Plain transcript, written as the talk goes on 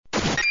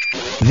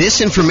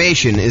This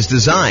information is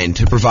designed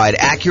to provide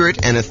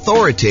accurate and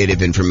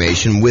authoritative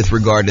information with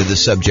regard to the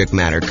subject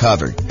matter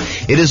covered.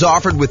 It is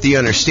offered with the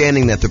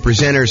understanding that the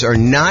presenters are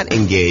not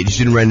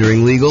engaged in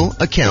rendering legal,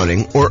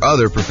 accounting, or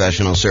other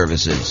professional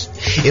services.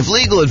 If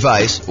legal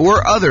advice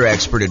or other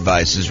expert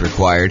advice is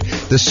required,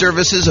 the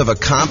services of a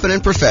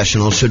competent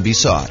professional should be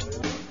sought.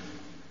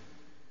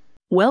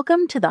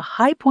 Welcome to the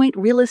High Point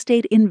Real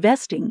Estate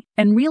Investing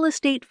and Real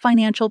Estate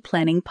Financial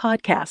Planning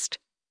Podcast.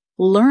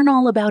 Learn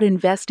all about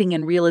investing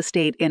in real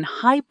estate in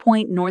High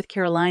Point, North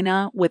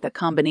Carolina, with a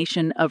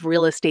combination of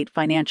real estate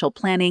financial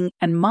planning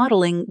and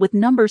modeling with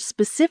numbers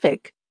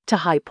specific to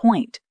High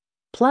Point,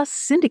 plus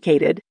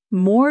syndicated,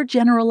 more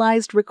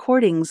generalized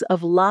recordings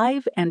of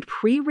live and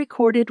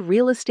pre-recorded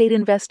real estate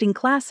investing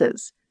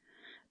classes,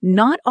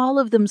 not all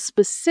of them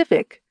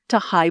specific to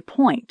High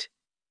Point.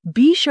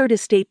 Be sure to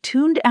stay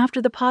tuned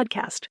after the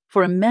podcast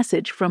for a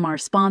message from our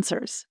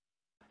sponsors.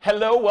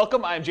 Hello,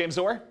 welcome. I'm James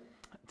Orr.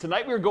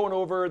 Tonight we're going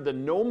over the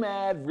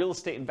Nomad real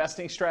estate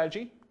investing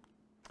strategy.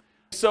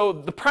 So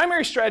the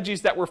primary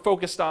strategies that we're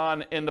focused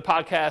on in the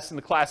podcast and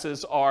the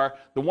classes are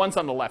the ones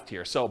on the left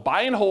here. So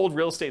buy and hold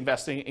real estate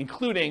investing,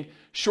 including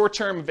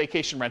short-term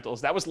vacation rentals.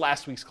 That was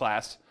last week's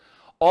class.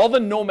 All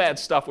the Nomad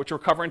stuff, which we're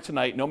covering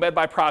tonight, Nomad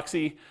by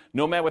proxy,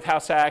 Nomad with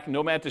house hack,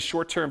 Nomad to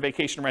short-term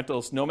vacation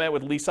rentals, Nomad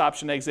with lease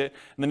option exit,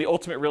 and then the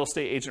ultimate real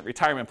estate agent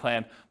retirement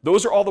plan.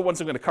 Those are all the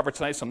ones I'm going to cover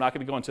tonight, so I'm not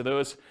going to go into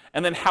those.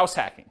 And then house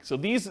hacking. So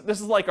this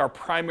is like our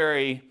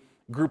primary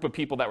group of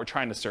people that we're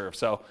trying to serve.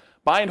 So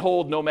buy and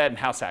hold, Nomad, and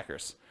house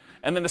hackers.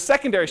 And then the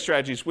secondary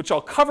strategies, which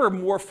I'll cover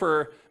more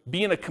for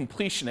being a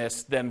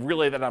completionist than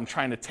really that I'm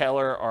trying to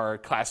tailor our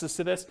classes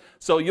to this.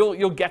 So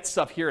you'll get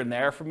stuff here and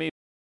there from me.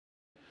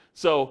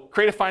 So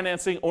creative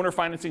financing, owner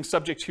financing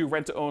subject to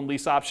rent to own,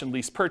 lease option,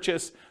 lease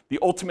purchase, the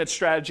ultimate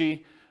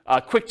strategy,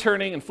 quick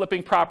turning and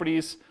flipping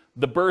properties,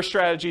 the BRRRR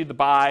strategy, the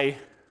buy,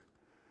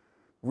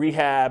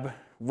 rehab,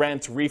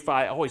 rent, refi.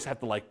 I always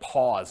have to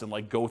pause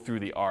and go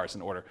through the R's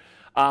in order.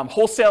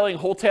 Wholesaling,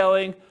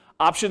 wholetailing,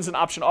 options and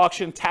option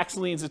auction, tax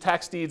liens and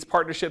tax deeds,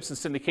 partnerships and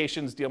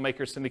syndications, deal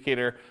maker,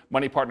 syndicator,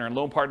 money partner, and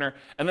loan partner.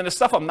 And then the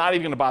stuff I'm not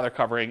even going to bother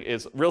covering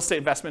is real estate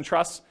investment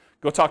trusts.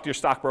 Go talk to your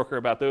stockbroker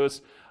about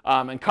those,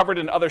 and covered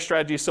in other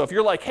strategies. So if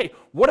you're like, hey,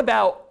 what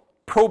about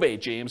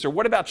probate, James? Or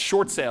what about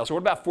short sales? Or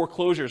what about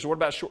foreclosures? Or what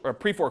about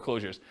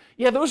pre-foreclosures?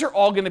 Yeah, those are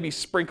all going to be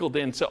sprinkled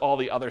into all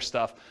the other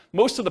stuff.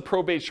 Most of the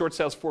probate, short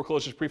sales,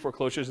 foreclosures,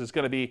 pre-foreclosures is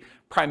going to be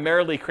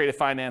primarily creative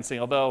financing,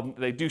 although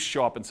they do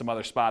show up in some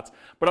other spots.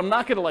 But I'm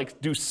not going to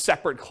do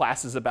separate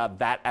classes about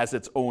that as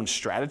its own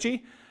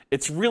strategy.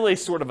 It's really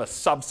sort of a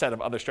subset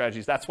of other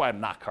strategies. That's why I'm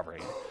not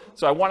covering it.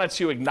 So I wanted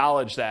to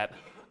acknowledge that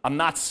I'm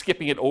not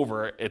skipping it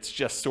over. It's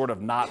just sort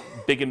of not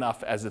big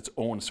enough as its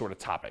own sort of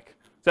topic.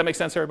 Does that make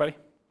sense, everybody?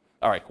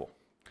 All right, cool.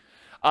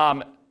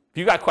 If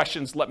you got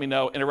questions, let me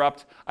know.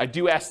 Interrupt. I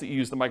do ask that you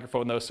use the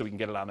microphone, though, so we can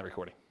get it on the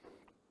recording.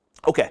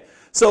 Okay,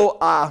 so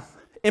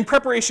in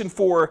preparation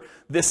for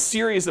this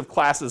series of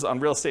classes on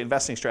real estate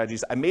investing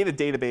strategies, I made a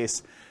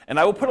database, and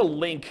I will put a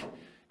link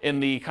in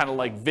the kind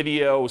of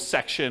video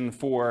section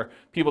for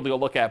people to go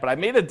look at. But I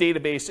made a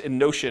database in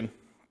Notion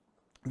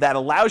that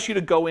allows you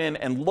to go in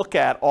and look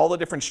at all the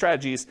different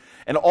strategies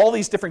and all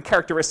these different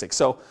characteristics.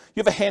 So you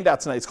have a handout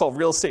tonight. It's called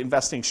Real Estate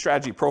Investing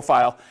Strategy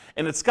Profile,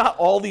 and it's got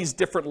all these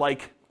different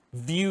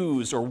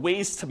views or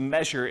ways to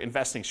measure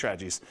investing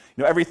strategies.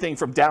 Everything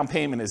from down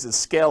payment is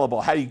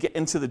scalable, how you get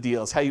into the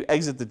deals, how you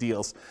exit the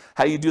deals,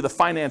 how you do the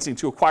financing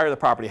to acquire the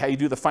property, how you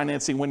do the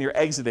financing when you're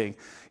exiting.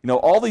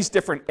 All these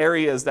different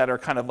areas that are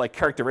kind of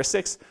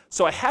characteristics.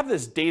 So I have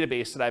this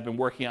database that I've been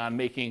working on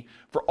making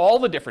for all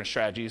the different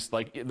strategies,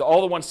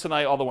 all the ones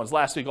tonight, all the ones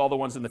last week, all the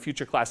ones in the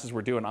future classes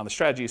we're doing on the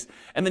strategies.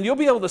 And then you'll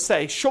be able to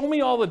say, show me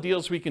all the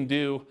deals we can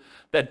do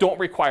that don't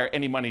require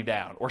any money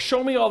down, or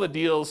show me all the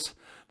deals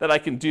that I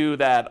can do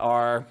that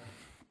are,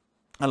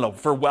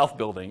 for wealth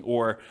building,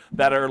 or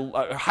that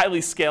are highly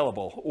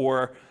scalable,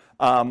 or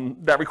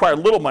that require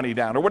little money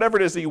down, or whatever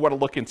it is that you want to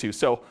look into.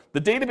 So the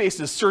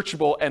database is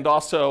searchable and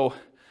also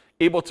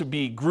able to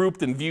be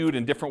grouped and viewed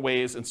in different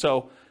ways. And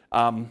so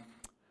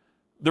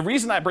the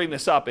reason I bring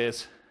this up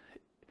is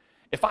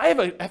if I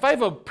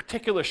have a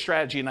particular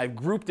strategy and I've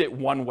grouped it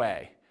one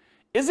way,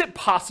 is it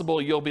possible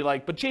you'll be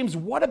like, but James,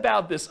 what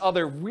about this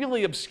other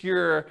really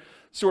obscure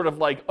sort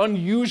of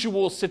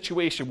unusual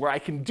situation where I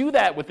can do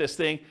that with this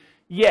thing?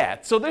 Yeah,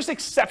 so there's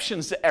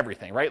exceptions to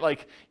everything, right?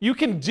 You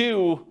can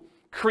do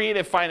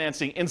creative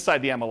financing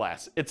inside the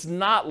MLS. It's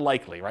not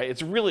likely, right?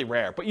 It's really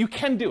rare, but you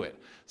can do it.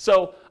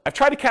 So I've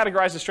tried to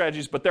categorize the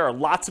strategies, but there are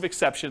lots of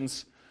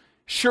exceptions.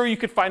 Sure, you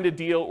could find a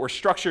deal or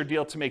structure a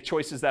deal to make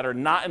choices that are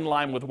not in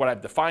line with what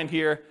I've defined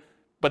here.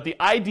 But the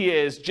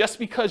idea is just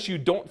because you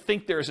don't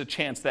think there's a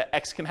chance that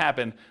X can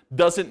happen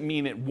doesn't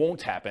mean it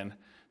won't happen.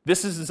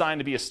 This is designed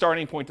to be a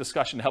starting point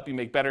discussion to help you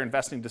make better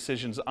investing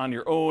decisions on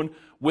your own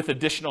with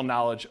additional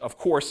knowledge. Of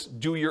course,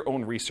 do your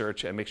own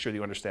research and make sure that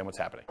you understand what's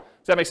happening.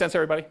 Does that make sense,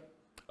 everybody?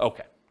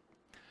 Okay.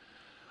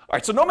 All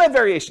right, so Nomad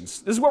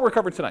variations. This is what we're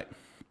covering tonight.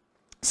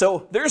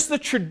 So there's the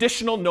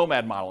traditional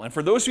Nomad model. And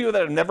for those of you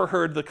that have never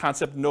heard the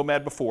concept of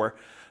Nomad before,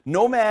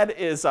 Nomad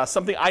is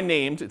something I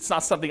named. It's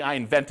not something I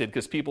invented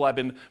because people have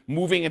been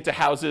moving into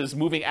houses,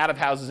 moving out of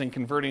houses and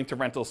converting to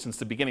rentals since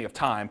the beginning of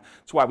time.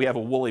 That's why we have a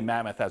woolly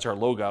mammoth as our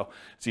logo.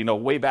 So,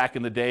 way back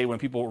in the day when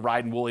people were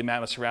riding woolly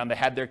mammoths around, they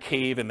had their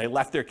cave and they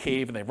left their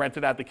cave and they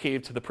rented out the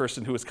cave to the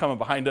person who was coming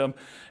behind them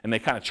and they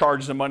kind of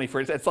charged them money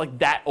for it. It's like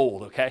that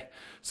old, okay?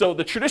 So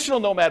the traditional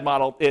Nomad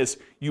model is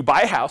you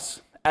buy a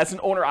house as an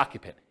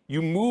owner-occupant.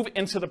 You move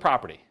into the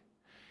property.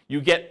 You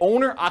get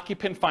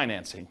owner-occupant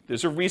financing.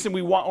 There's a reason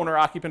we want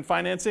owner-occupant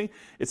financing.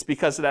 It's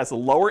because it has a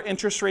lower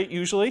interest rate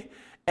usually,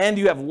 and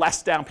you have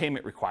less down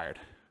payment required.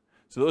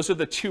 So those are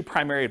the two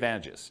primary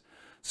advantages.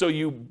 So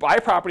you buy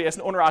a property as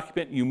an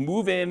owner-occupant, you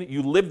move in,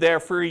 you live there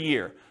for a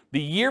year.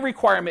 The year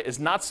requirement is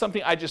not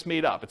something I just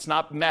made up. It's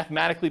not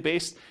mathematically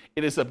based.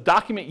 It is a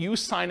document you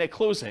sign at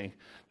closing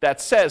that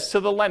says to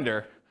the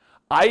lender,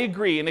 I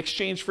agree in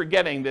exchange for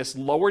getting this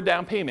lower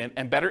down payment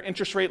and better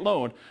interest rate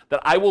loan that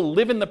I will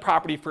live in the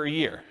property for a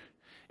year.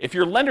 If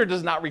your lender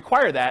does not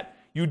require that,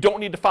 you don't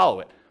need to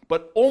follow it.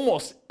 But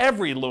almost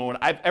every loan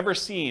I've ever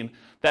seen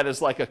that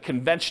is like a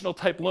conventional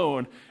type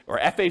loan or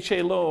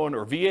FHA loan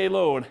or VA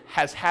loan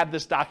has had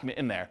this document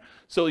in there.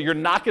 So you're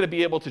not going to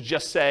be able to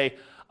just say,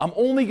 I'm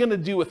only going to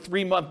do a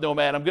 3-month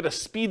Nomad. I'm going to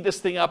speed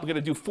this thing up. I'm going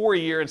to do 4 a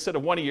year instead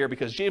of 1 a year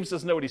because James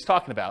doesn't know what he's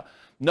talking about.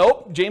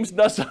 Nope, James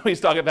does know what he's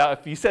talking about.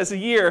 If he says a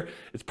year,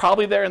 it's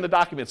probably there in the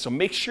document. So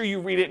make sure you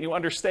read it and you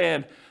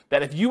understand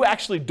that if you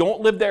actually don't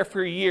live there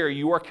for a year,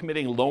 you are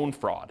committing loan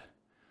fraud.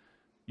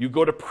 You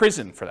go to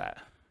prison for that,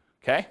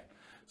 okay?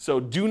 So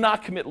do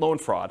not commit loan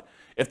fraud.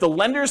 If the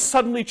lenders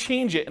suddenly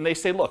change it and they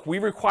say, look, we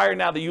require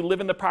now that you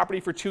live in the property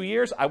for 2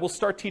 years, I will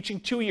start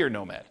teaching 2-year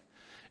Nomad.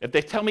 If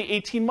they tell me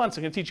 18 months,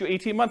 I'm going to teach you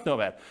 18-month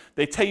Nomad.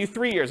 They tell you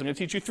 3 years, I'm going to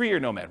teach you 3-year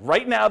Nomad.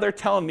 Right now, they're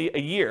telling me a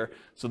year,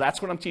 so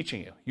that's what I'm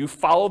teaching you. You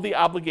follow the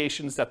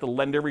obligations that the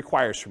lender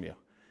requires from you.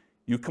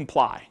 You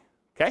comply,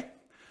 okay?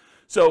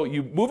 So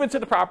you move into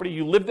the property,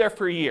 you live there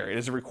for a year. It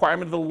is a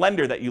requirement of the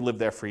lender that you live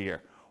there for a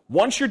year.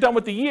 Once you're done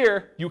with the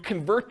year, you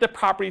convert the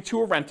property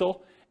to a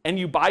rental, and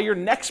you buy your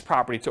next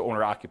property to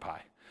owner-occupy.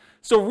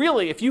 So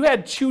really, if you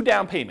had 2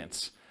 down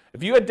payments,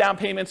 if you had down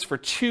payments for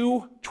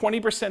 2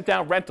 20%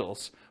 down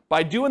rentals,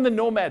 by doing the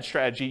Nomad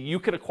strategy, you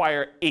could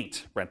acquire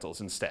 8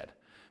 rentals instead.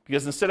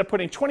 Because instead of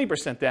putting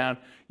 20% down,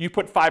 you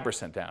put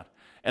 5% down.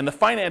 And the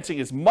financing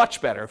is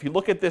much better. If you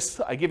look at this,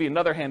 I give you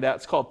another handout.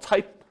 It's called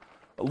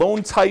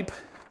loan type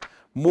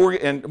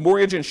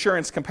mortgage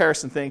insurance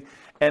comparison thing.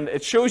 And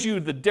it shows you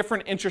the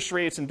different interest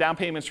rates and down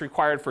payments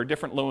required for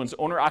different loans,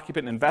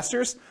 owner-occupant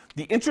investors.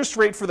 The interest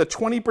rate for the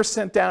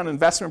 20% down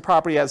investment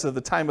property as of the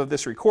time of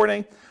this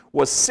recording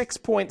was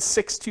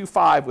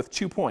 6.625 with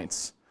 2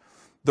 points.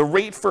 The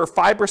rate for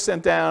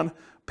 5% down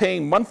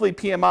paying monthly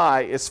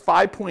PMI is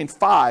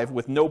 5.5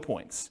 with no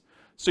points.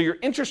 So your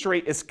interest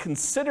rate is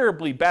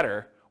considerably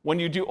better when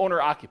you do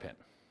owner-occupant,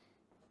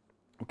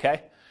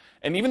 okay?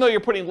 And even though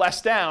you're putting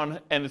less down,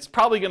 and it's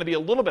probably going to be a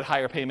little bit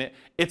higher payment,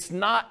 it's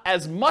not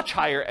as much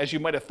higher as you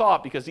might have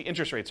thought because the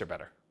interest rates are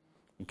better,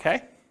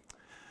 okay?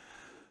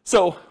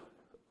 So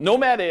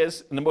Nomad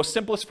is, in the most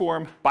simplest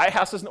form, buy a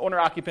house as an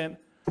owner-occupant,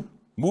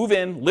 move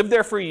in, live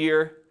there for a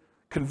year,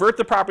 convert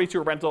the property to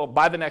a rental,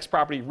 buy the next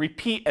property,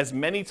 repeat as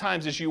many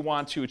times as you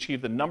want to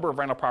achieve the number of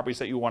rental properties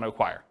that you want to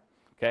acquire.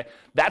 Okay?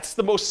 That's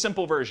the most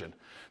simple version.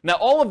 Now,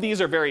 all of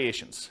these are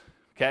variations.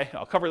 Okay?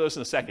 I'll cover those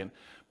in a second.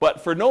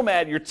 But for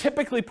Nomad, you're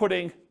typically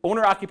putting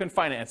owner-occupant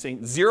financing,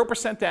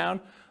 0%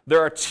 down. There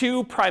are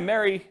 2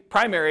 primary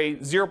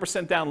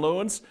 0% down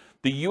loans.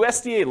 The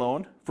USDA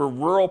loan for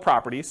rural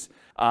properties.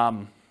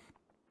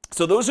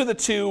 So those are the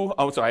 2,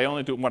 oh, sorry, I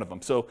only do one of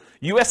them. So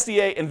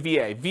USDA and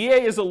VA.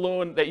 VA is a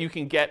loan that you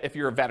can get if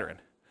you're a veteran.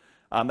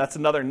 That's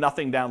another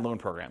nothing down loan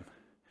program.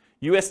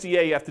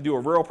 USDA, you have to do a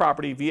rural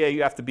property. VA,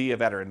 you have to be a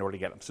veteran in order to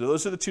get them. So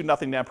those are the 2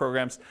 nothing down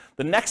programs.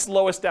 The next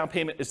lowest down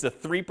payment is the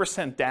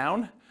 3%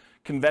 down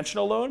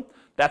conventional loan.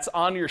 That's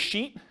on your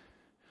sheet.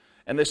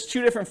 And there's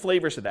 2 different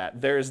flavors of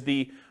that. There's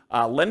the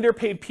lender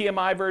paid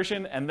PMI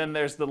version, and then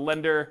there's the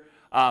lender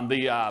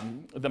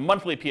the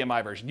monthly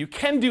PMI version. You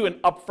can do an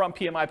upfront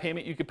PMI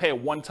payment. You could pay a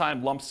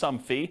one-time lump sum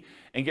fee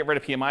and get rid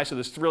of PMI. So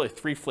there's really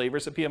 3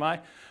 flavors of PMI.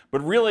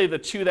 But really the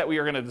 2 that we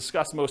are going to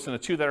discuss most and the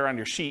 2 that are on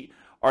your sheet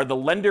are the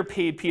lender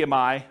paid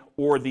PMI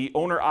or the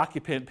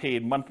owner-occupant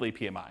paid monthly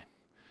PMI.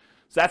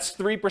 So that's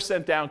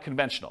 3% down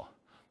conventional.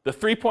 The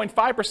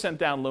 3.5%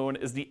 down loan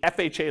is the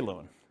FHA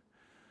loan.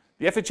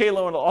 The FHA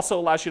loan also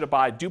allows you to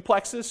buy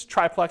duplexes,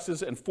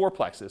 triplexes, and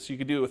fourplexes. So you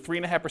could do a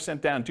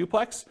 3.5% down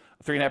duplex,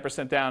 a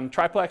 3.5% down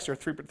triplex, or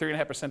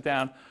 3.5%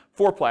 down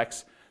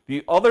fourplex.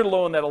 The other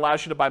loan that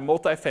allows you to buy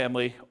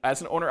multifamily as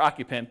an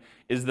owner-occupant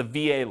is the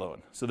VA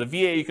loan. So the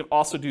VA, you can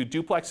also do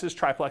duplexes,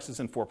 triplexes,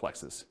 and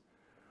fourplexes.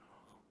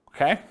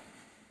 Okay?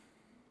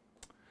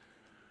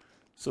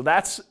 So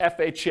that's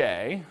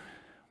FHA.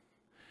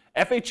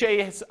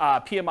 FHA's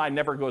PMI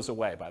never goes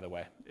away, by the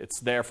way.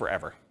 It's there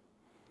forever.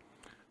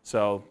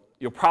 So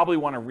you'll probably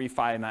want to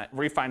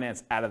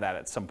refinance out of that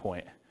at some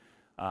point.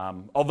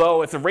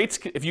 Although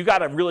if you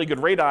got a really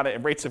good rate on it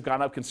and rates have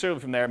gone up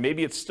considerably from there,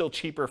 maybe it's still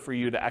cheaper for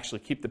you to actually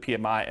keep the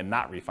PMI and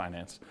not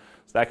refinance.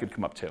 So that could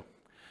come up too.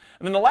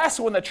 And then the last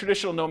one that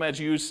traditional nomads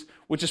use,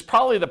 which is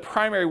probably the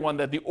primary one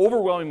that the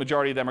overwhelming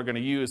majority of them are going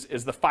to use,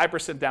 is the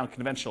 5% down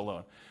conventional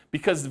loan.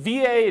 Because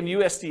VA and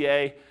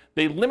USDA,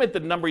 they limit the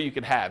number you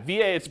can have.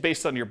 VA, it's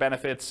based on your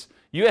benefits.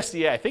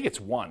 USDA, I think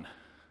it's 1.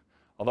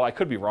 Although I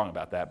could be wrong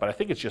about that, but I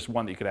think it's just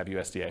 1 that you could have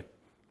USDA.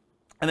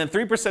 And then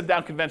 3%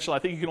 down conventional, I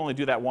think you can only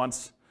do that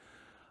once.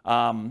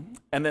 And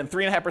then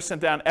 3.5%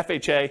 down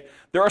FHA.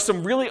 There are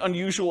some really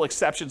unusual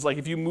exceptions, like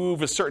if you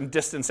move a certain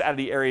distance out of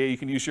the area, you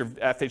can use your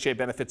FHA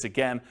benefits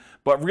again.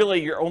 But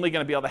really, you're only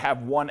going to be able to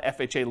have 1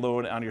 FHA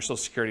loan on your Social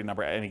Security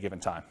number at any given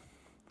time.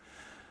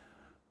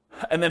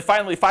 And then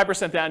finally,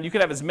 5% down, you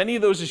can have as many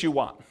of those as you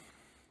want,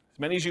 as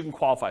many as you can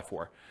qualify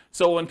for.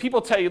 So when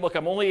people tell you, look,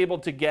 I'm only able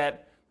to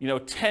get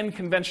 10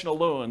 conventional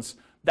loans,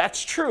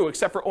 that's true,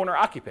 except for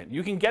owner-occupant.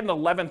 You can get an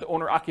 11th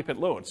owner-occupant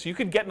loan. So you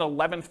could get an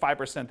 11th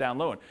 5% down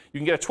loan. You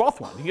can get a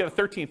 12th one. You can get a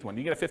 13th one.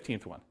 You can get a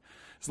 15th one.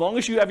 As long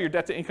as you have your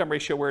debt-to-income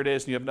ratio where it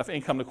is and you have enough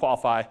income to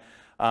qualify,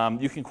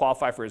 you can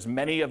qualify for as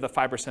many of the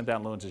 5%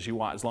 down loans as you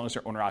want, as long as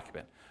they're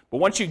owner-occupant. But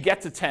once you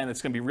get to 10,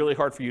 it's going to be really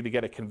hard for you to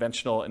get a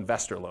conventional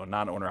investor loan,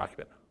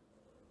 non-owner-occupant.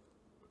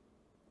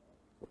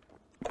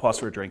 Pause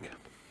for a drink.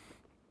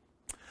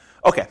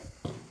 Okay.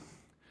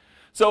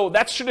 So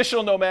that's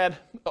traditional nomad.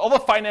 All the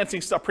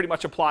financing stuff pretty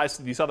much applies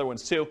to these other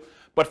ones too.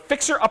 But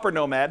fixer-upper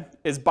nomad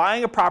is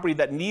buying a property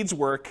that needs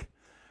work,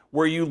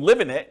 where you live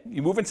in it,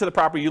 you move into the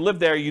property, you live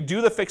there, you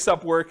do the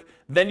fix-up work,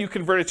 then you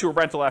convert it to a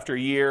rental after a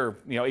year,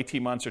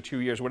 18 months or 2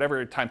 years,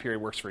 whatever time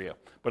period works for you,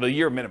 but a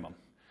year minimum.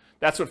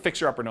 That's what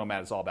fixer-upper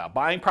nomad is all about.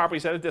 Buying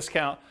properties at a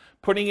discount,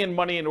 putting in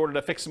money in order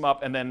to fix them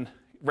up, and then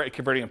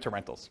converting them to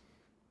rentals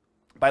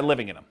by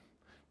living in them.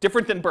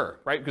 Different than BRRRR,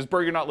 right? Because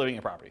BRRRR, you're not living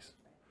in properties.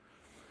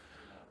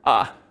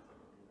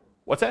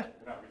 What's that?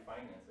 You're not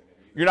refinancing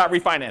it. You're not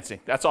refinancing.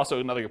 That's also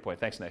another good point.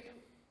 Thanks, Nick.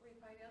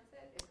 Refinance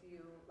it if you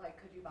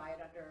could you buy it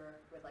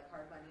with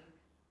hard money,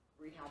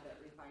 rehab it,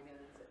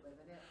 refinance it, live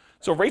in it?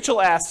 So Rachel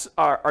asks,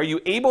 are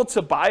you able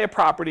to buy a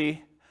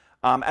property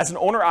as an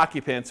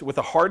owner-occupant with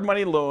a hard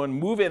money loan,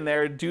 move in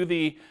there, do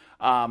the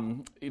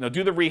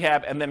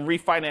rehab, and then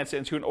refinance it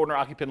into an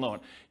owner-occupant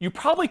loan? You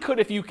probably could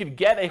if you could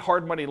get a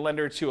hard money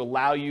lender to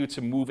allow you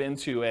to move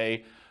into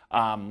a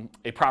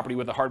property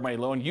with a hard money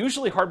loan.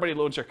 Usually hard money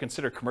loans are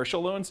considered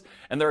commercial loans,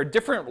 and there are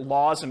different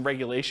laws and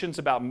regulations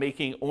about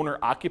making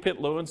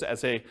owner-occupant loans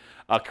as a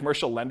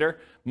commercial lender.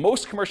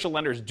 Most commercial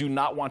lenders do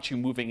not want you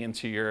moving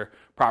into your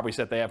properties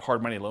that they have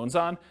hard money loans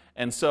on,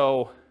 and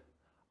so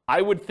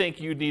I would think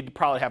you'd need to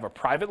probably have a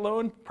private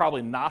loan,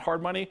 probably not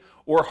hard money,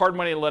 or a hard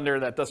money lender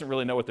that doesn't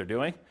really know what they're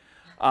doing,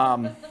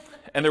 and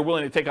they're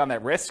willing to take on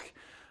that risk.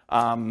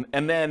 Or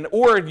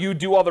you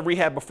do all the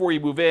rehab before you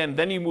move in,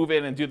 then you move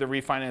in and do the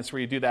refinance where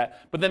you do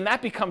that. But then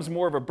that becomes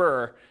more of a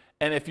BRRRR.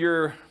 And if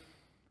you're,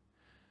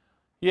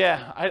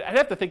 I'd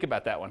have to think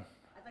about that one.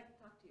 I'd like to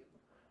talk to you.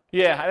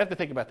 Yeah, I'd have to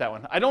think about that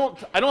one. I don't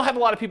have a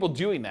lot of people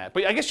doing that,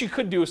 but I guess you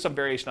could do some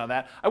variation on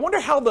that. I wonder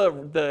how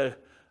the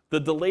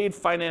delayed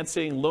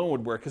financing loan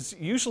would work, because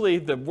usually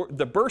the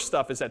BRRRR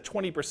stuff is at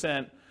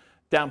 20%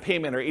 down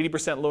payment or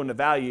 80% loan to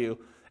value.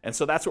 And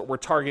so that's what we're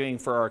targeting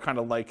for our kind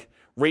of like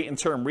rate and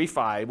term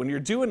refi. When you're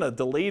doing a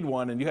delayed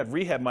one and you have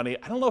rehab money,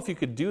 I don't know if you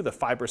could do the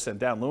 5%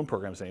 down loan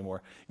programs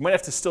anymore. You might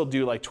have to still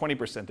do like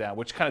 20% down,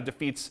 which kind of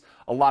defeats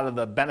a lot of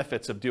the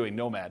benefits of doing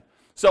Nomad.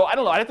 So I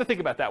don't know, I'd have to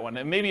think about that one.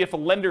 And maybe if a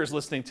lender is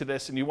listening to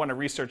this and you want to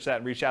research that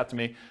and reach out to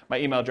me, my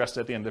email address is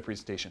at the end of the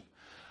presentation.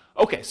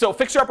 Okay, so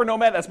fixer-upper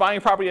Nomad, that's buying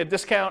a property at a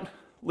discount,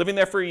 living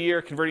there for a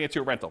year, converting it to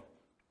a rental.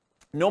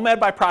 Nomad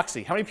by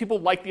proxy. How many people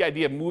like the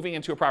idea of moving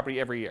into a property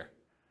every year?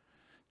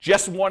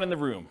 Just one in the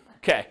room.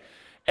 Okay.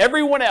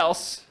 Everyone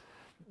else,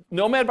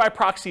 Nomad by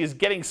proxy is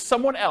getting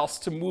someone else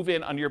to move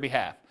in on your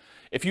behalf.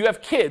 If you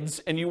have kids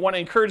and you want to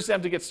encourage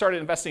them to get started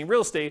investing in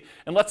real estate,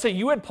 and let's say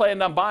you had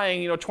planned on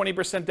buying,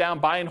 20% down,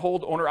 buy and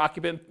hold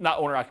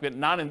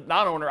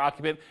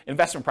non-owner-occupant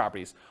investment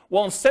properties.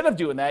 Well, instead of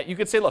doing that, you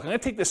could say, look, I'm going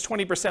to take this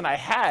 20% I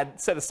had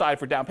set aside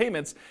for down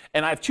payments,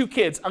 and I have 2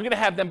 kids. I'm going to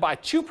have them buy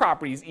 2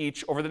 properties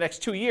each over the next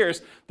 2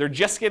 years. They're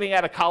just getting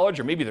out of college,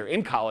 or maybe they're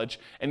in college,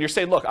 and you're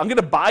saying, look, I'm going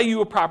to buy you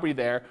a property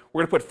there.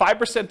 We're going to put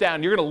 5%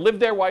 down. You're going to live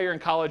there while you're in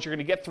college. You're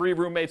going to get 3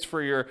 roommates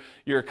for your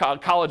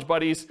college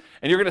buddies,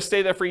 and you're going to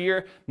stay there for a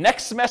year.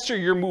 Next semester,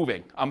 you're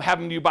moving. I'm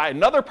having you buy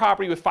another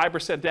property with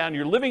 5% down.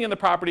 You're living in the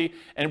property,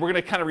 and we're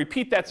going to kind of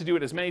repeat that to do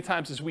it as many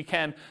times as we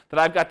can that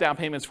I've got down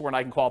payments for and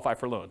I can qualify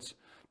for loans.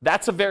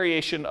 That's a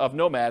variation of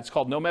Nomad. It's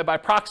called Nomad by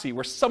proxy,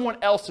 where someone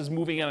else is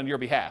moving in on your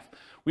behalf.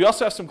 We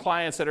also have some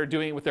clients that are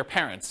doing it with their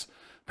parents.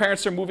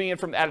 Parents are moving in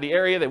from out of the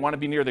area. They want to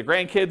be near their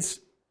grandkids.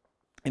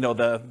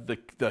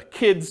 The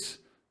kids,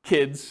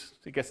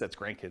 I guess that's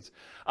grandkids.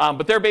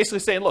 But they're basically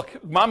saying,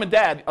 look, mom and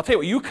dad, I'll tell you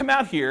what, you come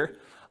out here.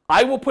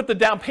 I will put the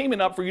down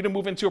payment up for you to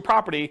move into a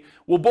property.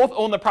 We'll both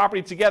own the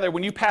property together.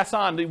 When you pass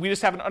on, we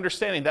just have an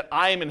understanding that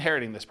I am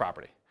inheriting this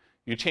property.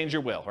 You change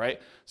your will, right?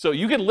 So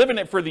you can live in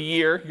it for the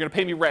year. You're going to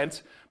pay me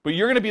rent, but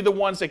you're going to be the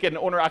ones that get an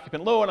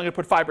owner-occupant loan. I'm going to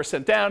put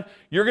 5% down.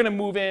 You're going to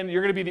move in.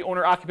 You're going to be the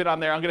owner-occupant on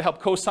there. I'm going to help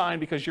co-sign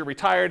because you're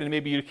retired and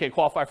maybe you can't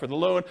qualify for the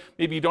loan.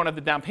 Maybe you don't have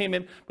the down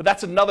payment, but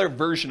that's another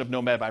version of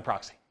Nomad by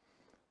proxy.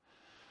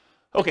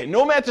 Okay,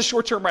 Nomad's a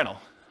short-term rental.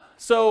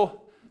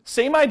 So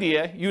same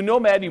idea. You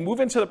Nomad, you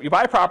move into, you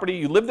buy a property,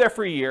 you live there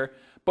for a year.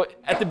 But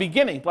at the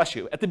beginning, bless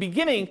you, at the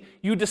beginning,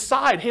 you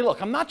decide, hey,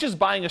 look, I'm not just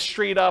buying a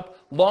straight up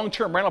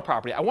long-term rental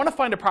property. I want to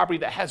find a property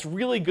that has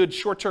really good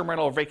short-term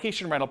rental or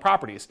vacation rental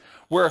properties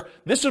where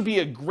this would be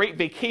a great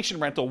vacation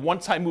rental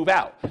once I move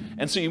out.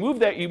 And so you move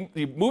there, you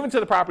move into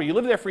the property, you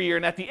live there for a year,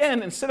 and at the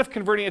end, instead of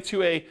converting it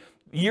to a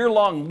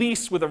year-long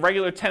lease with a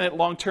regular tenant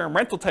long-term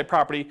rental type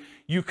property,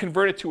 you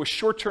convert it to a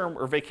short-term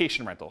or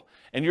vacation rental.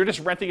 And you're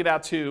just renting it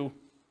out to,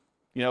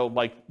 you know,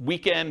 like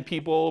weekend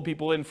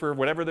people in for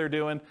whatever they're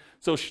doing.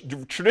 So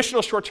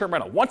traditional short-term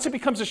rental. Once it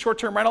becomes a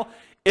short-term rental,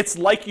 it's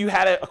like you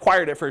had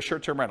acquired it for a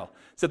short-term rental.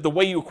 Except the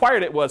way you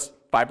acquired it was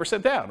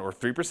 5% down, or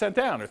 3%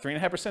 down, or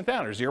 3.5%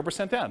 down, or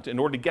 0% down in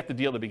order to get the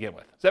deal to begin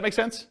with. Does that make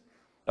sense?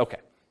 Okay.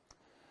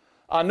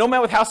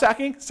 Nomad with house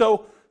hacking.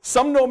 So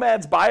some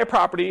nomads buy a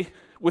property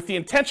with the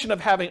intention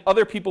of having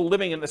other people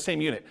living in the same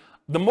unit.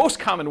 The most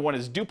common one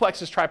is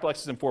duplexes,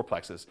 triplexes, and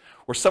fourplexes,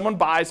 where someone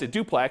buys a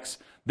duplex,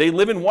 they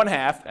live in one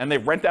half, and they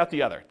rent out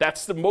the other.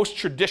 That's the most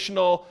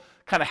traditional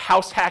kind of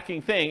house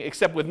hacking thing,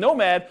 except with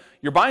Nomad,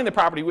 you're buying the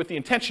property with the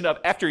intention of,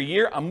 after a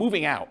year, I'm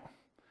moving out,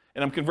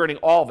 and I'm converting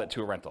all of it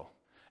to a rental.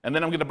 And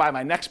then I'm going to buy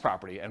my next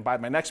property, and buy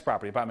my next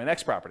property, buy my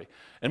next property.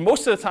 And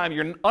most of the time,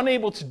 you're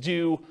unable to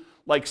do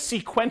like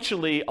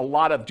sequentially a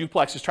lot of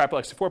duplexes,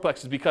 triplexes,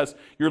 fourplexes because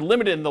you're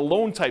limited in the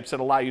loan types that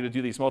allow you to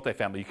do these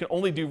multifamily. You can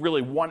only do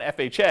really one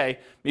FHA.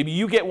 Maybe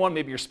you get one,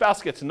 maybe your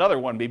spouse gets another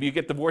one. Maybe you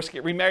get divorced,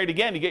 get remarried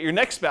again, you get your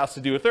next spouse to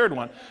do a third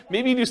one.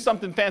 Maybe you do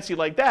something fancy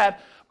like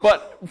that,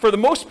 but for the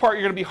most part,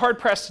 you're going to be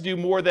hard-pressed to do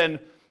more than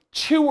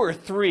 2 or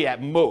 3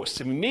 at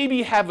most. I mean, maybe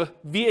you have a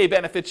VA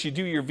benefits, you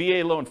do your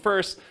VA loan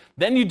first,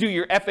 then you do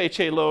your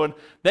FHA loan,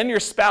 then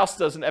your spouse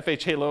does an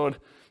FHA loan.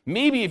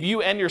 Maybe if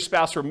you and your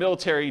spouse were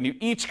military and you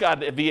each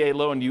got a VA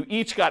loan, you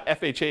each got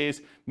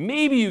FHAs,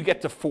 maybe you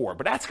get to 4,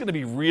 but that's going to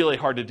be really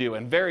hard to do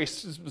and very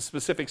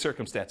specific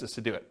circumstances to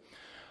do it.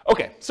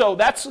 Okay, so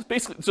that's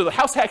basically, so the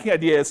house hacking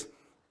idea is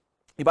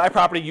you buy a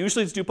property,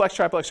 usually it's duplex,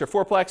 triplex, or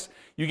fourplex,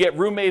 you get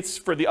roommates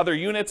for the other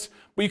units,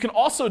 but you can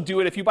also do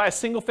it if you buy a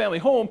single family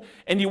home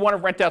and you want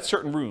to rent out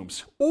certain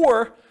rooms.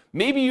 Or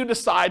maybe you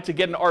decide to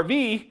get an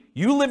RV,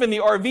 you live in the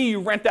RV,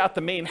 you rent out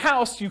the main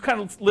house, you kind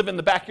of live in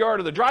the backyard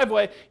or the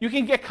driveway, you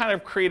can get kind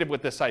of creative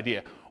with this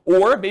idea.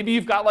 Or maybe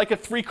you've got like a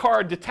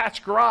 3-car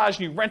detached garage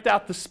and you rent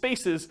out the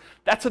spaces.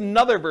 That's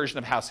another version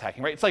of house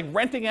hacking, right? It's like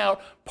renting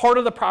out part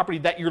of the property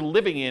that you're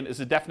living in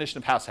is a definition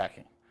of house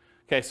hacking.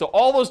 Okay, so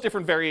all those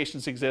different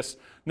variations exist,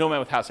 Nomad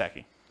with house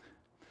hacking.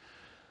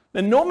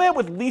 The Nomad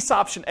with lease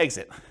option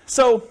exit.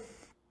 So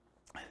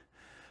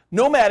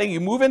nomading, you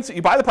move in,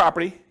 you buy the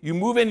property, you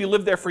move in, you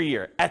live there for a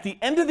year. At the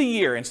end of the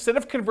year, instead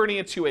of converting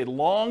it to a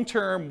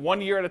long-term,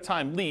 1 year at a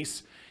time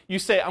lease, you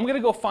say, I'm going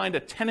to go find a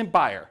tenant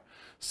buyer,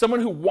 someone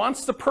who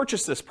wants to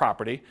purchase this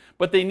property,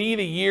 but they need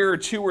a year or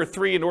 2 or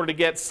 3 in order to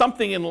get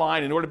something in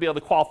line in order to be able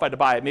to qualify to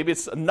buy it. Maybe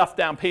it's enough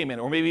down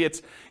payment, or maybe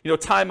it's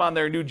time on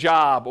their new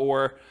job,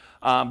 or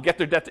get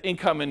their debt to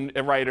income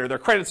right, or their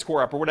credit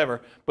score up, or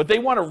whatever. But they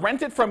want to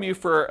rent it from you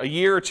for a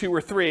year or 2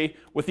 or 3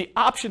 with the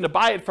option to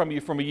buy it from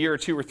you from a year or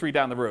 2 or 3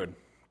 down the road.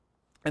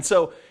 And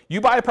so you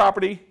buy a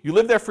property, you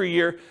live there for a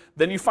year,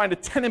 then you find a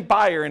tenant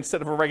buyer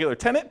instead of a regular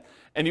tenant,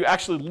 and you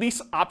actually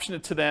lease option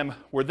it to them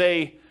where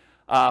they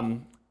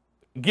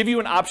give you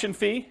an option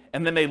fee,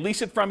 and then they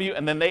lease it from you,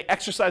 and then they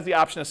exercise the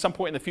option at some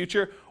point in the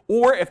future.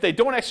 Or if they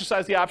don't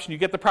exercise the option, you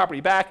get the property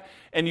back,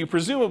 and you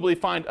presumably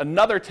find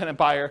another tenant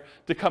buyer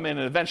to come in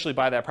and eventually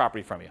buy that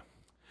property from you.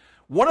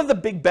 One of the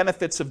big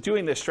benefits of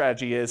doing this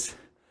strategy is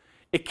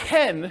it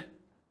can,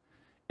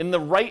 in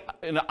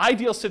an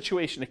ideal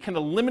situation, it can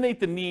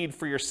eliminate the need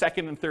for your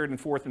second and third and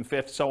fourth and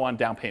fifth, so on,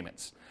 down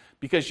payments.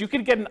 Because you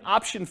can get an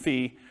option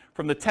fee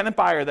from the tenant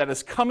buyer that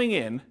is coming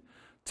in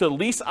to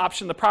lease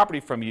option the property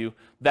from you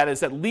that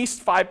is at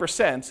least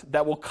 5%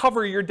 that will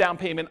cover your down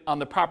payment on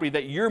the property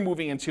that you're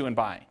moving into and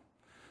buying.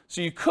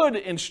 So you could,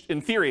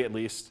 in theory at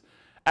least,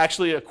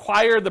 actually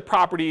acquire the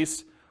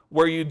properties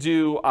where you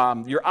do,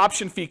 your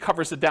option fee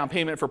covers the down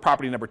payment for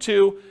property number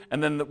 2,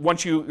 and then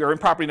once you're in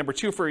property number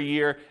 2 for a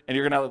year and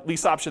you're going to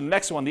lease option the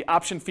next one, the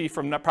option fee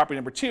from property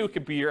number 2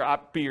 could be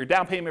your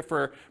down payment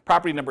for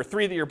property number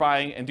 3 that you're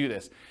buying, and do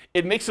this.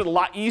 It makes it a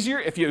lot easier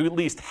if you at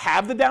least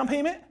have the down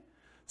payment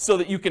so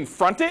that you can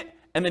front it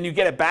and then you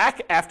get it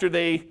back after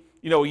a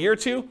year or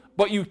 2,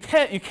 but you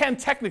can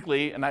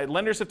technically, and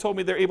lenders have told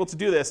me they're able to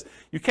do this,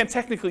 you can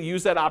technically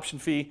use that option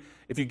fee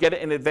if you get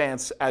it in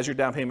advance as your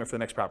down payment for the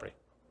next property.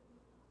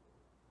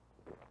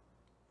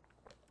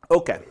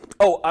 Okay.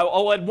 Oh,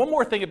 I'll add one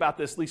more thing about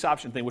this lease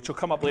option thing, which will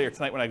come up later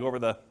tonight when I go over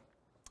the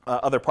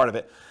other part of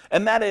it.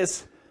 And that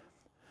is,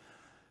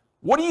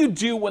 What do you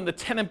do when the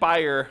tenant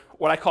buyer,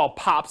 what I call,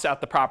 pops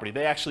out the property?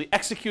 They actually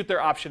execute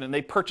their option and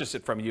they purchase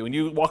it from you, and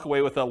you walk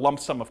away with a lump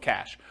sum of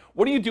cash.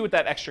 What do you do with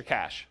that extra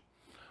cash?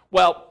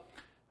 Well,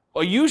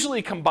 I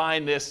usually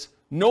combine this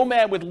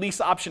Nomad with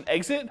lease option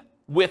exit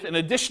with an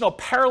additional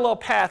parallel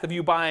path of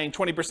you buying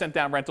 20%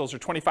 down rentals or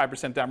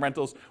 25% down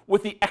rentals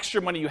with the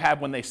extra money you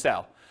have when they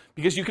sell.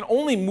 Because you can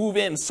only move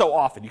in so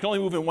often. You can only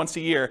move in once a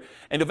year,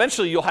 and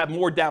eventually you'll have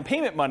more down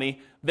payment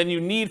money than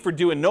you need for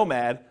doing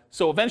Nomad.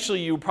 So eventually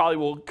you probably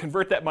will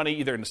convert that money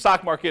either in the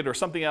stock market or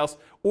something else,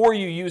 or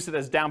you use it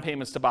as down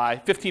payments to buy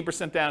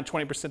 15% down,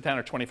 20% down,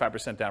 or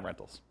 25% down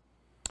rentals.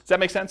 Does that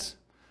make sense?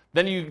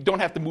 Then you don't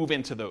have to move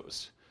into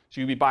those. So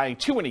you'd be buying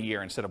 2 in a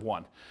year instead of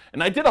 1.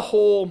 And I did a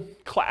whole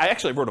class, I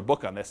actually wrote a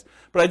book on this,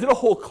 but I did a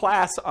whole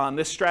class on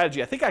this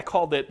strategy. I think I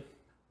called it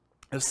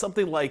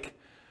something like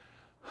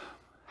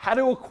how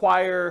to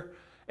acquire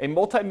a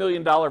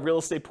multi-million-dollar real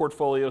estate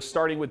portfolio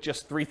starting with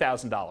just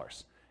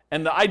 $3,000.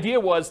 And the idea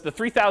was the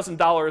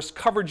 $3,000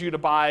 covered you to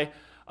buy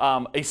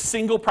a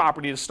single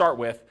property to start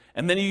with,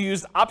 and then you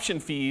used option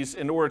fees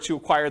in order to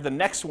acquire the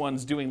next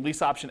ones doing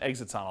lease option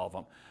exits on all of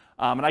them.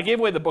 And I gave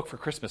away the book for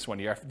Christmas one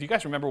year. Do you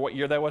guys remember what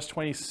year that was?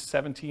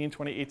 2017,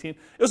 2018? It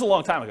was a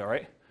long time ago,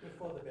 right?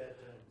 Before the bad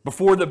times.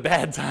 Before the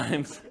bad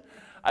times.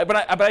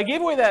 But I gave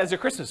away that as a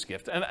Christmas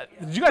gift. And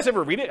did you guys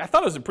ever read it? I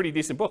thought it was a pretty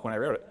decent book when I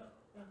wrote it.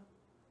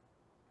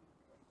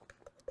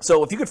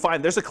 So if you could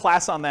find, there's a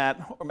class on that.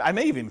 I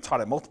may have even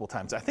taught it multiple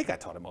times. I think I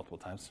taught it multiple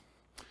times.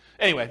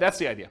 Anyway, that's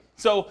the idea.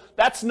 So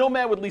that's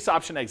Nomad with lease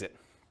option exit.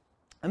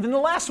 And then the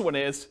last one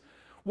is,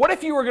 what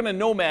if you were going to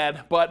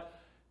Nomad, but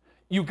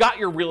you got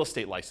your real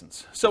estate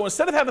license? So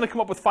instead of having to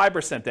come up with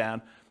 5%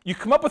 down, you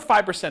come up with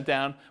 5%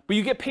 down, but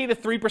you get paid a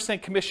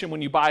 3% commission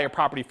when you buy a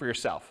property for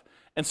yourself.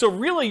 And so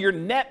really you're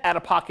net out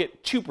of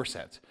pocket 2%.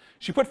 So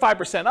you put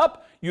 5%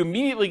 up, you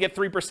immediately get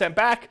 3%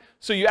 back,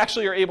 so you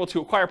actually are able to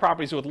acquire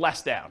properties with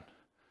less down.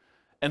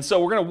 And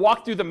so we're going to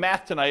walk through the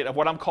math tonight of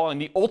what I'm calling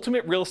the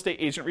ultimate real estate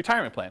agent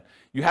retirement plan.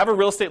 You have a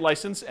real estate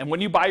license, and when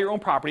you buy your own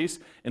properties,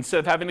 instead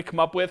of having to come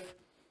up with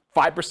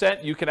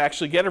 5%, you can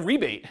actually get a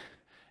rebate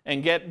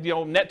and get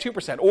net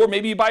 2%. Or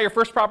maybe you buy your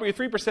first property with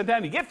 3%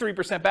 down, you get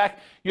 3% back,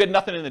 you had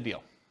nothing in the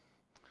deal.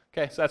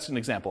 Okay, so that's an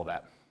example of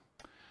that.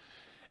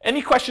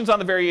 Any questions on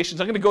the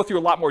variations? I'm going to go through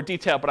a lot more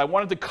detail, but I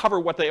wanted to cover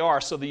what they are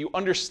so that you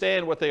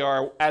understand what they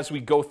are as we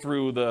go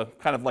through the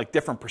kind of like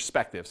different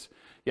perspectives.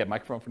 Yeah,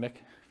 microphone for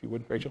Nick, if you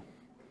would, Rachel.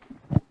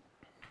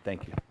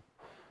 Thank you.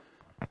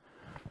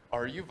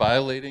 Are you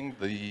violating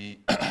the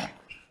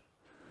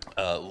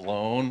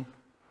loan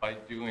by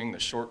doing the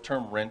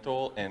short-term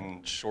rental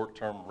and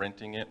short-term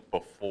renting it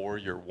before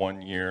your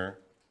 1 year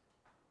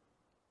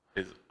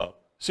is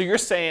up? So you're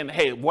saying,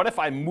 hey, what if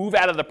I move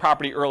out of the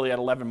property early at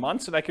 11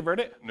 months and I convert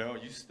it? No,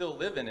 you still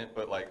live in it,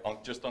 but like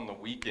just on the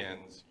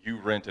weekends, you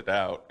rent it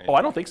out. Oh,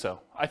 I don't think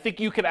so. I think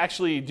you could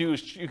actually do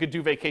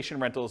vacation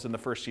rentals in the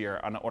first year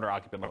on an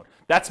owner-occupant loan.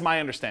 That's my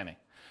understanding.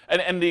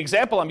 And the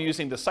example I'm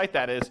using to cite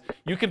that is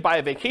you can buy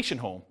a vacation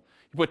home.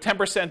 You put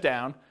 10%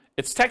 down.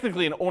 It's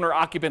technically an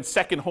owner-occupant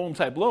second home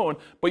type loan,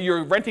 but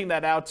you're renting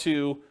that out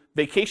to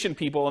vacation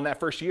people in that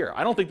first year.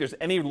 I don't think there's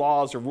any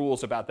laws or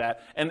rules about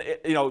that. And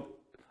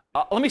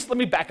let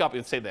me back up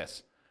and say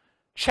this.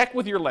 Check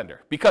with your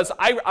lender, because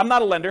I'm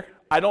not a lender.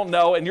 I don't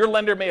know, and your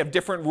lender may have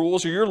different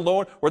rules, or your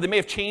loan, or they may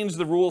have changed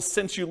the rules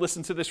since you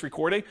listened to this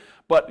recording.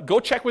 But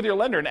go check with your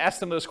lender and ask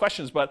them those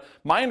questions. But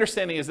my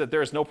understanding is that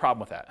there is no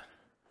problem with that.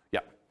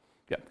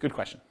 Yeah, good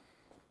question.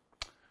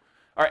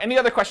 All right, any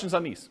other questions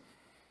on these?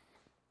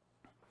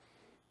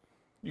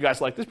 You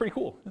guys like this? Pretty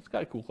cool. It's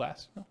got a cool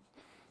class.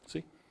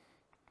 See?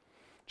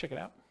 Check it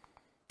out.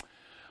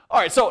 All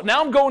right, so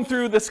now I'm going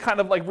through this kind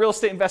of like real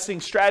estate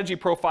investing strategy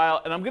profile,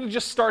 and I'm going to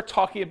just start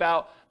talking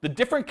about the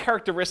different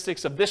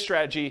characteristics of this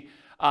strategy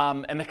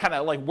and the kind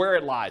of like where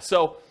it lies.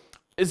 So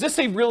is this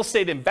a real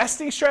estate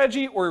investing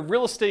strategy or a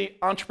real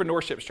estate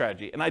entrepreneurship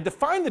strategy? And I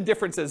define the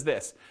difference as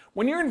this.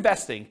 When you're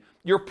investing,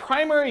 your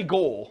primary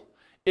goal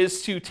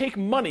is to take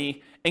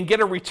money and get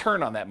a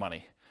return on that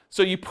money.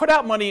 So you put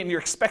out money and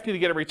you're expecting to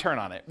get a return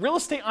on it. Real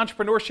estate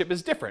entrepreneurship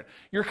is different.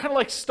 You're kind of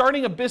like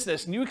starting a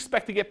business and you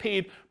expect to get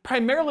paid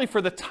primarily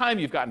for the time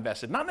you've got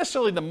invested. Not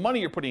necessarily the money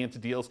you're putting into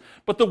deals,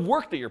 but the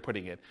work that you're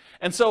putting in.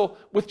 And so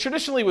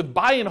traditionally with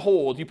buy and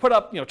hold, you put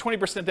up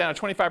 20% down,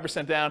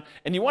 25% down,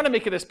 and you want to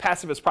make it as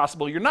passive as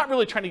possible. You're not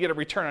really trying to get a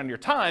return on your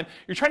time.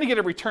 You're trying to get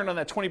a return on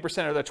that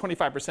 20% or that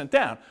 25%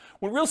 down.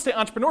 When real estate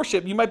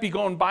entrepreneurship, you might be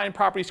going buying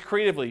properties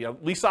creatively,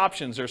 lease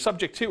options or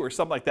subject to or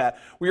something like that,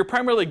 where you're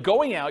primarily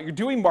going out, you're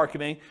doing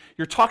marketing,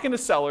 you're talking to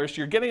sellers,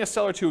 you're getting a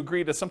seller to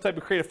agree to some type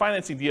of creative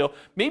financing deal.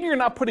 Maybe you're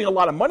not putting a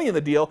lot of money in the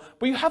deal,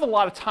 but you have a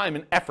lot of time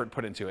and effort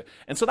put into it.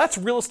 And so that's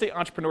real estate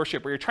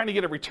entrepreneurship, where you're trying to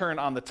get a return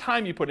on the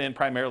time you put in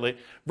primarily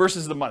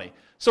versus the money.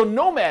 So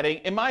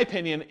nomading, in my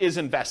opinion, is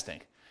investing.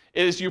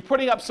 It is you're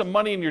putting up some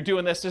money and you're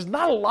doing this. There's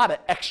not a lot of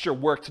extra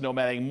work to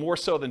nomading, more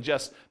so than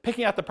just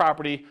picking out the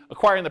property,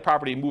 acquiring the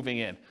property, and moving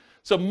in.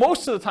 So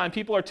most of the time,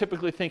 people are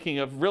typically thinking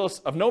of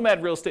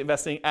nomad real estate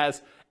investing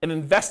as an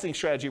investing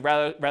strategy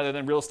rather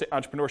than real estate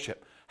entrepreneurship.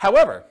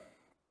 However,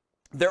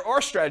 there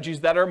are strategies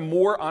that are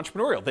more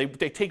entrepreneurial.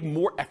 They take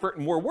more effort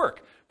and more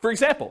work. For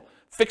example,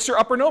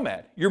 fixer-upper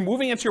nomad. You're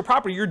moving into your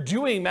property. You're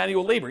doing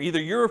manual labor. Either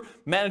you're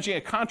managing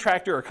a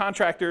contractor or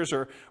contractors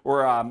or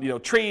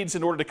trades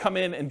in order to come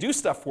in and do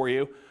stuff for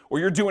you, or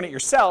you're doing it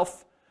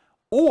yourself,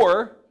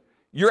 or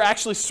you're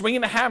actually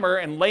swinging a hammer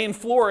and laying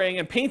flooring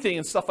and painting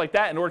and stuff like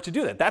that in order to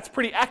do that. That's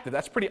pretty active.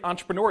 That's pretty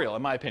entrepreneurial,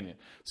 in my opinion.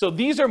 So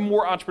these are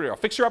more entrepreneurial.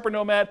 Fixer-upper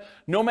nomad,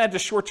 nomad to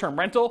short-term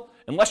rental.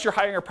 Unless you're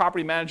hiring a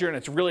property manager and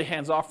it's really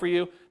hands-off for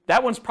you,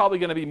 that one's probably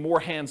going to be more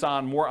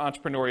hands-on, more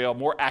entrepreneurial,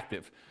 more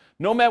active.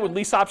 Nomad with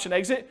lease option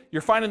exit,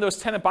 you're finding those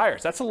tenant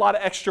buyers. That's a lot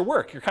of extra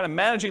work. You're kind of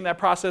managing that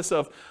process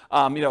of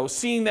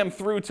seeing them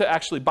through to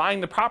actually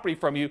buying the property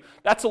from you.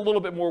 That's a little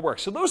bit more work.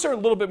 So those are a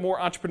little bit more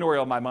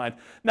entrepreneurial in my mind.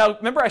 Now,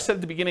 remember I said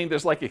at the beginning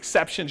there's like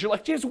exceptions. You're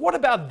like, James, what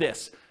about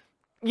this?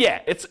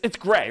 Yeah, it's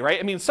gray, right?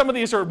 I mean, some of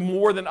these are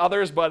more than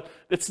others, but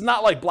it's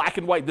not like black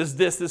and white. This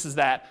is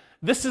that.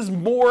 This is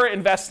more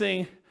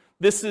investing.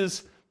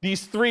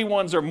 These three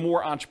ones are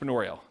more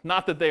entrepreneurial.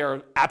 Not that they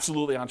are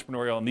absolutely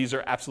entrepreneurial and these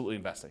are absolutely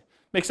investing.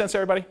 Make sense,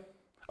 everybody?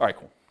 All right,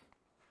 cool.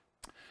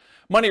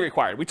 Money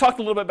required. We talked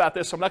a little bit about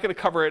this, so I'm not going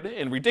to cover it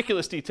in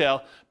ridiculous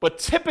detail, but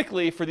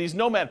typically for these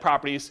nomad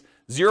properties,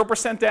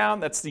 0%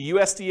 down, that's the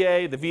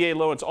USDA, the VA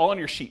loan, it's all on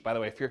your sheet, by the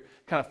way, if you're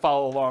kind of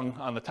follow along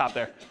on the top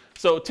there.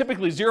 So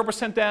typically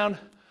 0% down,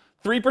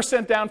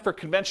 3% down for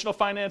conventional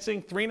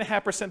financing,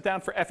 3.5%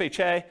 down for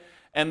FHA,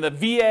 and the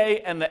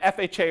VA and the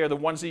FHA are the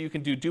ones that you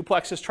can do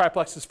duplexes,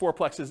 triplexes,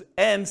 fourplexes,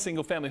 and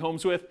single-family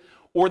homes with,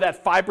 or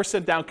that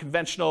 5% down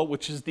conventional,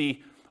 which is the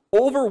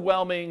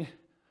overwhelming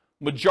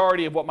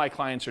majority of what my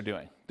clients are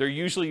doing. They're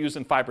usually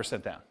using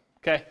 5% down,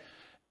 okay?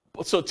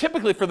 So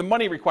typically for the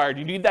money required,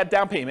 you need that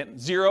down payment,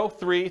 0,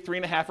 3,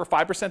 3.5, or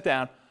 5%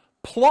 down,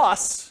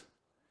 plus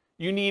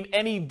you need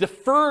any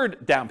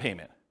deferred down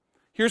payment.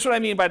 Here's what I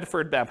mean by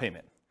deferred down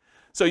payment.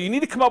 So you need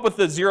to come up with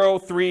the 0,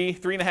 3,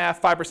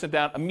 3.5, 5%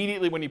 down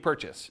immediately when you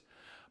purchase.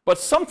 But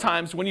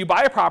sometimes when you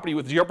buy a property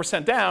with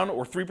 0% down,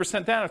 or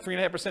 3% down, or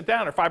 3.5%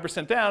 down, or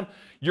 5% down,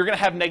 you're gonna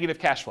have negative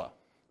cash flow.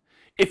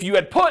 If you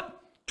had put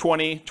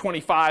 20,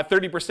 25,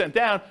 30%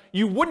 down,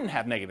 you wouldn't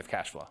have negative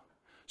cash flow.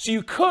 So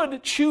you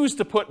could choose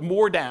to put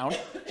more down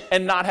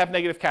and not have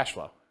negative cash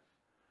flow.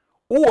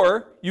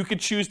 Or you could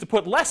choose to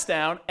put less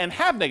down and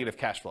have negative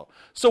cash flow.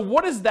 So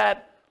what is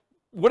that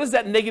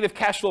negative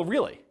cash flow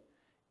really?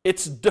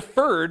 It's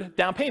deferred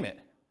down payment.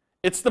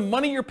 It's the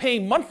money you're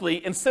paying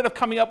monthly instead of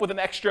coming up with an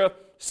extra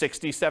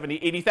 $60,000,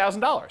 $70,000,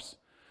 $80,000.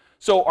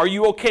 So are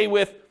you okay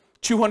with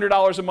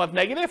 $200 a month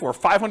negative or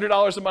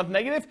 $500 a month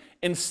negative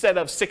instead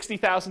of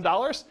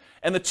 $60,000?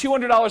 And the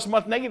 $200 a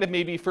month negative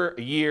may be for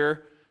a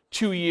year,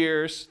 2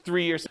 years,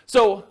 3 years.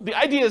 So the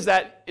idea is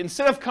that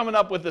instead of coming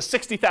up with the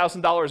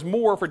 $60,000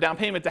 more for down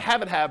payment to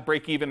have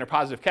break even or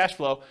positive cash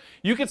flow,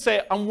 you could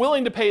say, I'm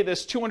willing to pay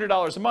this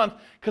 $200 a month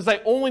because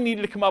I only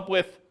needed to come up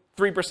with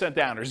 3%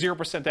 down or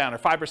 0% down or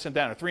 5%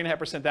 down or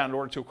 3.5% down in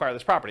order to acquire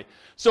this property.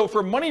 So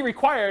for money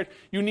required,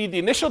 you need the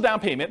initial down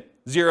payment,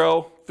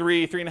 0,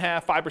 3,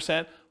 3.5,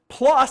 5%,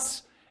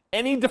 plus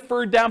any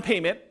deferred down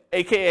payment,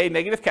 aka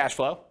negative cash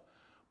flow,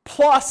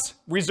 plus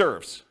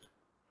reserves.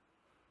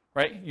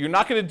 Right? You're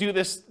not going to do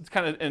this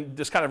kind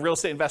of real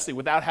estate investing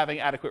without having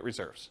adequate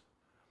reserves.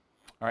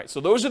 All right, so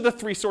those are the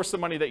three sources of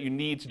money that you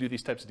need to do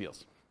these types of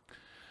deals.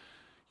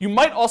 You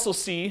might also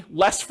see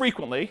less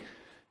frequently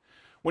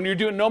when you're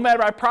doing nomad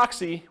by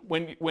proxy,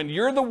 when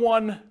you're the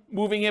one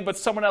moving in but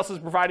someone else is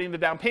providing the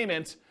down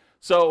payment.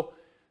 So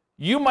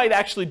you might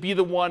actually be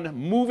the one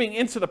moving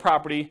into the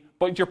property,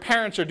 but your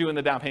parents are doing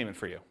the down payment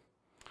for you.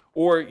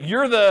 Or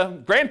you're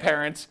the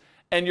grandparents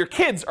and your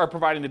kids are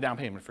providing the down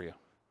payment for you.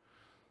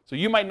 So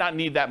you might not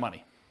need that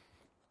money.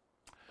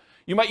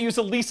 You might use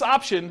a lease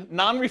option,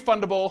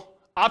 non-refundable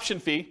option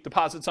fee,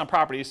 deposits on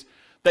properties,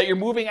 that you're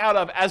moving out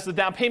of as the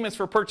down payments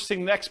for purchasing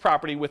the next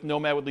property with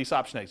Nomad with lease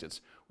option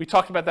exits. We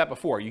talked about that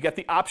before. You get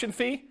the option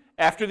fee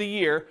after the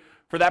year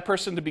for that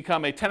person to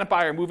become a tenant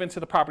buyer, move into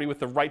the property with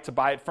the right to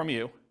buy it from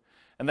you.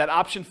 And that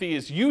option fee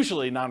is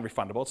usually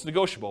non-refundable. It's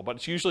negotiable, but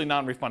it's usually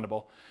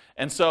non-refundable.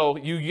 And so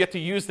you get to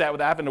use that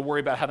without having to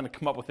worry about having to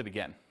come up with it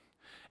again.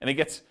 And it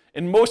gets,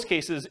 in most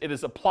cases, it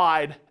is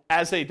applied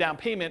as a down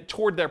payment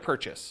toward their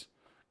purchase.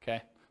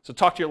 Okay? So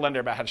talk to your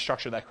lender about how to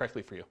structure that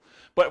correctly for you.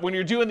 But when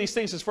you're doing these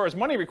things as far as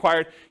money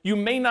required, you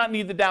may not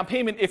need the down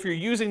payment if you're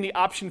using the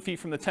option fee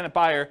from the tenant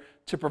buyer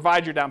to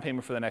provide your down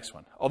payment for the next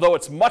one. Although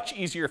it's much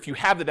easier if you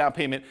have the down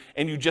payment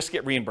and you just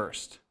get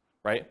reimbursed,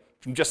 right?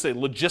 From just a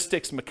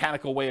logistics,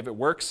 mechanical way of it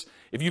works.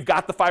 If you've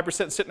got the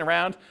 5% sitting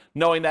around,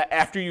 knowing that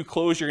after you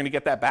close, you're going to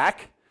get that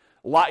back,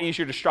 a lot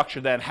easier to structure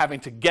than having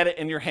to get it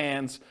in your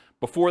hands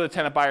before the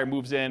tenant buyer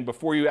moves in,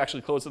 before you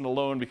actually close on the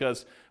loan,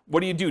 because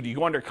what do? Do you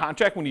go under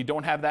contract when you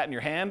don't have that in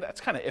your hand?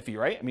 That's kind of iffy,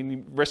 right? I mean,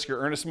 you risk your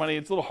earnest money.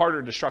 It's a little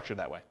harder to structure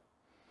that way.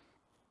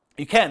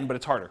 You can, but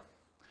it's harder.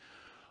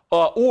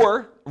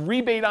 Or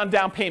rebate on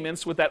down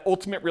payments with that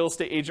ultimate real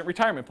estate agent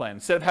retirement plan.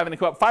 Instead of having to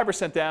come up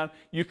 5% down,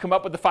 you come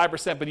up with the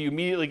 5%, but you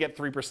immediately get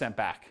 3%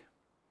 back.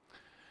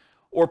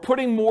 Or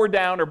putting more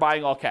down or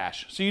buying all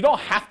cash. So you don't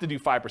have to do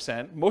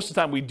 5%. Most of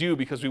the time we do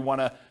because we want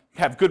to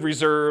have good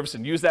reserves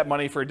and use that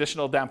money for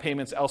additional down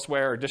payments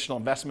elsewhere, or additional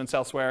investments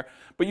elsewhere.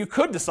 But you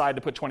could decide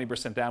to put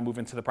 20% down, move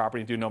into the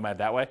property, and do Nomad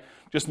that way.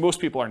 Just most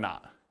people are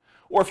not.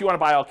 Or if you want to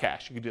buy all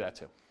cash, you can do that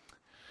too.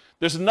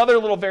 There's another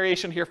little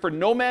variation here for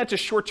Nomad to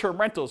short-term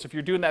rentals. If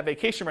you're doing that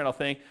vacation rental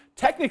thing,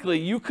 technically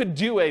you could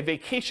do a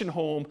vacation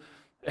home.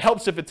 It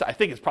helps if it's, I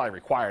think it's probably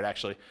required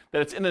actually,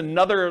 that it's in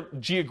another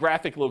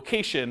geographic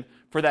location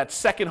for that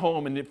second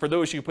home, and for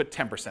those you put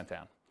 10%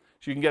 down.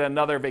 So you can get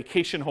another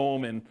vacation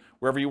home in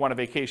wherever you want to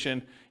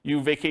vacation.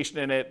 You vacation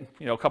in it,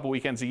 a couple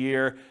weekends a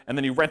year, and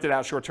then you rent it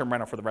out short-term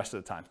rental for the rest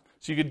of the time.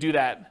 So you could do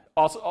that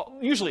also,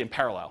 usually in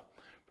parallel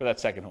for that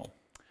second home.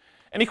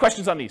 Any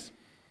questions on these?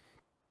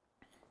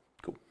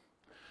 Cool.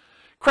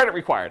 Credit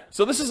required.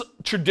 So this is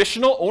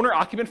traditional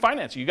owner-occupant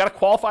financing. You got to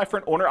qualify for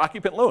an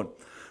owner-occupant loan.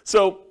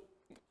 So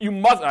you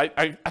must,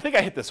 I think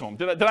I hit this home.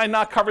 Did I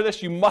not cover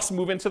this? You must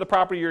move into the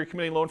property or you're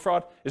committing loan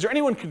fraud. Is there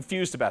anyone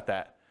confused about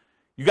that?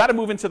 You got to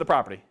move into the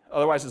property,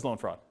 otherwise it's loan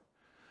fraud.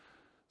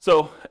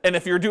 So, and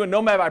if you're doing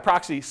Nomad by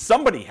proxy,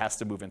 somebody has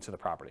to move into the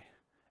property.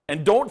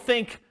 And don't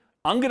think,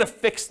 I'm going to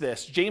fix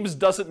this. James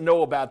doesn't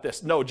know about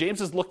this. No, James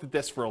has looked at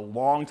this for a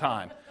long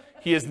time.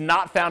 He has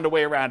not found a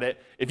way around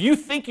it. If you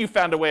think you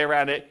found a way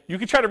around it, you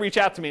can try to reach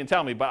out to me and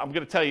tell me, but I'm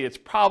going to tell you it's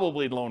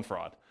probably loan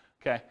fraud.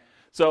 Okay?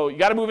 So you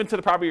got to move into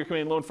the property you're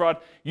committing loan fraud.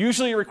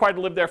 Usually you're required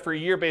to live there for a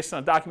year based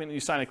on a document that you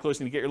sign at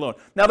closing to get your loan.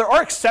 Now there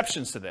are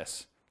exceptions to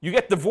this. You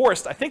get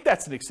divorced, I think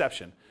that's an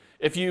exception.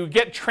 If you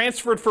get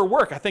transferred for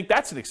work, I think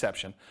that's an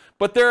exception.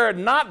 But there are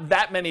not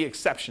that many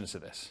exceptions to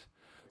this.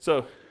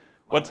 So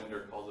what? My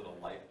lender calls it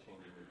a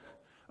life-changing event.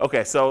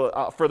 Okay,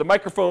 so for the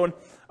microphone,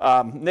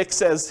 Nick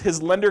says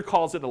his lender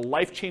calls it a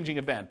life-changing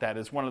event. That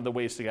is one of the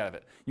ways to get out of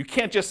it. You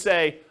can't just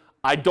say,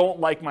 I don't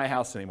like my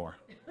house anymore.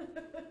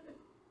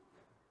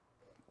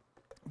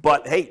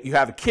 But hey, you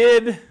have a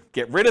kid,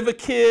 get rid of a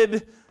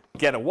kid,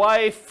 get a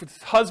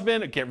wife,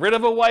 husband, or get rid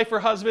of a wife or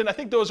husband. I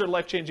think those are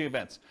life-changing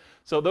events.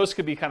 So those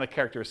could be kind of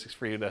characteristics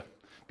for you to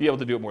be able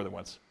to do it more than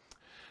once.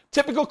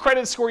 Typical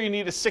credit score you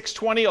need is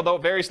 620, although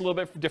it varies a little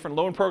bit for different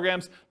loan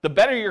programs. The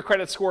better your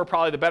credit score,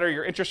 probably the better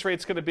your interest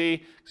rate's going to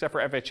be, except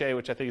for FHA,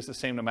 which I think is the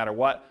same no matter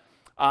what.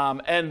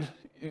 And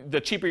the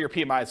cheaper your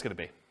PMI is going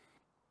to be.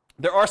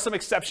 There are some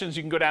exceptions.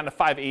 You can go down to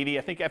 580.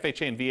 I think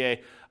FHA and VA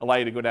allow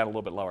you to go down a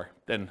little bit lower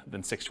than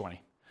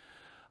 620.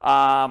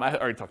 I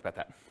already talked about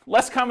that.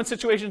 Less common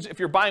situations, if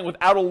you're buying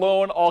without a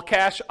loan, all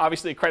cash,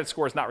 obviously a credit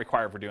score is not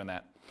required for doing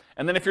that.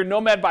 And then if you're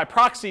Nomad by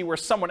proxy, where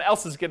someone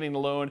else is getting the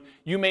loan,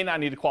 you may not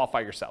need to qualify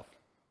yourself.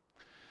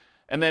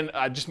 And then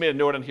I just made a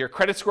note on here,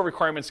 credit score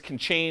requirements can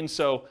change,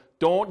 so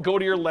don't go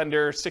to your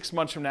lender 6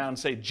 months from now and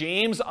say,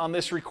 James on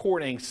this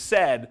recording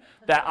said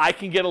that I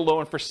can get a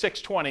loan for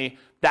 620,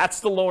 that's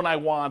the loan I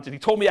want, and he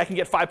told me I can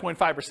get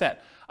 5.5%.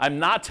 I'm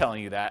not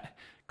telling you that.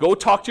 Go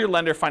talk to your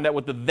lender, find out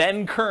what the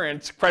then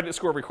current credit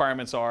score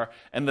requirements are,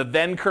 and the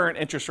then current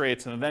interest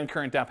rates, and the then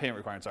current down payment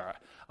requirements are.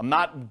 I'm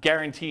not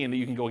guaranteeing that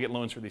you can go get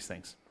loans for these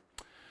things.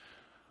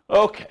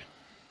 Okay,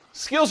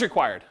 skills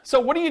required. So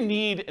what do you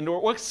need,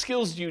 what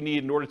skills do you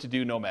need in order to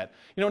do Nomad?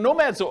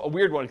 Nomad's a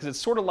weird one because it's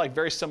sort of like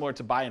very similar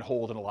to buy and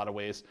hold in a lot of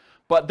ways.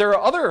 But there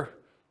are other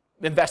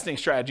investing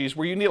strategies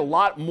where you need a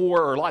lot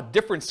more or a lot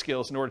different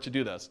skills in order to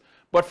do this.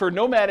 But for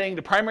nomading,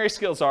 the primary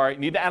skills are you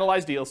need to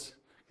analyze deals.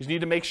 You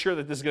need to make sure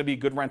that this is going to be a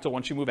good rental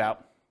once you move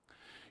out.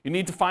 You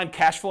need to find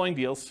cash flowing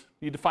deals.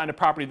 You need to find a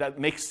property that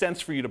makes sense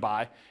for you to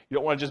buy. You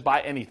don't want to just buy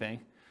anything.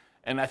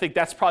 And I think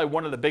that's probably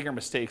one of the bigger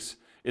mistakes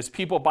is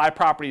people buy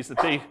properties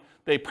that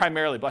they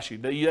primarily, bless you,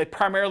 they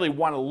primarily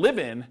want to live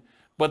in,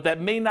 but that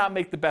may not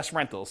make the best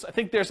rentals. I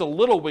think there's a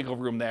little wiggle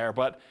room there,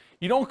 but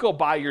you don't go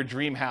buy your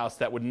dream house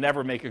that would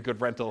never make a good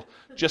rental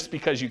just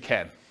because you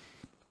can.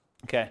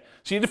 Okay,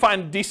 so you need to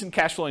find decent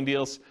cash flowing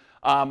deals.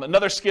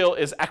 Another skill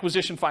is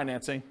acquisition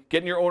financing,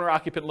 getting your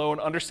owner-occupant loan,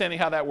 understanding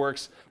how that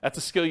works. That's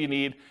a skill you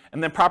need.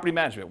 And then property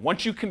management.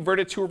 Once you convert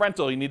it to a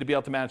rental, you need to be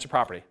able to manage the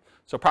property.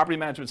 So property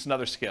management is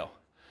another skill.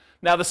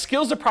 Now, the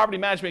skills of property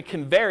management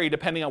can vary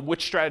depending on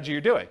which strategy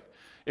you're doing.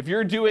 If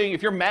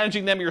you're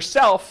managing them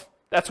yourself,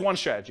 that's one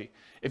strategy.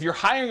 If you're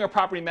hiring a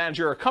property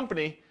manager or a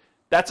company,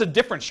 that's a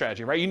different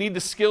strategy, right? You need the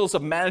skills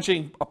of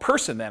managing a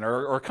person then,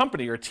 or a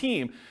company or a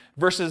team,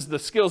 versus the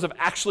skills of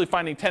actually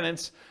finding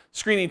tenants,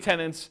 screening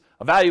tenants,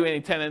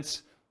 evaluating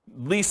tenants,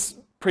 lease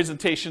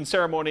presentation,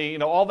 ceremony,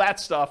 all that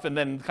stuff, and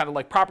then kind of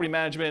like property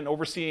management,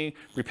 overseeing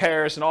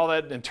repairs and all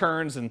that, and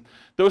turns and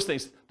those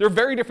things. They're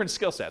very different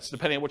skill sets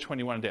depending on which one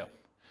you want to do.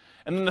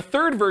 And then the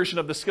third version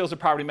of the skills of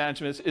property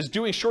management is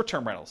doing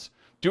short-term rentals.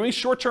 Doing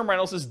short-term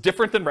rentals is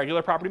different than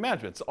regular property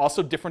management. It's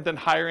also different than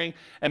hiring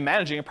and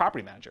managing a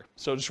property manager.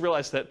 So just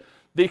realize that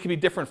they can be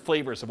different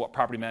flavors of what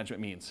property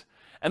management means.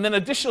 And then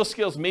additional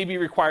skills may be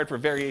required for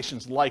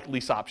variations like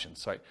lease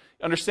options. Right?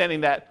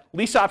 Understanding that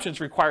lease options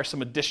require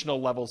some additional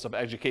levels of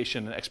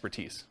education and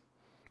expertise.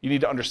 You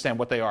need to understand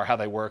what they are, how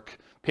they work,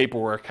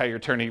 paperwork, how your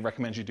attorney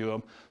recommends you do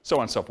them, so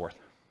on and so forth.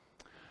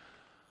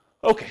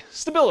 Okay,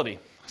 stability.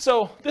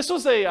 So this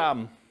was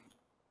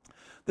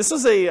This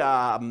was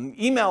a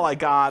email I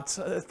got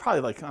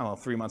probably like, I don't know,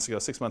 3 months ago,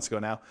 6 months ago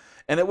now.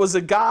 And it was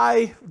a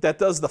guy that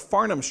does the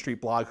Farnham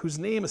Street blog, whose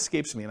name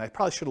escapes me, and I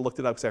probably should have looked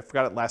it up because I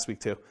forgot it last week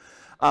too.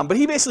 But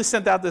he basically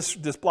sent out this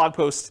blog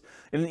post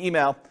in an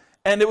email,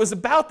 and it was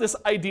about this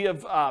idea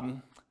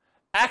of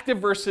active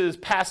versus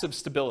passive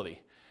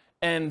stability.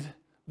 And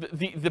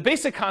the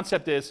basic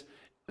concept is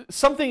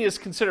something is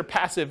considered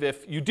passive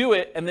if you do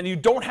it and then you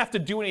don't have to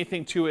do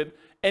anything to it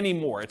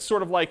anymore. It's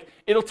sort of like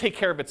it'll take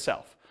care of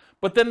itself.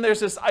 But then there's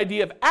this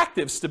idea of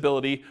active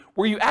stability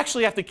where you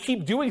actually have to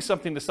keep doing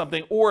something to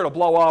something, or it'll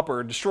blow up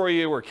or destroy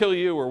you or kill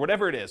you or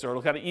whatever it is, or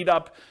it'll kind of eat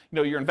up,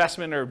 your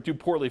investment or do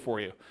poorly for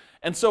you.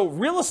 And so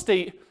real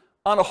estate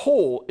on a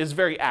whole is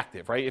very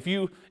active, right? If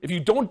you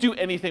don't do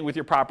anything with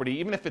your property,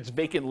 even if it's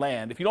vacant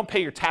land, if you don't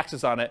pay your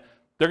taxes on it,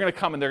 they're going to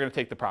come and they're going to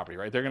take the property,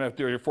 right? They're going to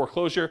do your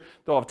foreclosure,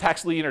 they'll have a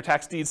tax lien or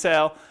tax deed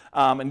sale,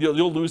 and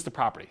you'll lose the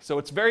property. So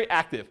it's very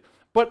active.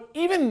 But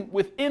even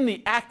within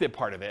the active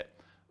part of it,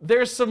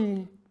 there's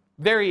some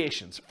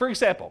variations. For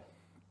example,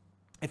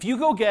 if you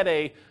go get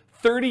a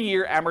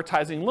 30-year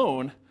amortizing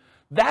loan,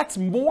 that's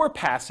more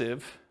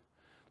passive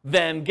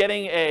than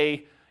getting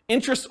a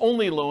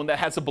interest-only loan that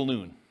has a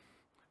balloon,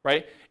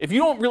 right? If you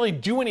don't really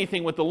do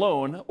anything with the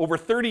loan, over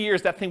 30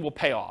 years, that thing will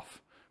pay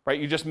off, right?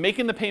 You're just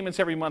making the payments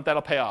every month,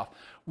 that'll pay off.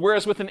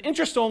 Whereas with an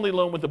interest-only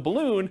loan with a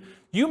balloon,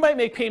 you might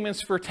make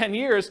payments for 10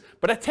 years,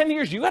 but at 10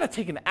 years, you got to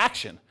take an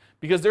action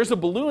because there's a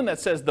balloon that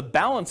says the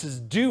balance is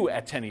due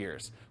at 10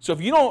 years. So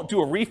if you don't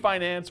do a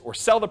refinance or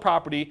sell the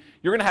property,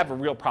 you're going to have a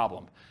real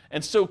problem.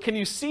 And so can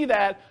you see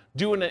that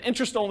doing an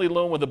interest-only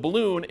loan with a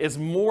balloon is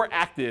more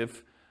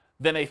active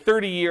than a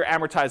 30-year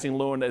amortizing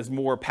loan that is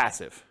more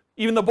passive?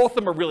 Even though both of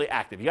them are really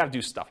active, you got to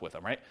do stuff with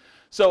them, right?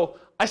 So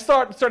I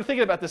started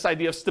thinking about this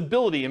idea of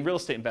stability in real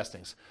estate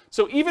investing.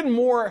 So even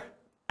more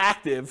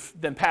active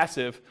than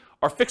passive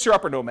are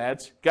fixer-upper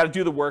nomads. Got to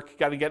do the work,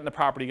 got to get in the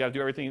property, got to do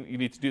everything you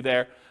need to do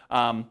there.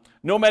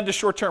 Nomad to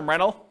short-term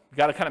rental.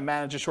 Got to kind of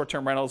manage the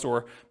short-term rentals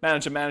or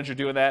manage a manager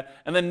doing that.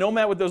 And then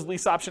nomad with those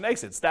lease option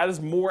exits. That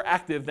is more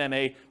active than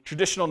a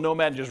traditional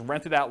nomad just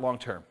rent it out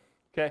long-term.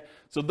 Okay,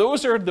 so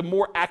those are the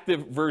more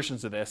active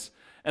versions of this.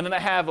 And then I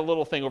have a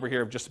little thing over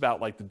here of just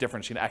about like the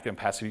difference between active and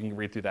passive. You can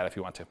read through that if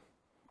you want to.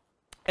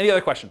 Any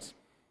other questions?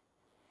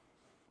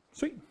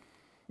 Sweet. Am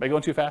I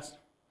going too fast?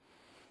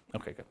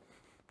 Okay, good.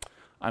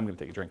 I'm going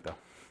to take a drink though.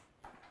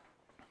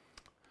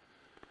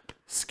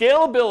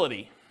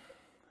 Scalability.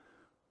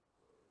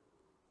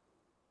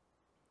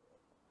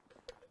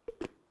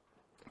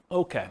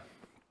 Okay.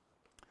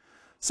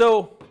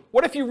 So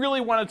what if you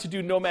really wanted to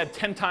do Nomad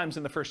 10 times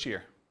in the first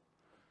year?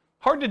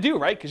 Hard to do,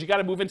 right? Because you got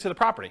to move into the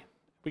property.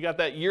 We got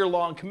that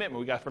year-long commitment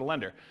we got for the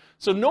lender.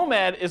 So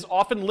Nomad is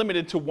often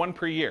limited to one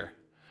per year.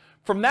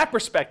 From that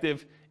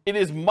perspective, it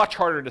is much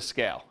harder to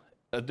scale.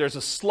 There's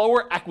a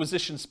slower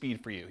acquisition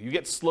speed for you. You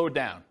get slowed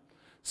down.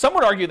 Some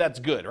would argue that's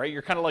good, right?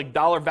 You're kind of like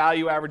dollar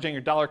value averaging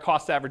or dollar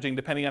cost averaging,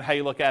 depending on how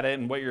you look at it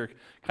and what you're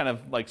kind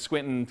of like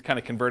squinting to kind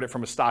of convert it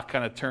from a stock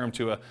kind of term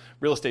to a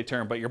real estate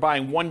term. But you're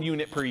buying 1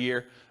 unit per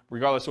year,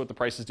 regardless of what the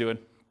price is doing.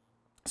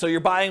 So you're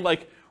buying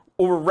like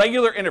over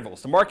regular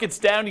intervals. The market's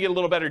down, you get a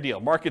little better deal.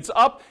 Market's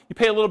up, you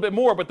pay a little bit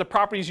more, but the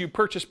properties you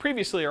purchased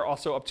previously are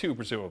also up too,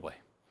 presumably.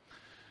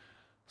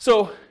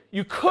 So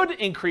you could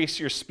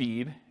increase your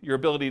speed, your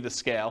ability to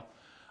scale,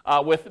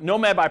 with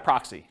Nomad by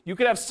proxy. You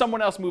could have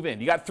someone else move in.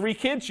 You got 3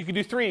 kids, you can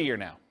do 3 a year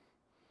now,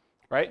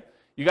 right?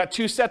 You got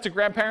 2 sets of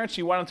grandparents,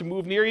 you want them to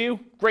move near you,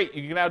 great,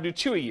 you can now do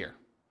 2 a year.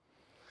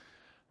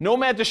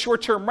 Nomad to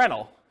short-term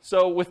rental.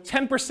 So with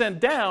 10%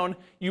 down,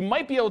 you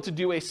might be able to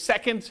do a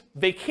second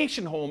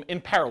vacation home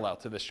in parallel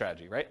to this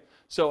strategy, right?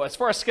 So as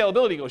far as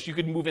scalability goes, you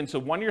could move into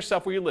one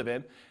yourself where you live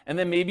in, and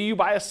then maybe you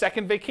buy a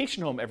second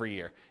vacation home every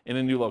year in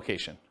a new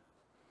location.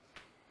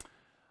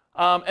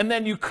 And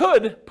then you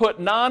could put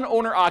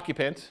non-owner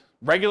occupant,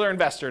 regular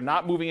investor,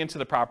 not moving into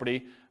the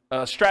property,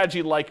 a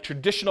strategy like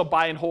traditional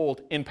buy and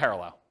hold in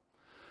parallel.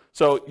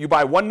 So you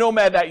buy 1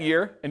 Nomad that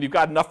year, and you've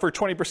got enough for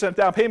 20%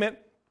 down payment.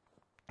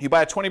 You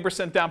buy a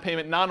 20% down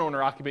payment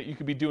non-owner occupant, you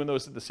could be doing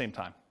those at the same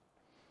time.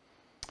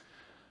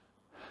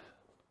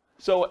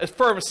 So as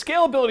for a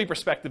scalability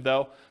perspective,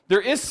 though,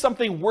 there is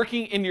something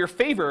working in your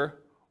favor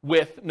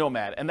with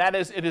Nomad, and that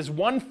is it is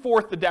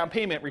 1/4 the down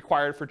payment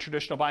required for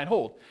traditional buy and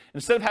hold.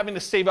 Instead of having to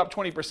save up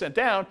 20%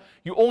 down,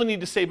 you only need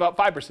to save up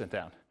 5%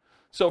 down.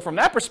 So from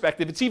that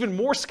perspective, it's even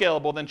more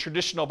scalable than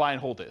traditional buy and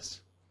hold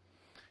is.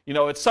 You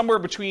know, it's somewhere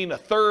between a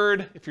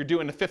third if you're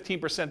doing the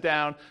 15%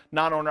 down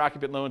non-owner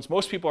occupant loans.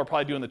 Most people are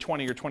probably doing the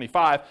 20 or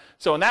 25.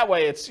 So in that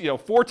way, it's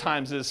 4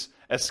 times as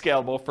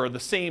scalable. For the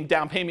same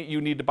down payment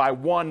you need to buy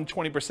 1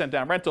 20%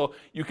 down rental,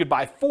 you could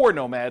buy 4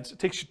 Nomads. It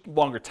takes you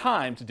longer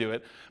time to do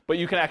it, but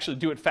you can actually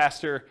do it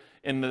faster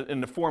in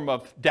the form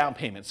of down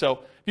payment. So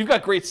if you've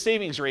got great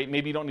savings rate,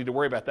 maybe you don't need to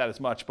worry about that as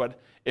much.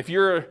 But if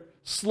you're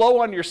slow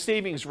on your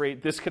savings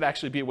rate, this could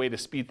actually be a way to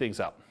speed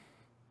things up.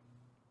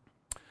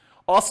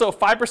 Also,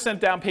 5%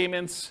 down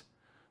payments,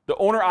 the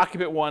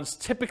owner-occupant ones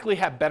typically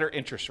have better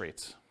interest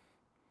rates.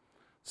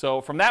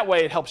 So from that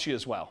way, it helps you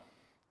as well.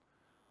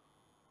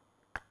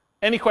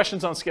 Any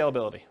questions on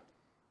scalability?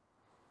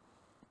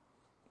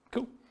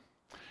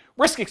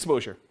 Risk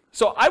exposure.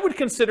 So I would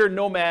consider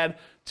Nomad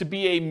to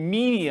be a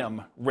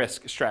medium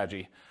risk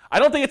strategy. I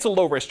don't think it's a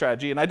low risk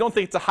strategy, and I don't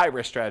think it's a high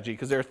risk strategy,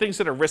 because there are things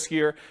that are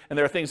riskier and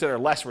there are things that are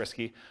less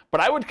risky.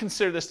 But I would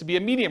consider this to be a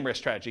medium risk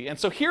strategy. And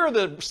so here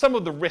are some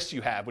of the risks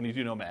you have when you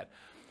do Nomad.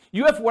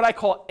 You have what I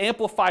call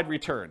amplified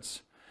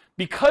returns.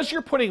 Because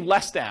you're putting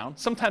less down,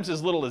 sometimes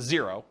as little as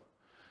 0,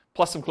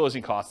 plus some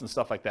closing costs and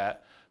stuff like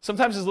that,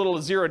 sometimes as little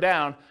as 0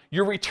 down,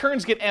 your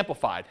returns get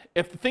amplified.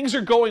 If things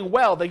are going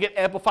well, they get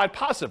amplified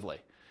positively.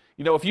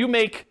 You know, if you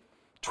make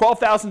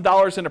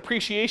 $12,000 in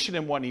appreciation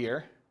in 1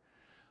 year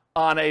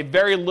on a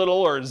very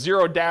little or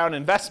 0 down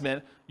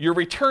investment, your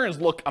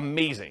returns look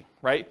amazing,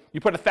 right?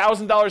 You put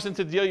 $1,000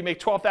 into the deal, you make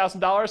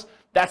 $12,000,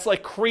 that's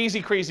like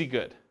crazy, crazy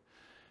good.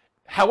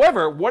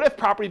 However, what if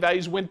property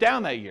values went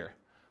down that year?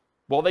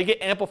 Well, they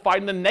get amplified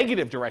in the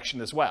negative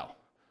direction as well.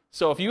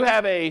 So if you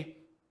have a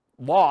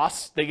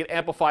loss, they get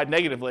amplified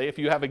negatively. If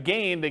you have a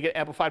gain, they get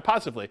amplified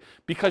positively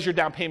because your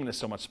down payment is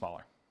so much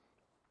smaller.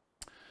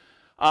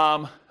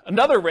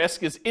 Another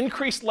risk is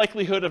increased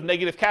likelihood of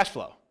negative cash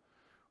flow,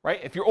 right?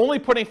 If you're only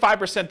putting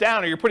 5%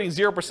 down or you're putting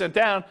 0%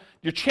 down,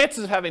 your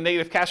chances of having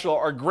negative cash flow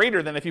are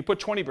greater than if you put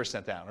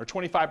 20% down or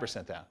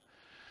 25% down.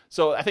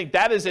 So I think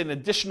that is an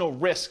additional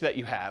risk that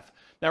you have.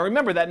 Now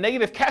remember, that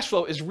negative cash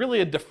flow is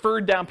really a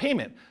deferred down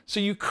payment. So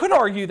you could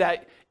argue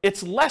that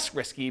it's less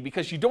risky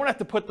because you don't have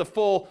to put the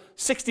full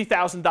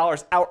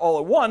 $60,000 out all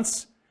at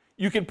once.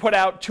 You can put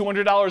out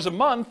 $200 a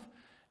month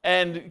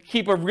and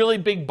keep a really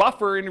big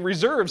buffer in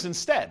reserves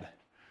instead,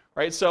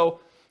 right?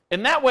 So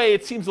in that way,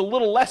 it seems a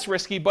little less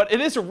risky, but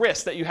it is a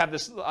risk that you have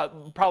this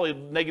probably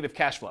negative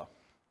cash flow.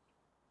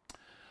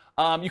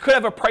 You could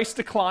have a price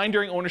decline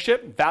during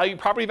ownership.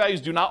 Property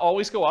values do not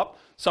always go up.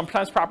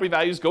 Sometimes property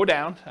values go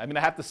down. I mean,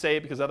 I have to say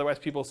it because otherwise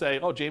people say,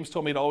 oh, James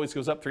told me it always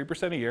goes up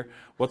 3% a year.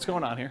 What's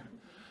going on here?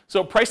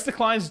 So price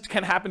declines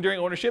can happen during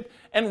ownership,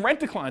 and rent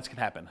declines can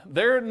happen.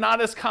 They're not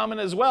as common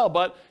as well,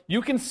 but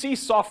you can see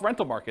soft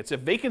rental markets.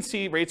 If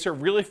vacancy rates are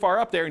really far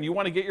up there and you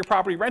want to get your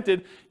property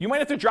rented, you might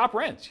have to drop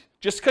rent.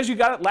 Just because you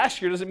got it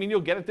last year doesn't mean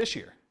you'll get it this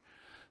year.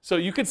 So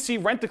you could see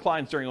rent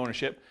declines during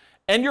ownership,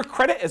 and your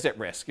credit is at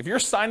risk. If you're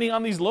signing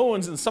on these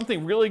loans and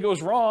something really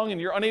goes wrong and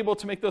you're unable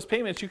to make those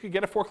payments, you could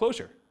get a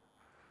foreclosure.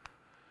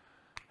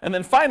 And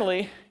then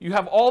finally, you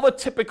have all the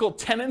typical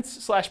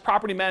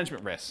tenants/property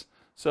management risks.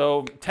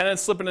 So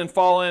tenants slipping and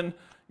falling,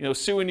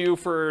 suing you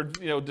for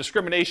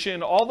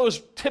discrimination, all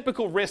those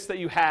typical risks that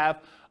you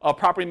have of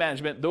property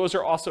management, those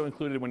are also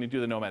included when you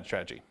do the Nomad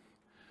strategy.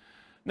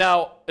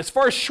 Now, as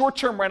far as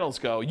short-term rentals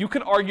go, you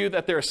could argue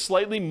that there's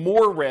slightly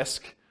more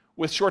risk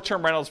with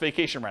short-term rentals,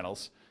 vacation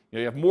rentals.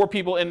 You have more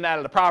people in and out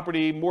of the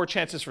property, more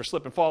chances for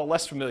slip and fall,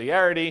 less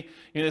familiarity.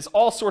 There's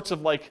all sorts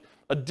of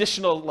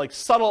additional,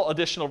 subtle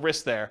additional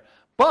risks there.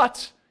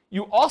 But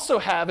you also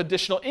have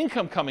additional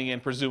income coming in,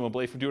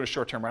 presumably, from doing a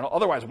short-term rental.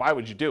 Otherwise, why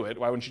would you do it?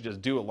 Why wouldn't you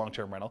just do a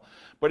long-term rental?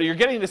 But you're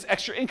getting this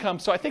extra income,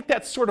 so I think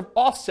that sort of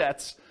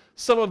offsets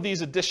some of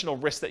these additional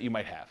risks that you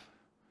might have.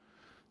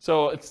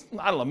 So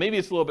I don't know, maybe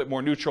it's a little bit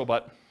more neutral,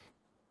 but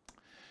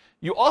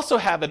you also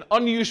have an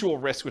unusual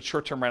risk with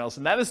short-term rentals,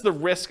 and that is the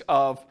risk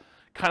of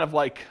kind of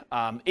like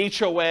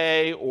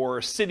HOA or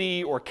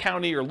city or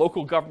county or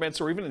local governments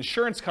or even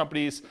insurance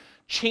companies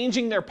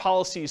changing their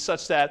policies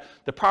such that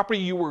the property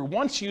you were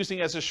once using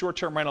as a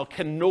short-term rental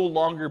can no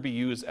longer be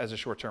used as a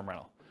short-term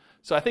rental.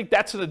 So I think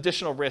that's an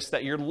additional risk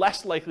that you're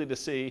less likely to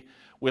see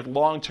with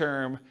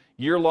long-term,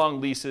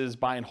 year-long leases,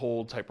 buy and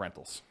hold type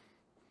rentals.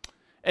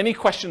 Any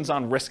questions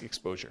on risk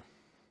exposure?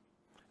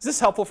 Is this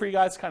helpful for you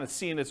guys, kind of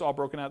seeing it's all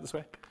broken out this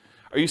way?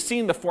 Are you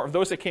seeing the form,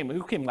 those that came,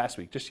 who came last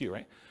week? Just you,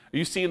 right? Are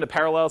you seeing the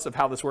parallels of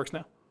how this works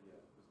now? Yeah,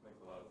 this makes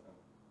a lot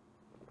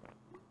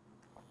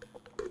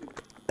of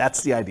sense.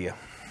 That's the idea.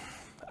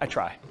 I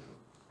try.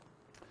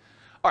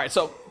 All right,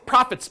 so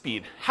profit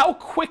speed. How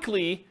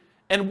quickly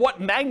and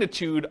what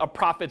magnitude of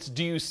profits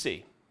do you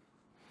see?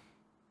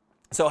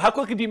 So how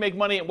quickly do you make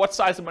money and what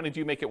size of money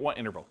do you make at what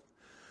interval?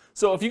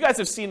 So if you guys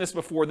have seen this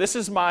before, this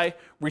is my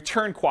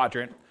return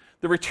quadrant.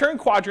 The return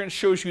quadrant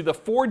shows you the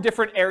 4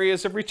 different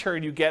areas of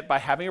return you get by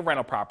having a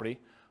rental property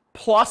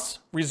plus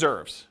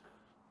reserves.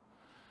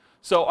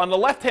 So on the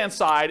left-hand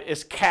side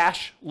is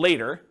cash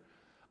later,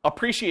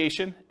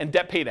 appreciation, and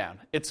debt paydown.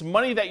 It's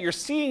money that you're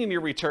seeing in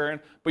your return,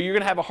 but you're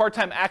going to have a hard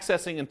time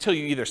accessing until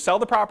you either sell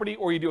the property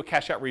or you do a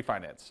cash-out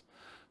refinance.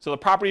 So the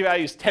property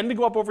values tend to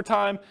go up over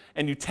time,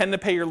 and you tend to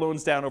pay your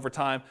loans down over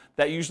time.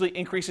 That usually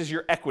increases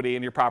your equity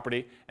in your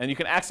property, and you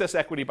can access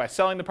equity by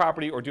selling the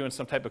property or doing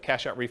some type of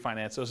cash-out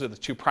refinance. Those are the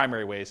 2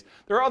 primary ways.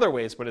 There are other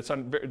ways, but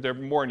they're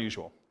more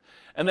unusual.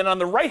 And then on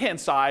the right-hand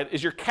side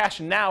is your cash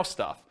now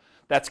stuff.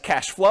 That's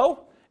cash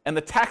flow and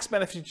the tax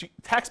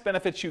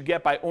benefits you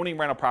get by owning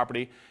rental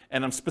property,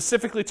 and I'm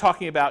specifically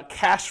talking about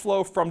cash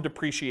flow from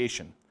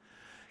depreciation.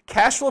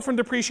 Cash flow from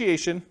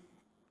depreciation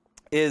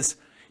is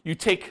you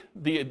take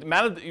the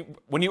amount of,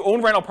 when you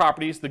own rental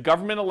properties, the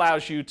government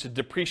allows you to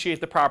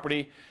depreciate the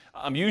property,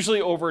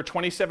 usually over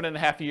 27 and a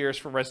half years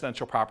for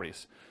residential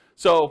properties.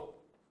 So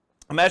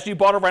imagine you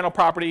bought a rental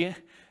property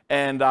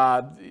And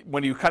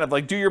when you kind of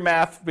like do your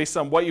math based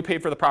on what you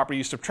paid for the property,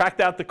 you subtract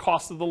out the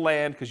cost of the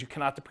land because you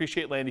cannot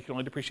depreciate land, you can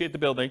only depreciate the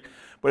building.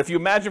 But if you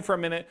imagine for a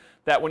minute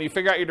that when you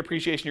figure out your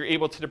depreciation, you're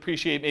able to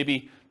depreciate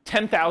maybe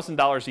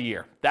 $10,000 a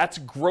year. That's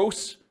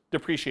gross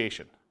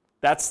depreciation.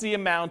 That's the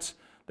amount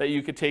that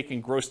you could take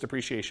in gross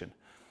depreciation.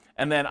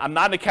 And then I'm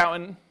not an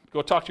accountant,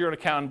 go talk to your own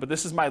accountant, but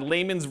this is my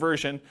layman's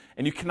version,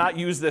 and you cannot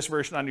use this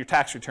version on your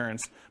tax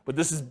returns, but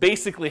this is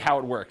basically how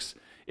it works.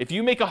 If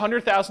you make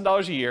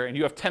 $100,000 a year and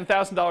you have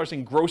 $10,000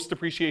 in gross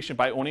depreciation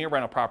by owning a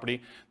rental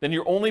property, then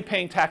you're only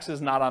paying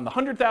taxes not on the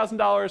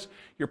 $100,000,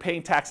 you're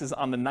paying taxes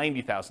on the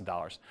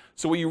 $90,000.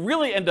 So what you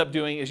really end up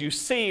doing is you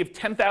save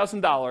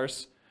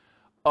 $10,000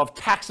 of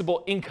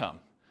taxable income.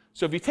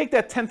 So if you take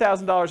that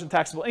 $10,000 in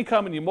taxable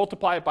income and you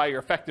multiply it by your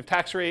effective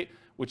tax rate,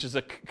 which is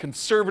a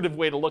conservative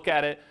way to look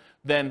at it,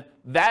 then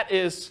that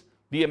is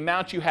the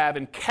amount you have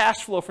in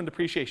cash flow from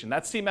depreciation.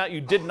 That's the amount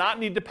you did not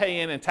need to pay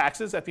in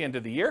taxes at the end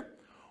of the year,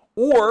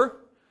 or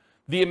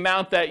the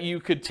amount that you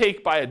could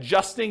take by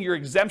adjusting your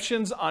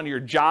exemptions on your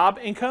job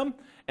income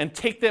and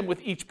take them with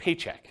each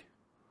paycheck.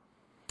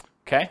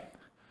 Okay?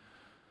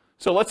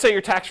 So let's say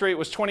your tax rate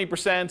was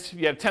 20%,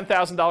 you had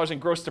 $10,000 in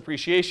gross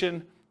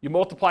depreciation, you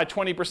multiply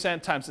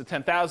 20% times the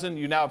 10,000,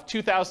 you now have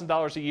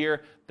 $2,000 a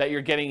year that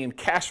you're getting in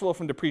cash flow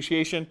from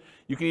depreciation.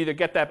 You can either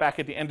get that back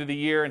at the end of the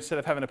year instead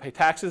of having to pay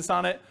taxes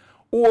on it,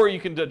 or you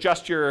can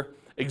adjust your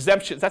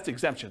exemptions. That's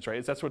exemptions,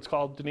 right? That's what it's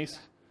called, Denise?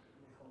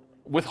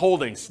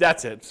 Withholdings,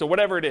 that's it. So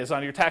whatever it is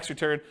on your tax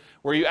return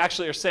where you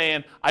actually are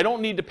saying, I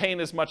don't need to pay in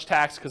as much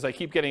tax because I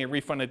keep getting a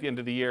refund at the end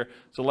of the year,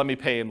 so let me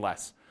pay in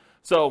less.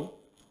 So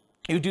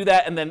you do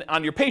that, and then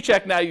on your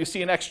paycheck now you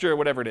see an extra,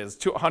 whatever it is,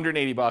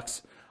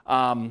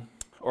 $180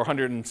 or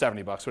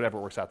 170 bucks, whatever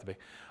it works out to be,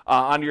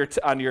 on your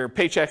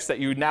paychecks that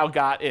you now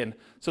got in.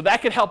 So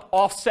that could help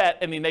offset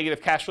any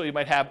negative cash flow you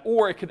might have,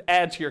 or it could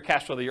add to your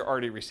cash flow that you're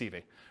already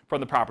receiving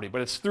from the property.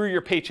 But it's through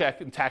your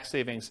paycheck and tax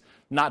savings,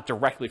 not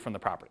directly from the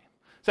property.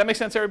 Does that make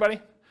sense, everybody?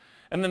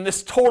 And then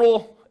this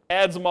total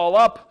adds them all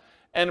up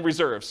and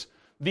reserves.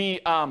 The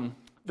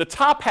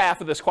top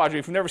half of this quadrant,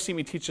 if you've never seen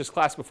me teach this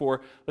class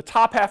before, the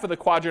top half of the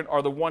quadrant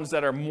are the ones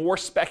that are more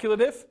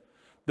speculative.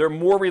 They're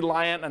more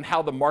reliant on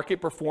how the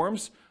market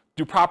performs.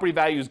 Do property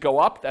values go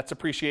up? That's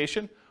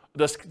appreciation.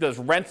 Does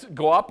rent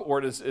go up,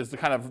 or is the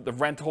kind of the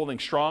rent holding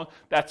strong?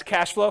 That's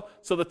cash flow.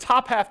 So the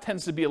top half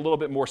tends to be a little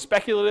bit more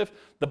speculative.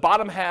 The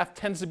bottom half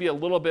tends to be a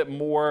little bit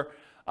more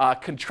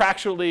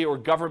contractually or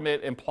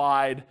government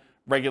implied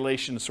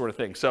regulation sort of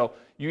thing. So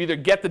you either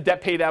get the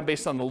debt pay down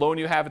based on the loan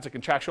you have, it's a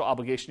contractual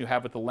obligation you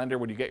have with the lender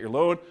when you get your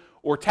loan,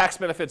 or tax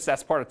benefits,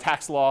 that's part of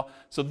tax law.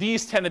 So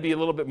these tend to be a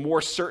little bit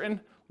more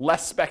certain,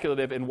 less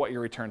speculative in what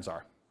your returns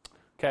are.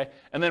 Okay?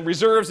 And then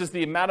reserves is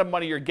the amount of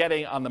money you're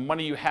getting on the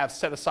money you have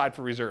set aside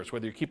for reserves,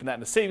 whether you're keeping that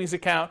in a savings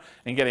account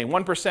and getting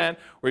 1%,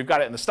 or you've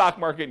got it in the stock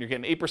market and you're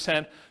getting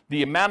 8%.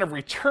 The amount of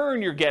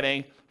return you're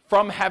getting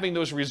from having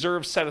those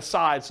reserves set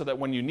aside so that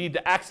when you need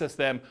to access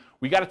them,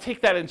 we got to take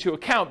that into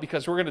account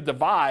because we're going to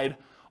divide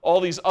all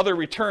these other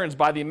returns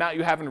by the amount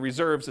you have in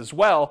reserves as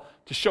well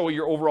to show what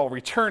your overall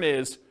return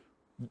is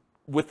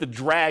with the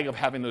drag of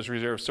having those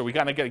reserves. So we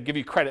got to give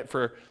you credit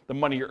for the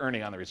money you're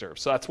earning on the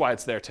reserves. So that's why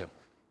it's there too.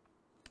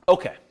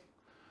 Okay,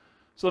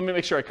 so let me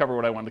make sure I cover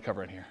what I wanted to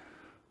cover in here.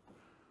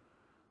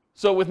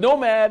 So with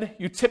Nomad,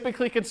 you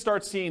typically can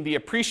start seeing the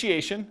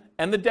appreciation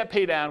and the debt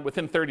pay down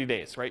within 30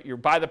 days, right? You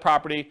buy the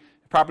property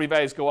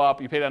values go up,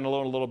 you pay down the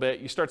loan a little bit,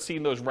 you start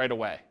seeing those right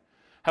away.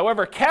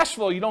 However, cash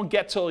flow you don't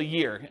get till a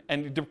year,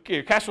 and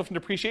your cash flow from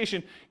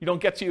depreciation you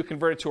don't get till you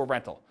convert it to a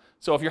rental.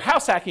 So if you're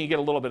house hacking, you get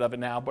a little bit of it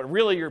now, but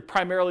really you're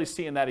primarily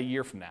seeing that a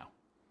year from now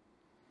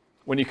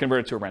when you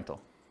convert it to a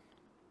rental.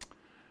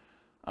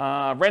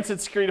 Rents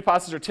and security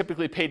deposits are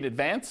typically paid in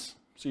advance,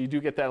 so you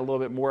do get that a little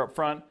bit more up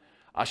front.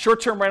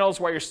 Short-term rentals,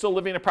 while you're still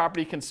living in a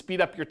property, can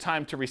speed up your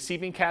time to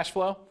receiving cash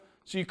flow.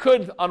 So you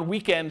could, on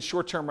weekends,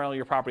 short-term rental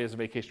your property as a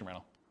vacation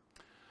rental.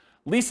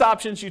 Lease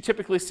options, you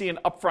typically see an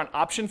upfront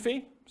option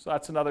fee. So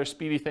that's another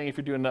speedy thing if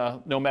you're doing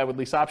a Nomad with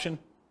lease option.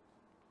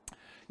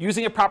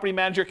 Using a property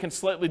manager can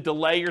slightly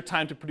delay your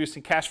time to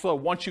producing cash flow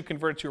once you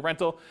convert it to a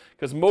rental,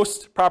 because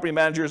most property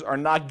managers are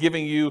not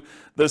giving you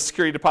the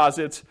security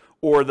deposits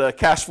or the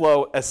cash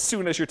flow as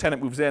soon as your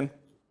tenant moves in.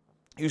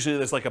 Usually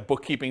there's like a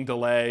bookkeeping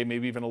delay,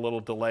 maybe even a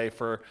little delay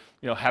for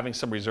having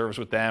some reserves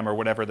with them or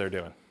whatever they're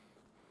doing.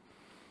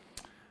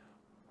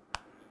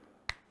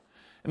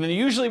 And then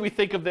usually we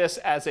think of this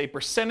as a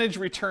percentage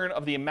return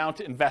of the amount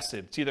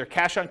invested. It's either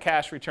cash on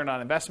cash return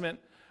on investment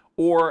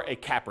or a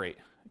cap rate.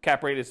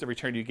 Cap rate is the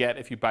return you get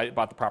if you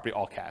bought the property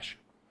all cash.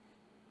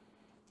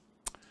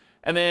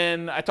 And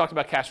then I talked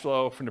about cash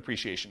flow from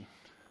depreciation.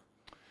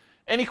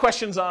 Any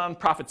questions on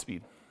profit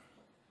speed?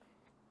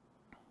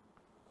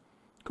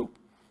 Cool.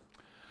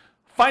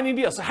 Finding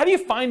deals. So how do you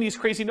find these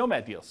crazy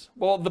Nomad deals?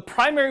 Well, the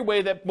primary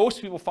way that most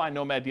people find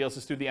Nomad deals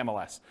is through the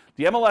MLS.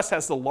 The MLS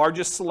has the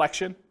largest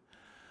selection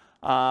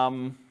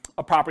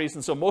of properties,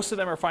 and so most of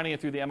them are finding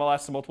it through the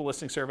MLS, the multiple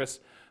listing service.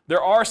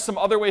 There are some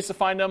other ways to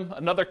find them.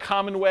 Another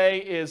common way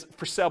is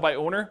for sale by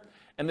owner,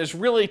 And there's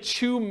really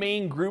two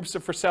main groups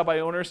of for sale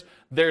by owners.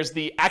 There's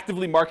the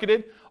actively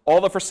marketed,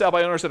 all the for sale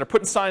by owners that are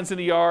putting signs in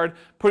the yard,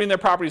 putting their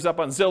properties up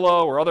on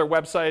Zillow or other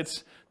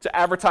websites to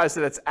advertise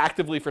that it's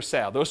actively for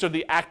sale. Those are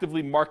the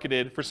actively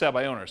marketed for sale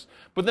by owners.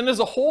 But then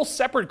there's a whole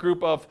separate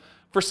group of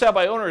for sale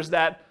by owners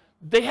that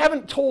they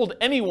haven't told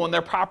anyone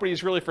their property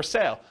is really for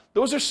sale.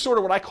 Those are sort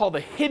of what I call the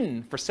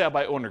hidden for sale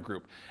by owner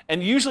group.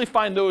 And you usually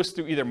find those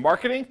through either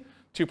marketing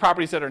to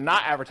properties that are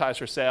not advertised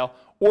for sale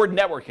or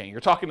networking. You're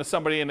talking to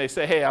somebody and they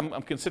say, hey,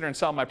 I'm considering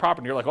selling my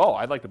property. You're like, oh,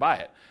 I'd like to buy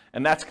it.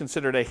 And that's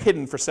considered a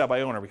hidden for sale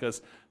by owner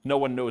because no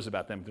one knows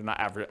about them. They're not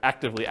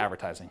actively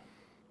advertising.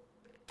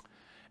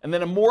 And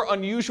then a more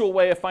unusual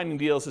way of finding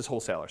deals is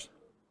wholesalers.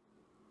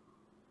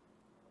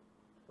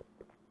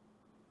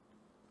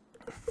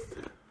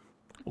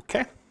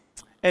 Okay.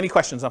 Any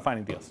questions on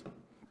finding deals?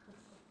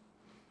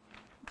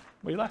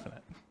 What are you laughing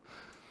at?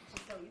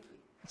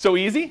 So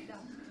easy.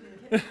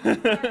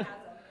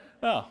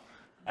 Oh.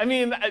 I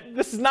mean,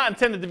 this is not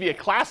intended to be a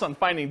class on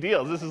finding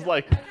deals. This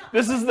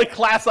is the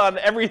class on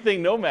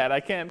everything Nomad. I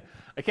can't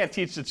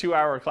teach the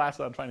 2-hour class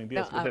on finding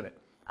deals within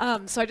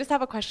it. So I just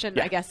have a question.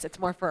 Yeah. I guess it's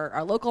more for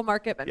our local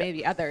market, but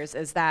maybe others,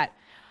 is that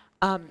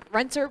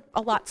rents are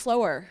a lot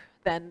slower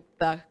than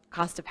the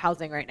cost of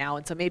housing right now.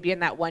 And so maybe in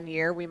that 1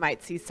 year, we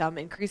might see some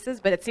increases.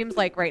 But it seems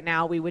like right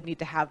now we would need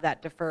to have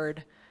that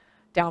deferred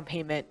down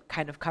payment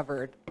kind of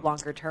covered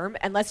longer term,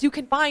 unless you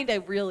can find a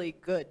really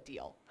good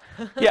deal.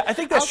 Yeah, I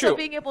think that's also, true.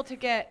 being able to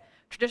get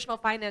traditional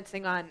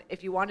financing on,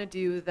 if you want to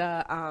do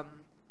the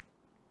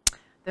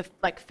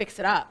like fix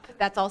it up,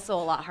 that's also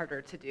a lot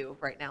harder to do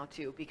right now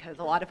too, because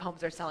a lot of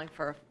homes are selling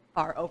for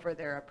far over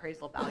their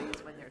appraisal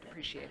values when they're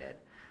depreciated.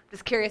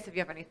 Just curious if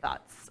you have any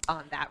thoughts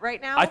on that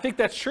right now. I think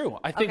that's true.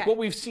 I think what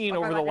we've seen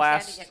over the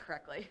last, it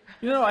correctly.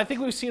 I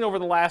think we've seen over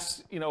the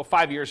last,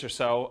 5 years or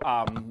so,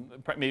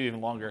 maybe even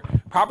longer,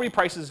 property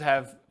prices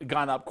have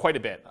gone up quite a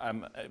bit,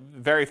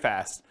 very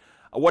fast.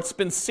 What's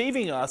been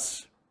saving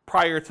us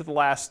prior to the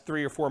last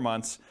 3 or 4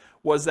 months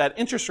was that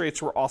interest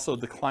rates were also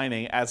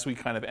declining as we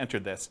kind of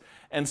entered this.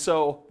 And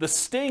so the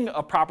sting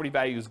of property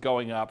values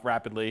going up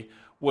rapidly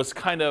was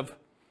kind of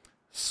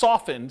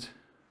softened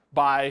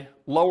by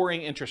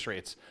lowering interest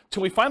rates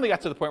till we finally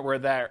got to the point where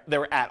they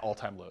were at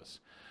all-time lows.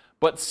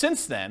 But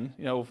since then,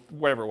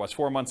 whatever it was,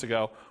 4 months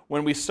ago,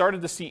 when we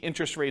started to see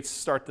interest rates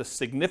start to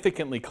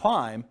significantly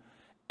climb,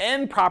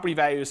 and property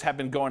values have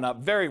been going up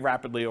very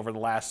rapidly over the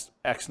last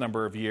X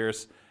number of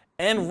years,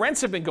 and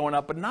rents have been going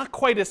up, but not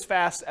quite as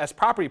fast as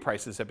property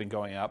prices have been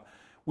going up,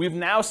 we've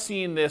now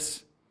seen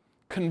this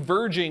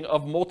converging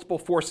of multiple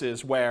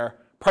forces where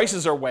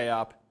prices are way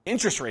up,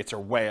 interest rates are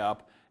way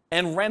up,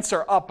 and rents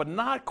are up, but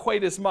not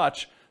quite as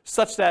much,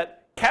 such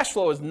that cash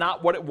flow is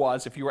not what it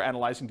was if you were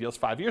analyzing deals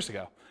 5 years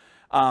ago.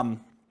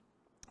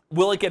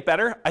 Will it get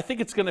better? I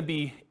think it's going to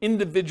be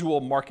individual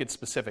market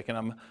specific,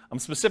 and I'm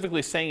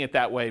specifically saying it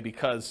that way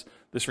because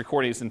this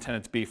recording is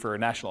intended to be for a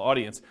national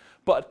audience.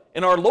 But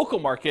in our local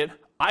market,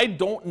 I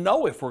don't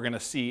know if we're going to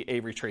see a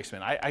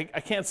retracement.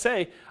 I can't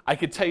say. I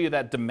could tell you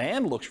that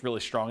demand looks really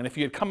strong, and if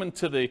you had come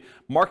into the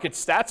market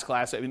stats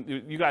class, I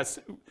mean,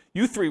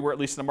 you three were at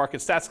least in the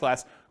market stats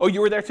class. Oh,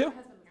 you were there too?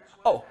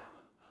 Oh,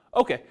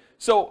 okay.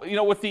 So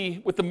with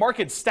the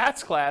market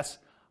stats class,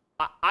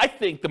 I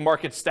think the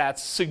market stats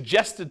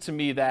suggested to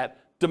me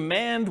that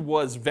demand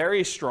was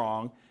very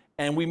strong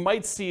and we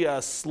might see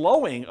a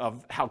slowing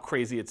of how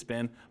crazy it's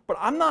been, but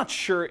I'm not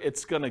sure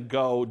it's going to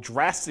go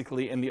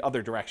drastically in the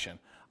other direction.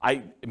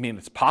 I mean,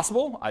 it's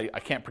possible. I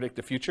can't predict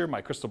the future.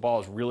 My crystal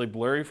ball is really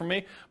blurry for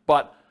me,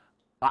 but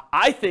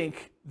I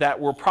think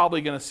that we're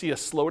probably going to see a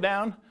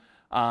slowdown,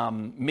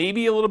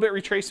 maybe a little bit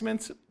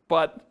retracement,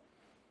 but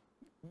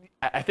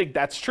I think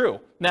that's true.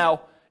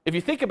 Now, if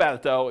you think about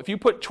it, though, if you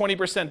put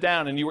 20%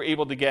 down and you were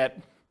able to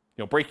get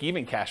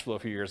break-even cash flow a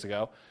few years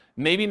ago,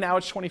 maybe now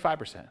it's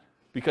 25%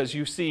 because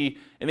you see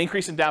an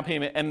increase in down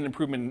payment and an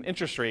improvement in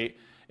interest rate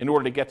in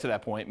order to get to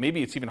that point.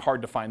 Maybe it's even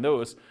hard to find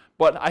those.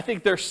 But I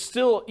think there's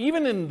still,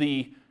 even in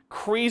the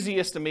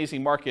craziest,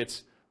 amazing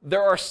markets,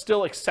 there are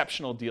still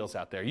exceptional deals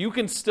out there. You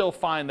can still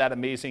find that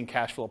amazing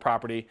cash flow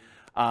property.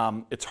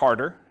 It's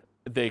harder.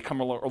 They come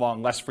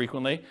along less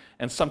frequently,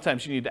 and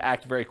sometimes you need to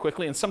act very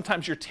quickly, and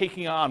sometimes you're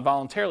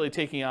voluntarily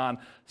taking on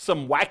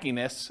some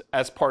wackiness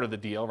as part of the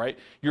deal, right?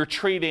 You're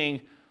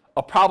trading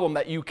a problem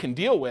that you can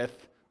deal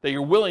with, that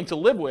you're willing to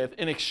live with,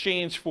 in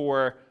exchange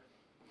for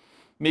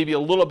maybe a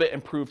little bit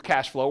improved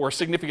cash flow or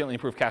significantly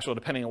improved cash flow,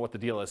 depending on what the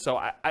deal is. So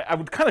I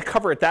would kind of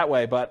cover it that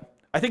way, but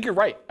I think you're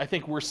right. I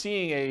think we're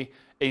seeing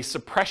a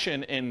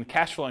suppression in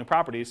cash flowing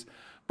properties,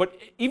 but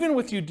even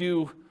with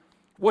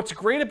what's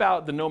great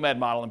about the Nomad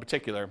model in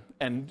particular,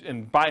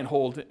 and buy and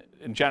hold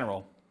in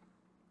general,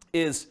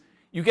 is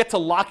you get to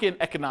lock in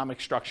economic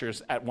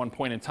structures at one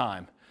point in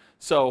time.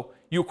 So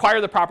you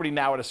acquire the property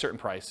now at a certain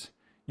price.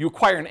 You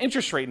acquire an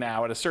interest rate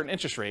now at a certain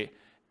interest rate.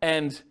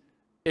 And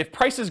if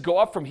prices go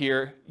up from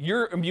here,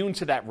 you're immune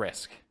to that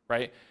risk,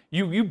 right?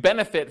 You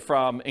benefit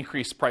from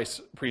increased price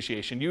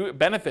appreciation. You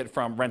benefit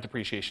from rent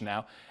appreciation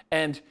now,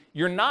 and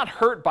you're not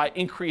hurt by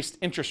increased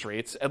interest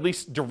rates, at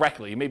least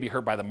directly. You may be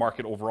hurt by the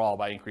market overall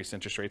by increased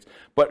interest rates,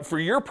 but for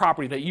your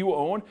property that you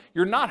own,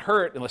 you're not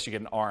hurt unless you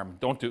get an ARM.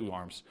 Don't do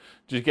ARMs.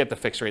 Just get the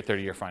fixed rate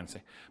 30-year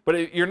financing.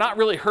 But you're not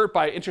really hurt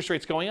by interest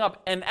rates going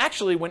up, and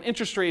actually when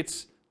interest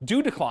rates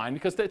do decline,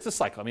 because it's a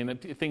cycle. I mean,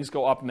 things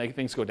go up and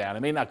things go down. It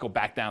may not go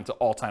back down to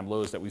all-time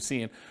lows that we've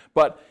seen,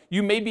 but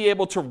you may be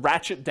able to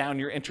ratchet down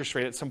your interest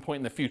rate at some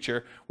point in the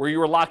future where you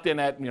were locked in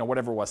at,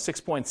 whatever it was,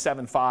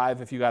 6.75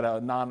 if you got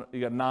a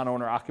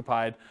non-owner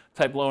occupied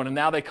type loan, and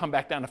now they come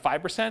back down to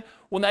 5%.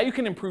 Well, now you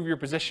can improve your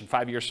position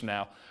 5 years from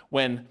now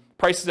when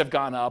prices have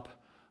gone up,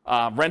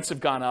 rents have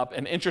gone up,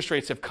 and interest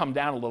rates have come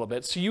down a little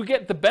bit. So you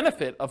get the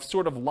benefit of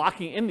sort of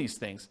locking in these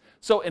things.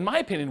 So in my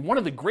opinion, one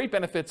of the great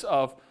benefits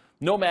of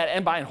Nomad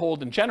and buy and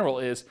hold in general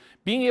is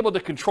being able to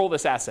control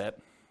this asset,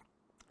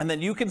 and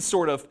then you can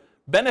sort of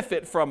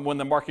benefit from when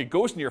the market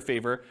goes in your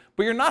favor,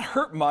 but you're not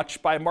hurt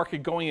much by a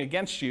market going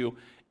against you,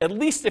 at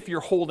least if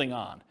you're holding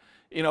on.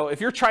 If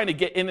you're trying to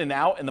get in and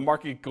out and the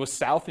market goes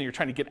south and you're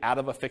trying to get out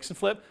of a fix and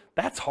flip,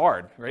 that's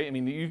hard, right? I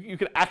mean, you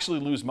could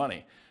actually lose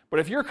money. But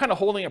if you're kind of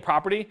holding a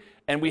property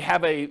and we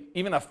have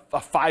even a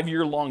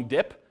 5-year long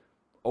dip,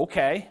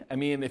 okay. I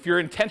mean, if your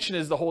intention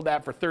is to hold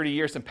that for 30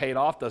 years and pay it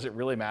off, does it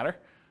really matter?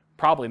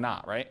 Probably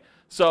not, right?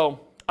 So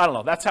I don't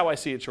know. That's how I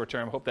see it short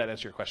term. Hope that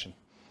answered your question.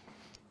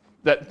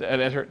 That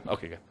answered?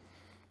 Okay, good.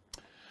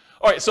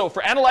 All right, so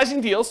for analyzing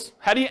deals,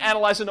 how do you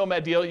analyze a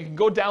Nomad deal? You can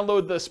go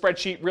download the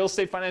spreadsheet,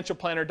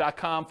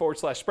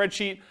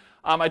 realestatefinancialplanner.com/spreadsheet.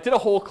 I did a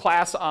whole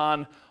class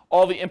on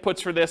all the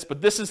inputs for this,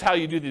 but this is how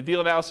you do the deal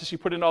analysis. You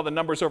put in all the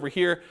numbers over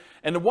here.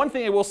 And the one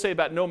thing I will say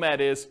about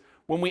Nomad is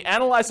when we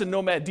analyze a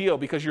Nomad deal,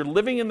 because you're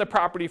living in the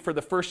property for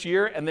the first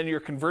year and then you're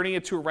converting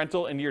it to a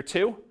rental in year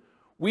 2,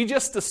 we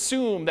just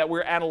assume that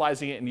we're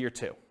analyzing it in year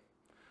 2.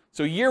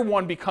 So year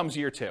 1 becomes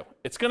year 2.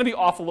 It's going to be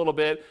off a little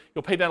bit.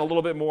 You'll pay down a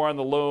little bit more on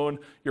the loan.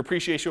 Your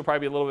appreciation will probably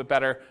be a little bit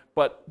better,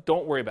 but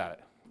don't worry about it.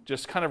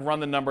 Just kind of run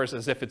the numbers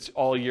as if it's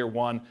all year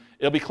 1.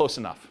 It'll be close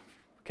enough,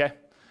 okay?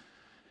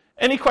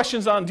 Any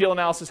questions on deal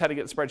analysis, how to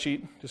get the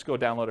spreadsheet? Just go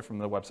download it from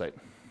the website.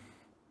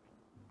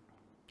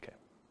 Okay.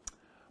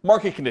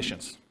 Market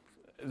conditions.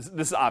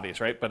 This is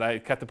obvious, right? But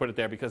I had to put it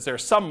there because there are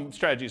some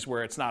strategies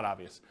where it's not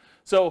obvious.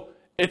 So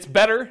it's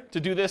better to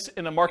do this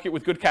in a market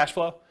with good cash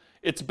flow.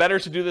 It's better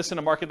to do this in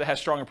a market that has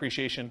strong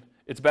appreciation.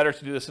 It's better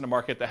to do this in a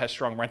market that has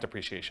strong rent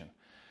appreciation.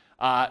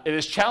 It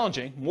is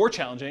challenging, more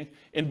challenging,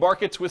 in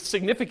markets with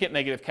significant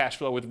negative cash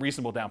flow with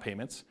reasonable down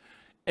payments.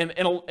 And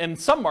in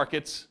some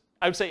markets,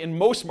 I would say in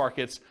most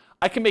markets,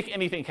 I can make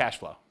anything cash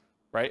flow,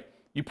 right?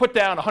 You put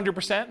down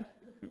 100%,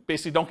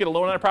 basically don't get a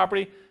loan on a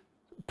property,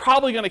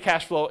 probably going to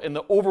cash flow in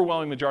the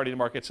overwhelming majority of the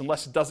markets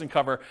unless it doesn't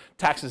cover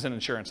taxes and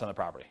insurance on the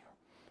property.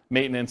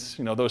 Maintenance,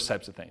 those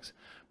types of things.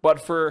 But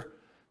for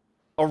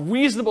a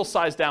reasonable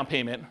size down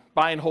payment,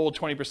 buy and hold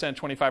 20%,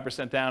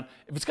 25% down,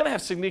 if it's going to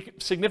have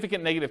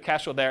significant negative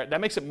cash flow there,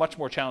 that makes it much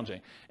more challenging.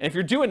 And if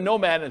you're doing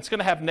Nomad and it's going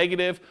to have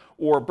negative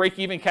or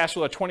break-even cash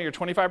flow at 20 or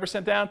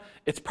 25% down,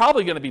 it's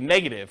probably going to be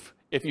negative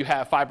if you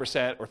have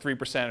 5% or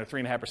 3% or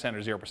 3.5%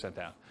 or 0%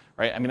 down,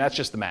 right? I mean, that's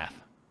just the math.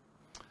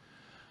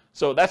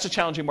 So that's a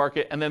challenging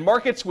market. And then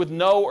markets with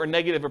no or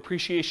negative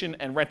appreciation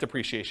and rent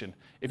appreciation.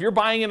 If you're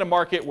buying in a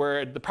market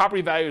where the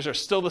property values are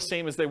still the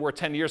same as they were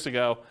 10 years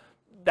ago,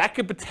 that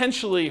could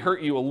potentially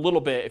hurt you a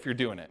little bit if you're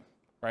doing it,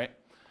 right?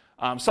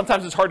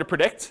 Sometimes it's hard to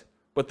predict,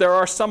 but there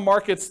are some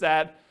markets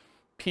that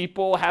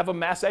people have a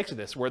mass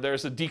exodus where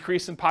there's a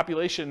decrease in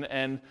population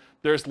and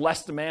there's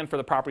less demand for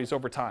the properties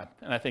over time.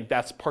 And I think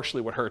that's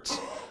partially what hurts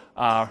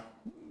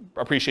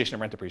appreciation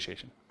and rent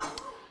appreciation.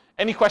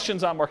 Any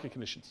questions on market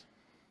conditions?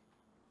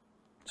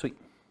 Sweet.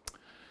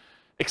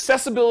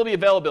 Accessibility,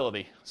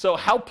 availability. So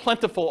how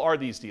plentiful are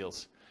these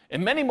deals?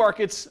 In many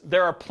markets,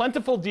 there are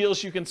plentiful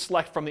deals you can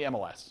select from the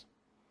MLS.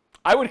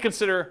 I would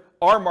consider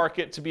our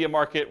market to be a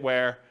market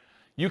where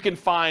you can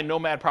find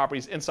Nomad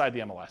properties inside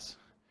the MLS.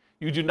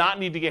 You do not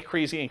need to get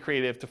crazy and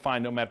creative to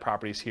find Nomad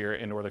properties here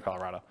in Northern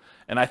Colorado.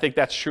 And I think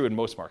that's true in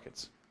most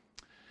markets.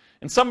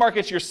 In some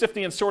markets, you're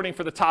sifting and sorting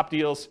for the top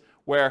deals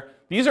where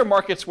these are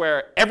markets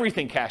where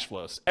everything cash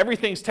flows.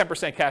 Everything's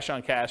 10% cash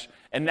on cash.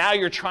 And now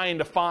you're trying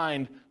to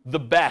find the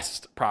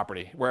best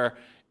property where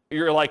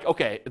you're like,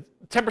 okay,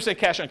 10%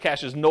 cash on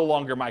cash is no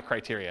longer my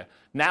criteria.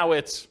 Now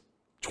it's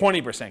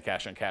 20%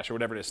 cash on cash or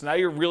whatever it is. So now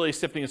you're really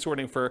sifting and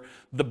sorting for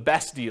the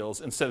best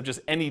deals instead of just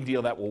any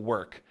deal that will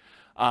work.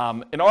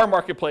 In our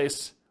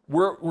marketplace,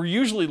 we're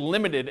usually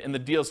limited in the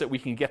deals that we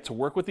can get to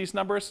work with these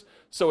numbers.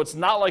 So it's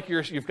not like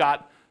you've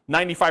got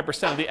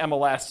 95% of the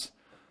MLS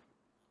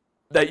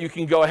that you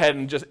can go ahead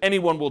and just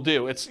anyone will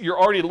do.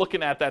 You're already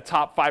looking at that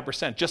top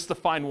 5% just to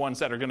find ones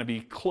that are going to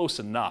be close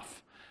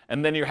enough.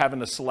 And then you're having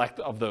to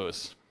select of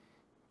those.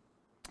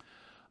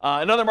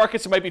 In other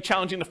markets, it might be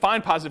challenging to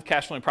find positive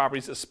cash flowing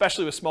properties,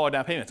 especially with smaller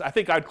down payments. I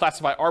think I'd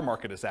classify our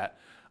market as that.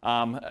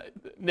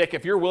 Nick,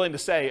 if you're willing to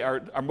say,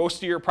 are most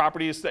of your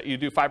properties that you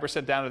do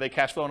 5% down, are they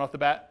cash flowing off the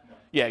bat?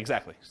 Yeah,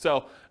 exactly.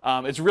 So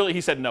it's really,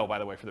 he said no, by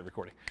the way, for the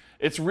recording.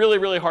 It's really,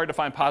 really hard to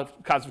find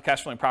positive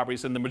cash flowing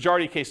properties. In the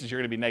majority of cases, you're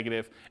going to be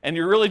negative, and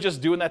you're really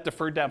just doing that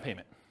deferred down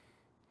payment.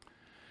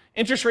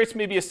 Interest rates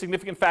may be a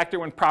significant factor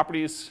when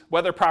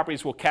whether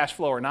properties will cash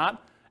flow or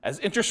not. As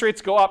interest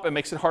rates go up, it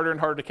makes it harder and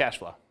harder to cash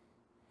flow.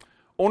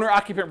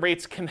 Owner-occupant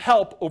rates can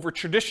help over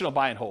traditional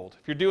buy and hold.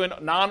 If you're doing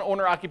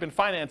non-owner-occupant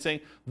financing,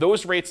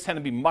 those rates tend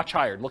to be much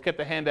higher. Look at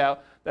the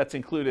handout that's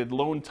included,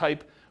 loan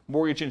type,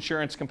 mortgage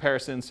insurance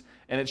comparisons,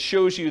 and it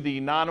shows you the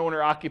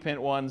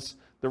non-owner-occupant ones,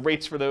 the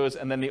rates for those,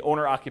 and then the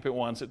owner-occupant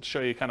ones that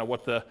show you kind of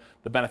what the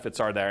benefits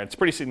are there. It's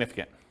pretty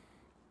significant.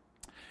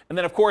 And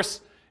then, of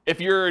course, if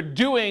you're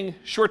doing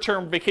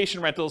short-term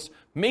vacation rentals,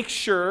 make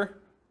sure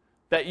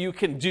that you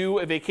can do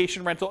a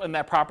vacation rental in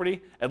that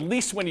property, at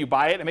least when you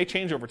buy it. It may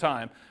change over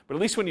time, but at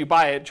least when you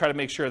buy it, try to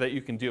make sure that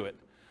you can do it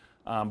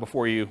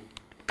before you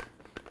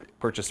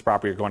purchase the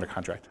property or go under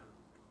contract.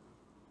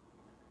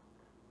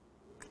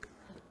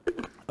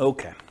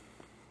 Okay.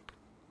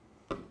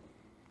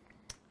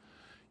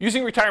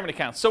 Using retirement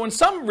accounts. So in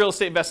some real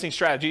estate investing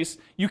strategies,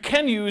 you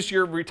can use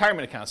your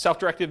retirement account,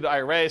 self-directed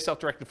IRA,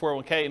 self-directed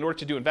 401k, in order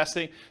to do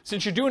investing.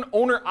 Since you're doing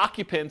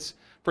owner-occupants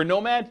for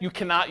Nomad, you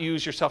cannot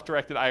use your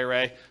self-directed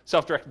IRA,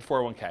 self-directed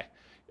 401k.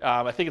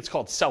 I think it's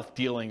called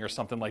self-dealing or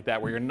something like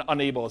that, where you're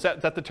unable. Is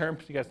that the term?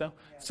 Do you guys know?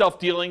 Yeah.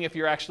 Self-dealing, if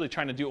you're actually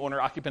trying to do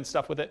owner-occupant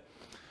stuff with it.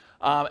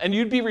 And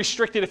you'd be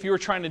restricted if you were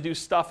trying to do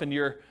stuff in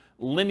your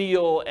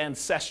lineal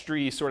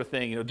ancestry sort of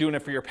thing, doing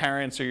it for your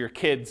parents or your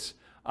kids.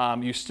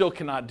 You still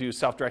cannot do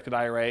self-directed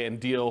IRA and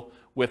deal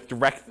with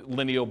direct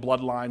lineal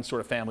bloodline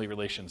sort of family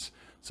relations.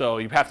 So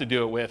you have to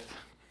do it with,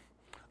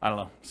 I don't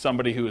know,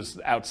 somebody who is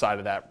outside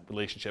of that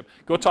relationship.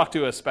 Go talk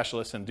to a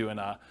specialist in doing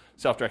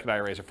self-directed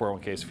IRAs or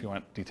 401ks if you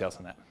want details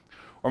on that.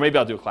 Or maybe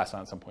I'll do a class on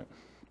it at some point.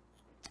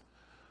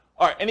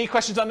 All right, any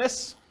questions on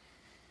this?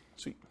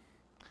 Sweet.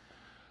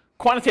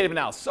 Quantitative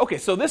analysis. Okay,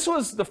 so this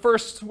was the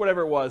first,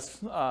 whatever it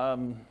was.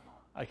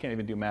 I can't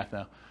even do math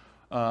now.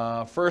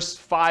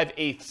 First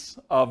 5/8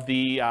 of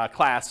the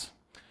class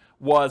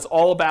was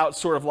all about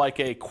sort of like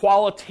a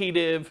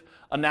qualitative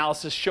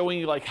analysis showing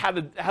you like how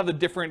the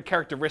different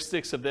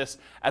characteristics of this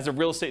as a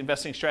real estate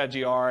investing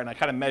strategy are, and I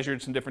kind of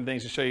measured some different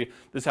things to show you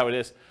this is how it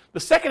is. The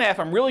second half,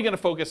 I'm really going to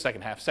focus,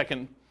 second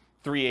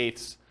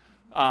 3/8,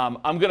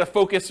 I'm going to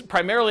focus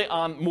primarily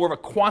on more of a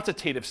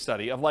quantitative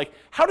study of like,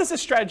 how does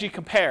this strategy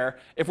compare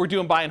if we're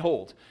doing buy and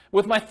hold?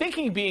 With my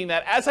thinking being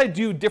that as I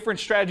do different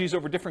strategies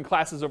over different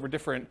classes, over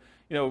different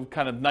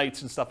kind of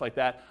nights and stuff like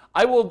that,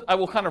 I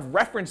will kind of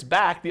reference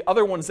back the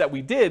other ones that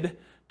we did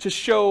to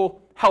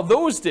show how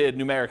those did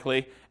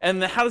numerically,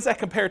 and then how does that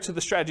compare to the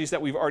strategies that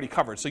we've already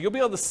covered. So you'll be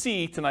able to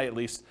see tonight at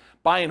least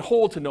buy and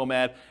hold to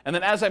Nomad, and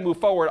then as I move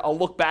forward, I'll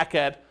look back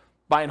at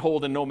buy and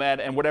hold and Nomad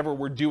and whatever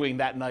we're doing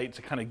that night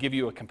to kind of give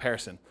you a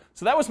comparison.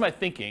 So that was my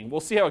thinking. We'll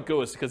see how it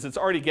goes because it's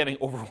already getting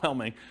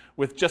overwhelming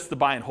with just the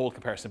buy and hold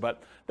comparison,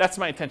 but that's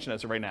my intention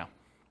as of right now.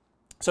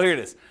 So here it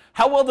is.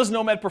 How well does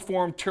Nomad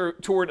perform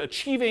toward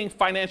achieving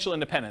financial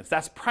independence?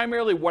 That's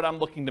primarily what I'm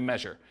looking to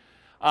measure.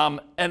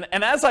 And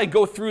as I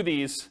go through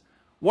these,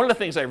 one of the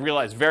things I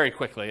realized very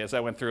quickly as I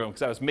went through them,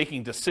 because I was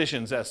making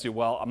decisions as to,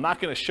 well, I'm not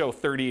going to show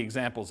 30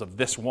 examples of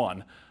this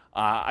one.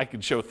 I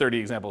could show 30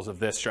 examples of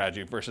this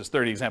strategy versus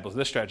 30 examples of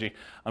this strategy.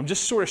 I'm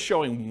just sort of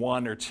showing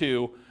one or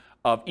two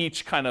of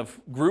each kind of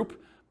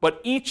group, but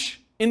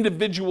each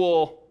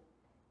individual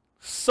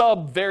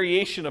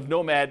sub-variation of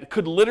Nomad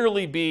could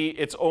literally be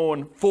its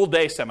own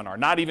full-day seminar,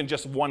 not even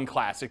just one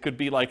class. It could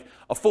be like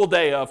a full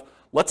day of,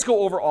 let's go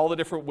over all the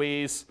different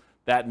ways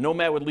that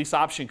Nomad with lease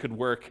option could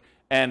work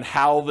and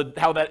how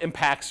that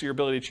impacts your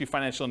ability to achieve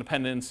financial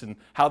independence and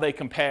how they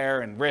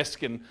compare and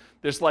risk. And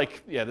there's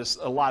there's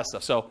a lot of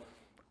stuff. So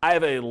I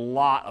have a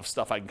lot of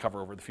stuff I can cover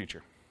over the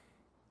future.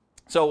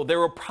 So there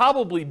will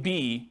probably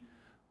be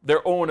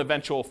their own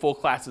eventual full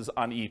classes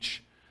on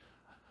each.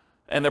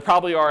 And there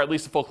probably are at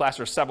least a full class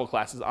or several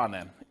classes on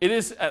them. It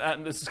is,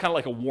 and this is kind of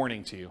like a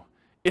warning to you.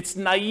 It's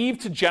naive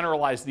to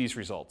generalize these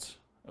results.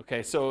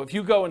 Okay, so if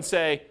you go and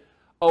say,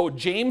 oh,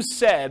 James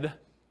said,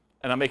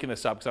 and I'm making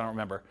this up because I don't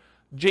remember,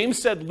 James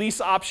said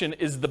lease option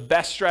is the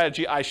best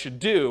strategy I should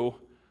do,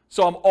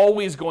 so I'm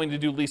always going to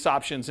do lease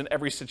options in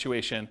every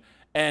situation.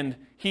 And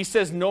he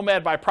says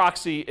Nomad by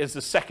proxy is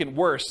the second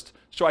worst,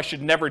 so I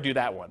should never do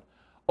that one.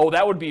 Oh,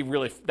 that would be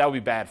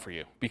bad for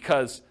you,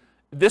 because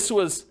this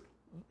was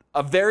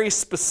a very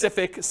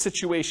specific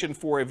situation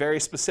for a very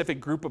specific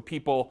group of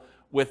people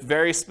with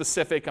very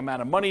specific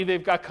amount of money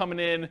they've got coming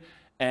in,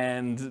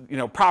 and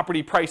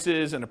property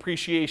prices and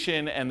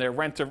appreciation and their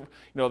rent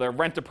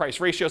to price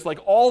ratios. Like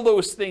all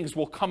those things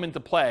will come into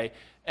play.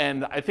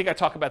 And I think I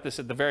talk about this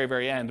at the very,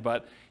 very end,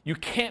 but you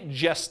can't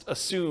just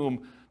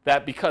assume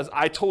that because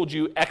I told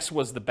you X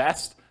was the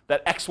best,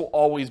 that X will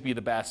always be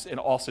the best in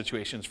all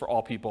situations for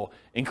all people,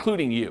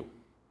 including you.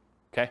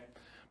 Okay?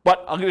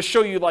 But I'm going to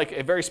show you like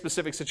a very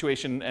specific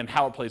situation and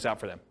how it plays out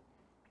for them.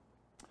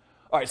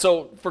 All right,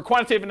 so for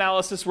quantitative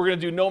analysis, we're going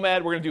to do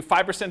Nomad. We're going to do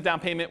 5%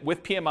 down payment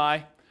with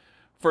PMI.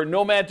 For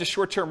Nomad to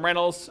short-term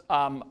rentals,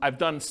 I've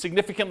done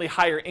significantly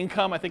higher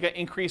income. I think I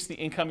increased the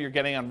income you're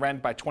getting on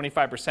rent by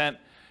 25%,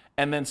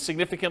 and then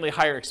significantly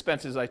higher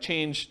expenses. I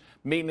changed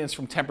maintenance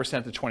from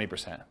 10% to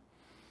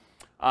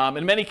 20%.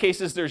 In many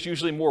cases, there's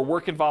usually more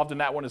work involved in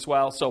that one as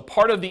well. So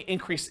part of the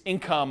increased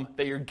income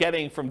that you're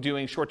getting from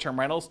doing short-term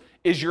rentals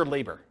is your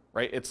labor,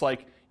 right? It's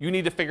like you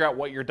need to figure out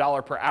what your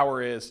dollar per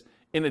hour is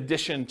in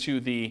addition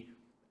to the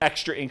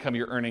extra income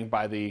you're earning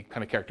by the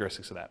kind of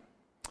characteristics of that.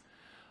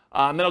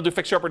 Then I'll do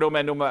fixer upper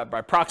Nomad, Nomad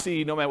by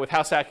proxy, Nomad with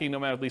house hacking,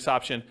 Nomad with lease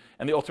option,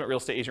 and the ultimate real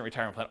estate agent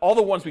retirement plan. All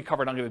the ones we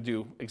covered I'm going to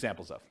do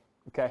examples of.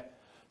 Okay.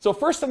 So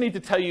first I need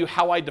to tell you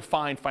how I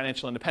define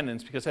financial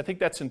independence, because I think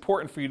that's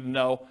important for you to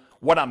know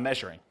what I'm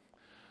measuring.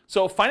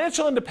 So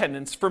financial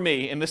independence for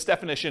me in this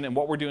definition and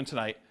what we're doing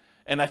tonight,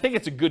 and I think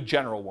it's a good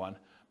general one,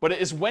 but it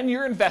is when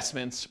your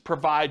investments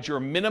provide your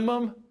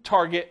minimum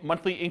target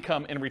monthly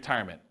income in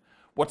retirement.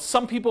 What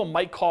some people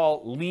might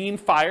call lean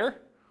FIRE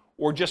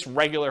or just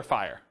regular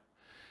FIRE.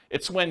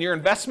 It's when your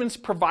investments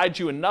provide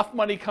you enough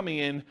money coming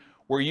in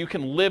where you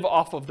can live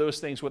off of those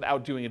things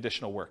without doing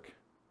additional work.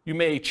 You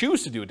may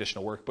choose to do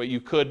additional work, but you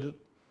could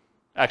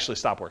actually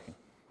stop working.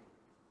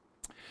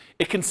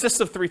 It consists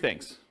of three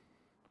things.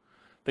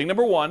 Thing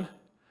number one,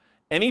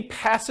 any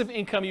passive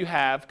income you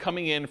have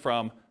coming in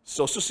from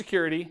Social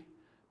Security,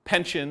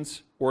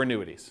 pensions, or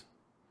annuities.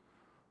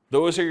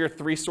 Those are your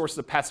three sources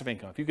of passive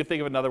income. If you could think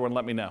of another one,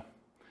 let me know.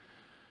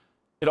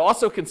 It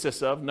also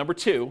consists of, number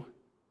two,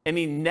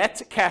 any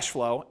net cash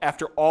flow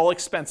after all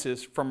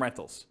expenses from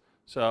rentals.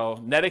 So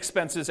net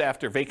expenses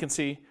after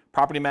vacancy,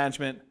 property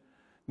management,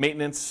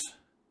 maintenance,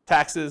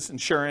 taxes,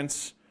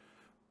 insurance,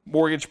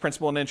 mortgage,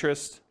 principal, and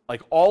interest.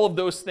 Like all of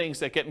those things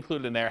that get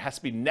included in there has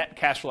to be net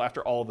cash flow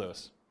after all of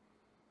those.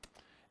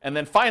 And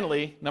then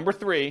finally, number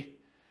three,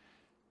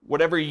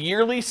 whatever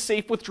yearly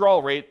safe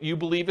withdrawal rate you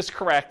believe is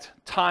correct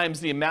times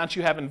the amount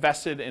you have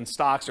invested in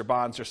stocks or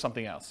bonds or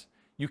something else.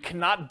 You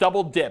cannot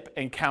double dip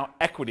and count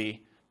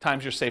equity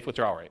times your safe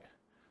withdrawal rate.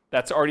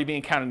 That's already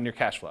being counted in your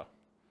cash flow.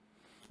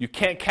 You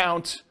can't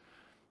count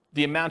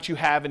the amount you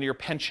have in your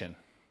pension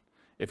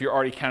if you're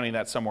already counting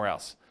that somewhere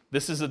else.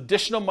 This is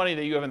additional money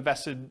that you have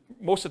invested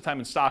most of the time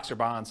in stocks or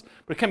bonds,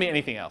 but it can be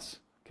anything else,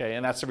 okay?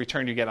 And that's the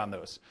return you get on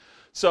those.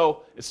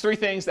 So it's three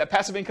things: that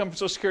passive income from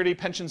Social Security,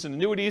 pensions, and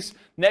annuities,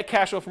 net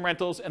cash flow from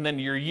rentals, and then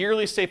your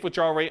yearly safe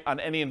withdrawal rate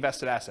on any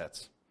invested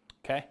assets,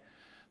 okay?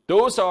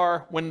 Those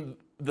are when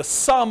the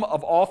sum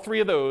of all three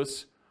of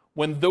those,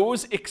 when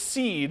those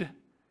exceed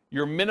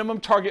your minimum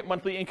target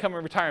monthly income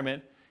in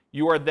retirement,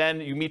 you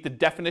meet the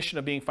definition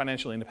of being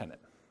financially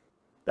independent.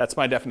 That's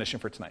my definition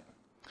for tonight.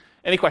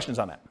 Any questions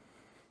on that?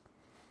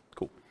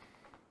 Cool.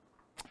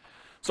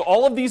 So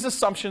all of these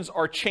assumptions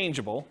are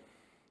changeable.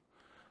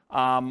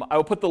 I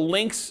will put the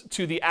links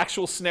to the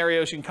actual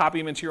scenarios. You can copy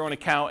them into your own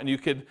account, and you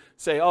could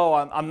say, oh,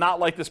 I'm not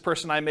like this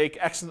person. I make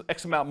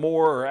X amount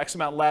more or X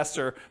amount less,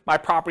 or my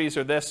properties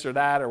are this or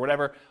that or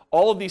whatever.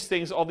 All of these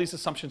things, all these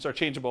assumptions are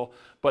changeable,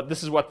 but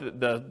this is what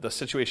the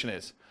situation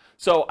is.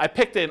 So I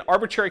picked an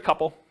arbitrary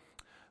couple.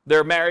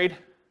 They're married.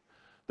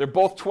 They're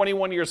both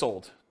 21 years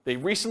old. They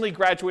recently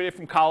graduated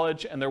from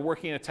college, and they're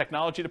working in a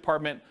technology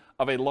department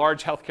of a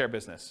large healthcare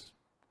business.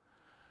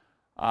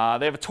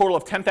 They have a total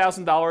of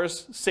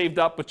 $10,000 saved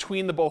up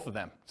between the both of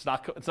them. It's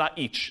not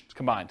each, it's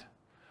combined.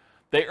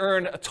 They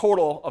earn a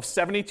total of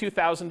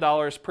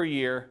 $72,000 per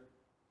year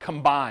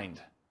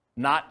combined,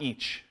 not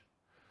each.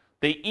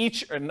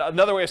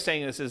 Another way of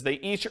saying this is they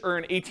each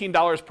earn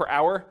 $18 per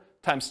hour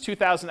times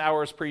 2,000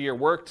 hours per year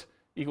worked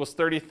equals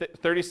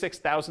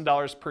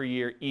 $36,000 per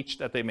year each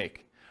that they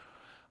make.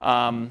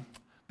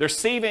 They're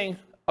saving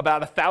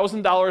about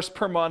 $1,000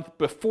 per month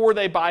before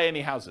they buy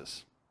any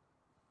houses.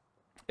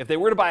 If they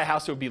were to buy a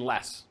house, it would be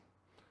less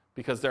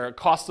because their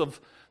cost of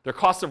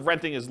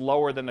renting is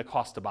lower than the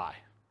cost to buy.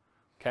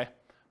 Okay?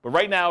 But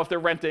right now, if they're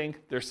renting,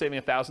 they're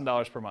saving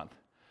 $1,000 per month.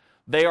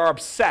 They are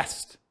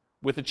obsessed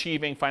with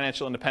achieving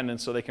financial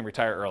independence so they can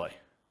retire early.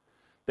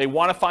 They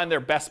want to find their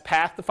best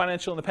path to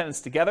financial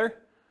independence together.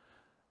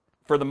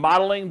 For the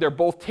modeling, they're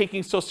both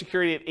taking Social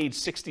Security at age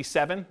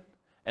 67,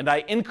 and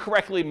I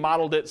incorrectly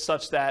modeled it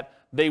such that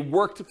they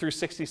worked through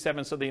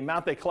 67, so the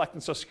amount they collect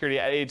in Social Security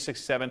at age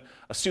 67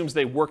 assumes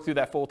they work through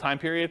that full time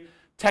period.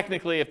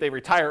 Technically, if they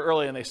retire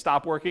early and they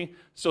stop working,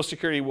 Social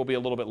Security will be a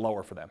little bit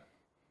lower for them.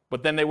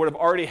 But then they would have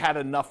already had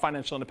enough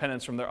financial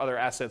independence from their other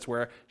assets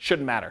where it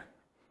shouldn't matter.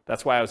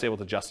 That's why I was able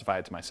to justify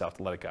it to myself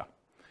to let it go.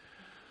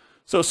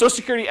 So Social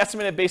Security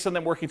estimated based on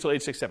them working until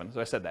age 67, so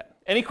I said that.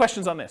 Any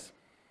questions on this?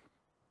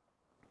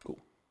 Cool.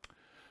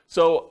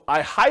 So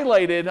I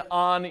highlighted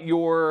on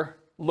your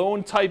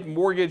loan type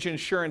mortgage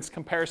insurance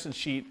comparison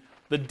sheet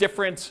the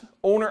different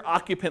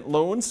owner-occupant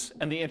loans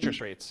and the interest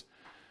rates.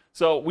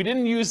 So we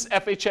didn't use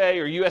FHA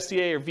or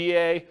USDA or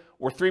VA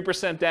or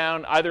 3%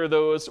 down, either of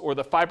those, or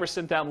the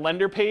 5% down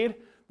lender paid.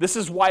 This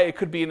is why it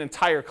could be an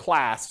entire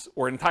class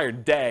or an entire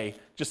day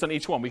just on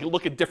each one. We could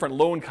look at different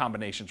loan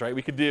combinations, right?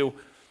 We could do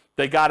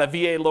They got a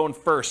VA loan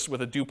first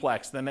with a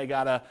duplex, then they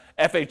got a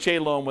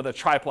FHA loan with a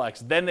triplex,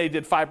 then they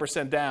did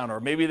 5% down, or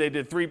maybe they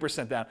did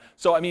 3% down.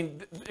 So, I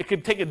mean, it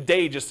could take a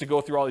day just to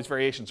go through all these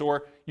variations,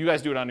 or you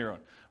guys do it on your own.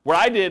 What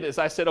I did is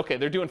I said, okay,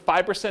 they're doing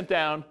 5%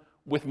 down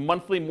with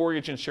monthly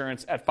mortgage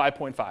insurance at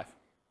 5.5.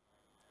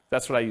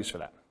 That's what I use for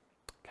that,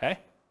 okay?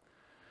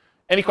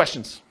 Any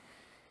questions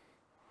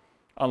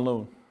on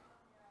loan?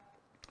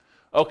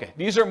 Okay,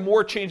 these are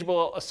more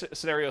changeable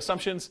scenario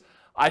assumptions.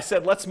 I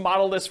said, let's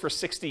model this for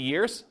 60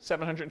 years,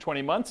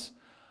 720 months.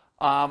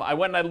 I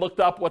went and I looked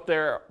up what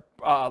their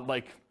kind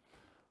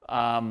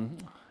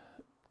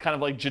of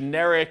like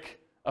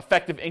generic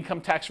effective income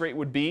tax rate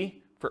would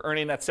be for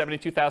earning that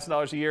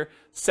 $72,000 a year.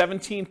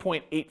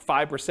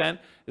 17.85%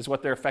 is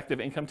what their effective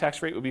income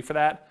tax rate would be for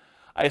that.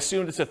 I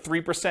assumed it's a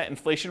 3%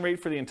 inflation rate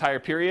for the entire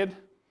period.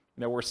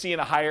 You know, we're seeing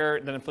a higher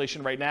than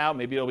inflation right now.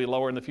 Maybe it'll be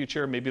lower in the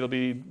future. Maybe it'll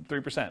be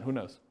 3%. Who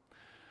knows?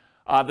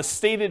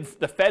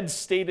 The Fed's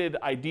stated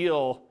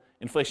ideal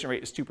inflation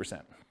rate is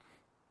 2%,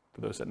 for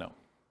those that know.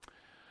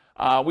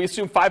 We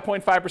assume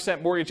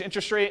 5.5% mortgage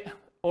interest rate,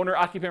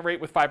 owner-occupant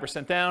rate with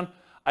 5% down.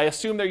 I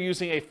assume they're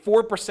using a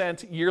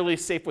 4% yearly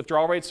safe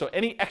withdrawal rate. So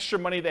any extra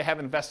money they have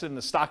invested in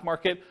the stock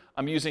market,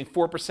 I'm using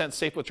 4%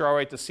 safe withdrawal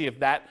rate to see if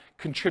that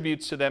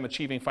contributes to them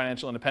achieving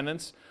financial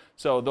independence.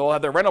 So they'll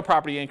have their rental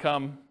property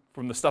income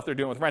from the stuff they're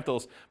doing with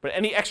rentals, but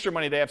any extra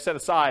money they have set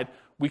aside,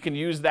 we can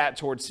use that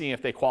towards seeing if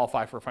they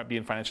qualify for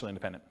being financially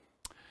independent.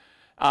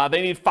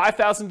 They need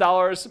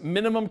 $5,000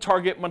 minimum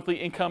target monthly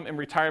income in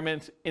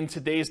retirement in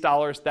today's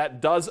dollars.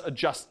 That does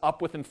adjust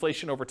up with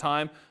inflation over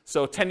time.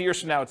 So 10 years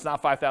from now, it's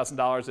not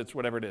 $5,000, it's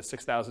whatever it is,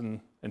 $6,000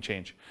 and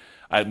change.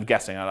 I'm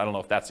guessing, I don't know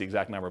if that's the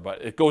exact number,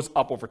 but it goes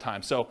up over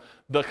time. So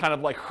the kind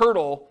of like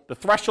hurdle, the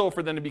threshold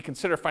for them to be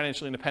considered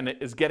financially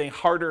independent is getting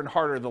harder and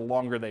harder the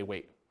longer they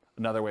wait.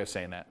 Another way of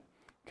saying that,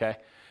 okay?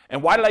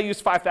 And why did I use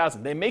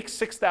 5,000? They make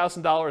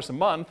 $6,000 a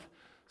month.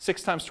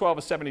 6 times 12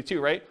 is 72,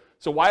 right?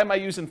 So why am I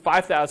using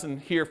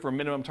 5,000 here for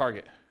minimum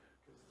target?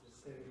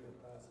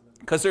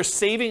 Because they're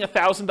saving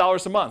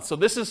 $1,000 a month. So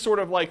this is sort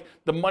of like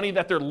the money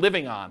that they're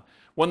living on.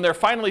 When they're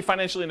finally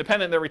financially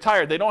independent and they're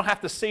retired, they don't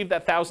have to save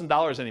that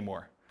 $1,000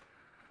 anymore.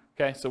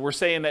 Okay, so we're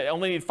saying that they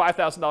only need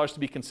 $5,000 to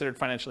be considered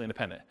financially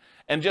independent.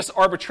 And just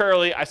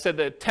arbitrarily, I said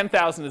that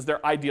 10,000 is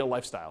their ideal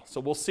lifestyle. So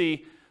we'll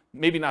see,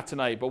 maybe not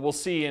tonight, but we'll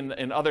see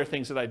in other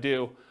things that I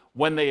do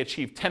when they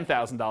achieve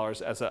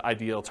 $10,000 as an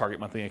ideal target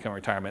monthly income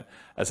retirement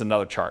as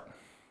another chart.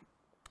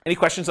 Any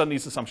questions on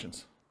these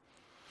assumptions?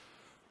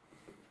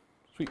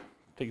 Sweet,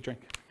 take a drink.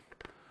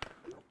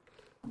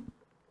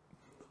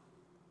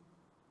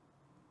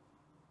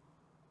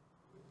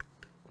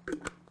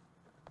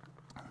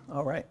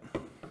 All right.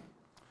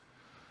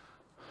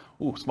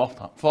 Ooh, small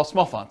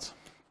fonts.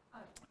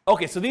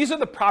 Okay, so these are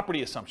the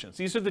property assumptions.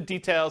 These are the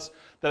details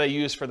that I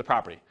use for the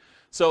property.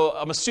 So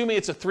I'm assuming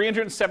it's a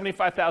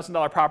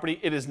 $375,000 property.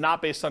 It is not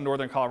based on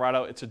Northern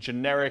Colorado. It's a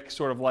generic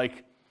sort of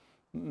like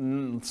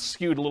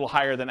skewed a little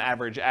higher than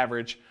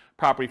average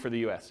property for the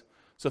U.S.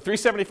 So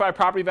 375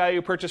 property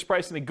value, purchase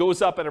price, and it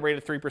goes up at a rate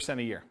of 3%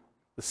 a year.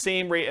 The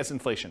same rate as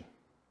inflation.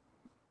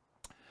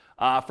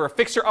 For a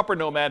fixer-upper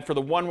Nomad, for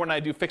the one when I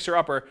do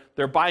fixer-upper,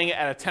 they're buying it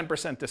at a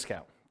 10%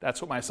 discount.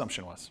 That's what my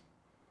assumption was.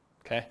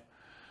 Okay?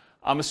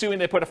 I'm assuming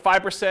they put a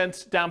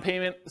 5% down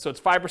payment, so it's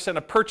 5%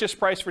 of purchase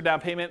price for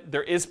down payment.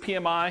 There is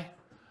PMI.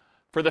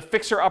 For the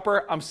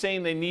fixer-upper, I'm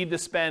saying they need to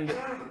spend,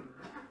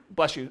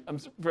 bless you,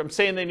 I'm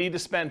saying they need to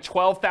spend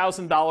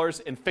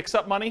 $12,000 in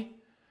fix-up money,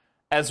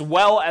 as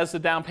well as the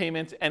down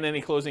payment and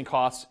any closing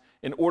costs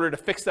in order to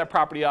fix that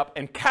property up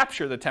and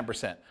capture the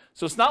 10%.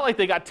 So it's not like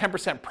they got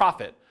 10%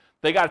 profit.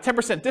 They got a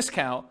 10%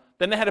 discount,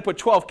 then they had to put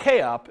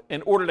 $12K up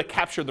in order to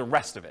capture the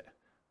rest of it,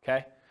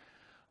 okay?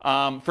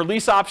 For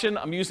lease option,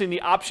 I'm using the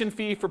option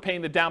fee for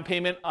paying the down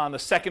payment on the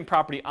second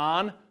property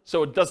on,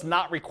 so it does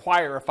not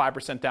require a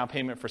 5% down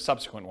payment for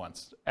subsequent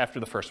ones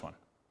after the first one.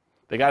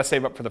 They got to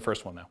save up for the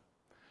first one, though.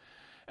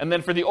 And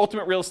then for the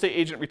ultimate real estate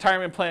agent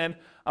retirement plan,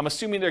 I'm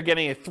assuming they're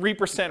getting a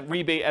 3%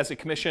 rebate as a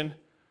commission.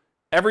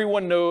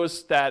 Everyone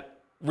knows that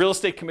real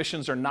estate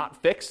commissions are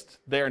not fixed.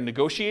 They are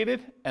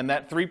negotiated, and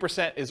that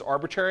 3% is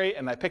arbitrary,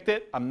 and I picked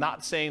it. I'm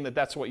not saying that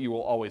that's what you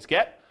will always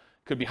get.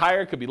 Could be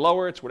higher, could be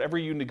lower. It's whatever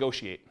you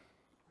negotiate.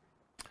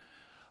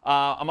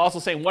 I'm also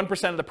saying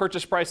 1% of the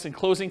purchase price and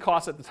closing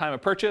costs at the time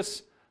of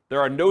purchase. There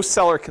are no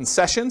seller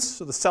concessions,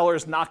 so the seller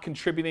is not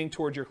contributing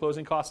towards your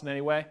closing costs in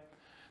any way.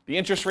 The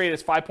interest rate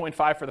is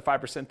 5.5 for the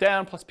 5%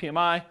 down plus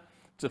PMI.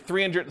 It's a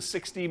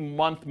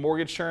 360-month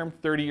mortgage term,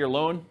 30-year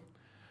loan.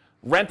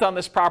 Rent on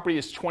this property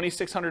is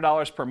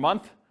 $2,600 per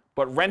month,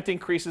 but rent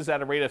increases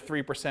at a rate of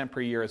 3%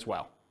 per year as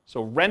well.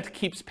 So rent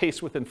keeps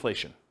pace with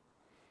inflation.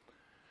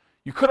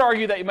 You could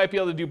argue that you might be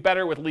able to do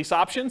better with lease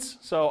options.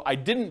 So I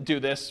didn't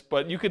do this,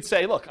 but you could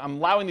say, look, I'm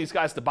allowing these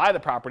guys to buy the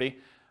property.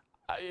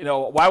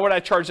 Why would I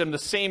charge them the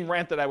same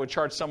rent that I would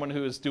charge someone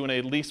who is doing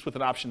a lease with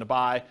an option to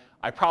buy?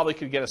 I probably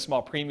could get a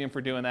small premium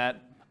for doing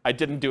that. I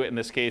didn't do it in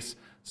this case.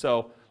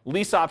 So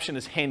lease option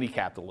is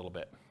handicapped a little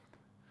bit.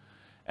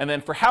 And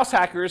then for house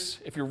hackers,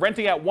 if you're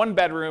renting out one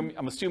bedroom,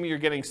 I'm assuming you're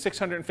getting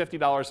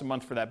 $650 a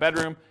month for that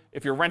bedroom.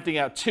 If you're renting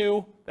out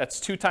 2, that's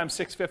 2 times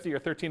 $650 or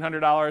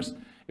 $1,300.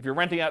 If you're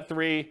renting out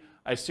 3,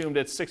 I assumed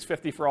it's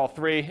 $650 for all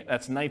 3.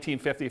 That's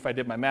 $1,950 if I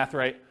did my math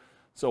right.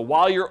 So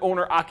while you're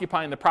owner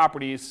occupying the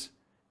properties,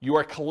 you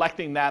are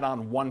collecting that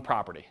on one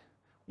property.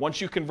 Once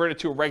you convert it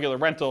to a regular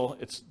rental,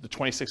 it's the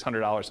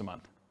 $2,600 a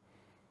month.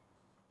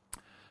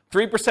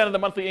 3% of the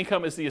monthly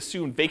income is the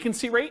assumed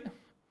vacancy rate.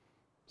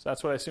 So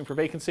that's what I assume for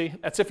vacancy.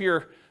 That's if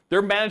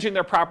they're managing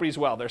their properties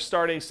well. They're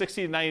starting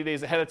 60 to 90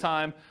 days ahead of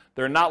time.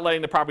 They're not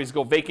letting the properties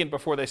go vacant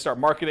before they start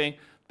marketing.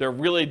 They're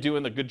really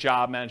doing a good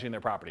job managing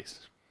their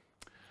properties.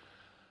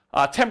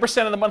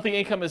 10% of the monthly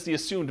income is the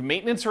assumed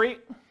maintenance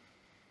rate.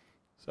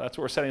 So that's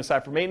what we're setting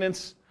aside for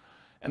maintenance.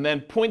 And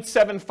then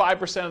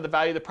 0.75% of the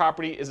value of the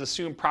property is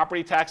assumed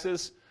property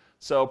taxes.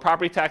 So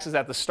property taxes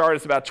at the start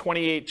is about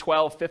 $28,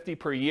 $12, $50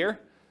 per year.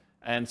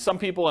 And some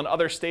people in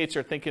other states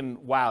are thinking,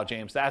 wow,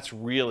 James, that's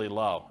really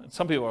low. And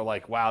some people are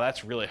like, wow,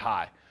 that's really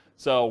high.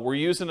 So we're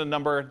using a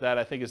number that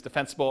I think is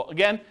defensible.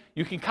 Again,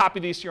 you can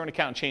copy these to your own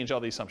account and change all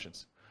the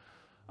assumptions.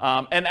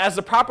 And as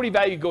the property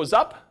value goes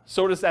up,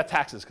 so does that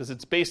taxes, because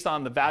it's based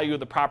on the value of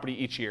the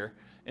property each year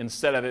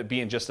instead of it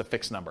being just a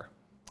fixed number.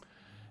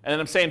 And then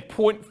I'm saying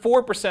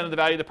 0.4% of the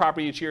value of the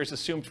property each year is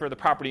assumed for the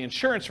property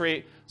insurance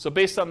rate. So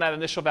based on that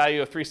initial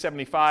value of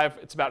 $375,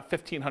 it's about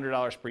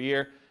 $1,500 per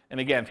year. And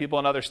again, people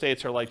in other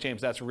states are like,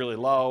 James, that's really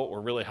low or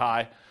really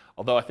high,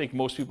 although I think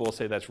most people will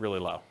say that's really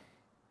low.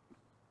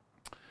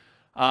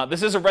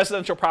 This is a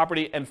residential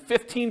property, and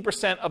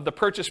 15% of the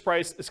purchase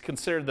price is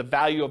considered the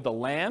value of the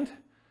land.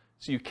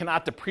 So you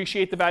cannot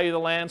depreciate the value of the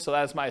land, so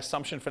that is my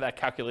assumption for that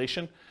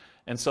calculation.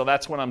 And so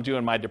that's when I'm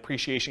doing my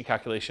depreciation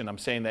calculation. I'm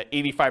saying that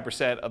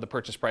 85% of the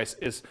purchase price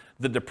is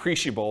the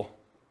depreciable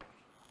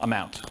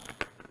amount.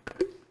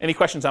 Any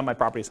questions on my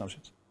property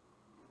assumptions?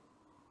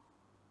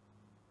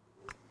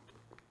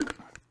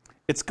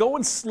 It's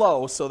going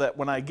slow so that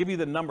when I give you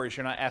the numbers,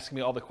 you're not asking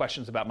me all the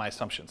questions about my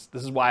assumptions.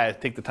 This is why I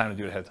take the time to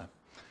do it ahead of time.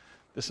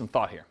 There's some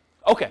thought here.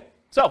 Okay,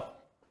 so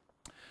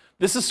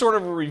this is sort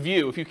of a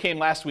review. If you came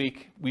last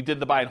week, we did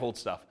the buy and hold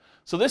stuff.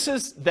 So this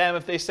is them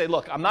if they say,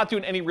 look, I'm not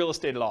doing any real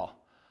estate at all.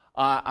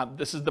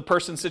 This is the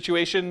person's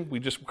situation. We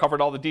just covered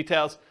all the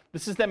details.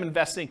 This is them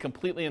investing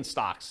completely in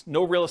stocks.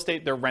 No real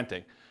estate, they're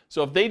renting.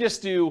 So if they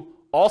just do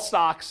all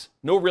stocks,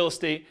 no real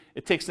estate,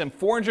 it takes them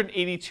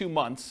 482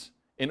 months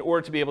in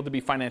order to be able to be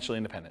financially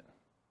independent.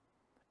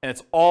 And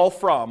it's all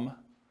from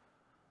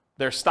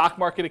their stock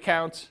market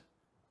account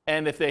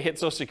and if they hit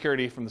Social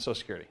Security, from the Social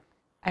Security.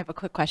 I have a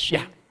quick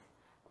question.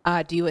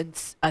 Yeah. Do you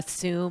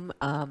assume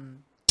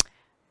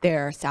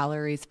their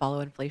salaries follow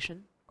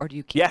inflation, or do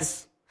you keep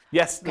Yes.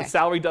 Yes, Okay. the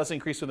salary does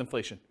increase with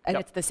inflation. and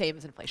Yep. it's the same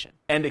as inflation?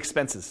 And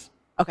expenses.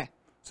 Okay.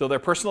 So their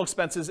personal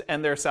expenses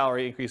and their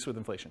salary increase with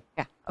inflation.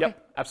 Yeah. Okay.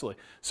 Yep,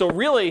 absolutely. So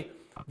really,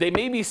 they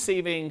may be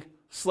saving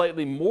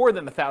slightly more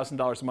than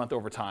 $1,000 a month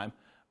over time,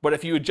 but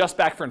if you adjust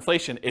back for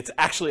inflation, it's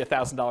actually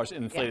 $1,000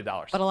 in inflated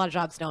dollars. But a lot of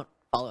jobs don't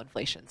follow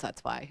inflation, so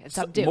that's why. And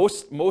So some do.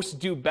 most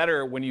do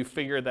better when you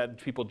figure that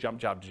people jump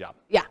job to job.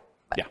 Yeah.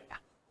 but- Yeah.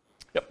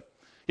 Yep.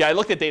 Yeah, I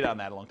looked at data on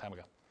that a long time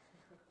ago.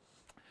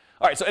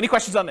 All right, so any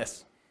questions on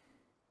this?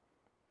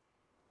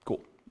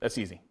 Cool, that's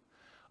easy.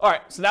 All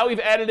right, so now we've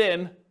added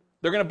in,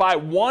 they're gonna buy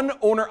one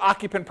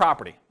owner-occupant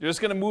property. They're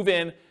just gonna move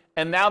in,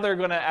 and now they're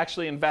gonna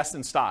actually invest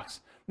in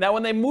stocks. Now,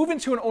 when they move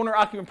into an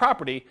owner-occupant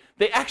property,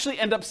 they actually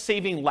end up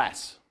saving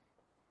less,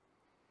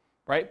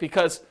 right?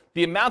 Because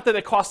the amount that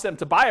it costs them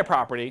to buy a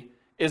property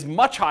is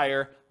much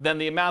higher than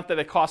the amount that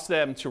it costs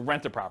them to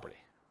rent a property.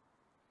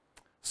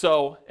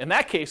 So in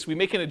that case, we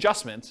make an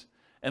adjustment,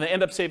 and they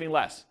end up saving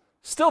less.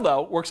 Still,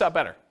 though, works out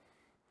better.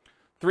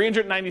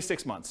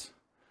 396 months.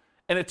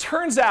 And it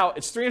turns out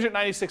it's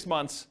 396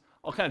 months.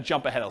 I'll kind of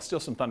jump ahead. I'll steal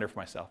some thunder for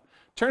myself.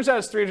 Turns out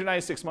it's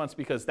 396 months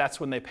because that's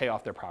when they pay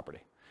off their property.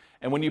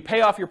 And when you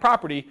pay off your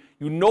property,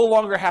 you no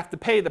longer have to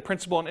pay the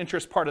principal and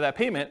interest part of that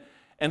payment.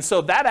 And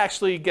so that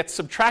actually gets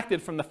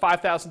subtracted from the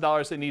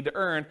 $5,000 they need to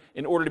earn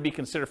in order to be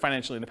considered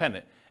financially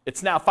independent.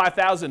 It's now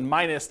 $5,000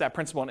 minus that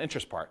principal and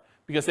interest part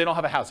because they don't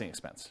have a housing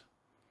expense.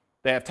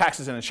 They have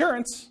taxes and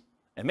insurance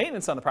and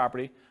maintenance on the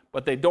property,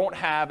 but they don't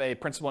have a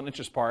principal and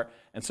interest part,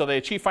 and so they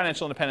achieve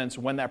financial independence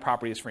when that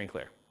property is free and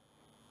clear.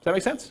 Does that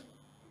make sense?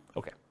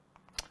 Okay.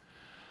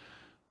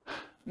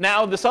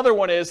 Now, this other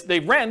one is they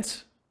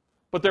rent,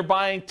 but they're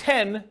buying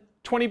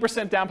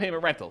 20% down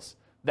payment rentals.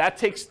 That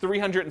takes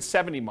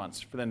 370 months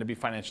for them to be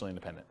financially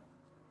independent.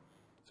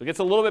 So it gets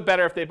a little bit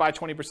better if they buy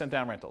 20%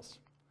 down rentals.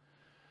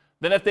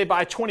 Then if they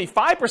buy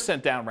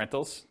 25% down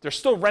rentals, they're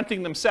still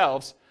renting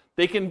themselves,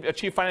 they can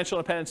achieve financial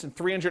independence in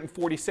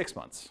 346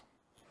 months.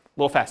 A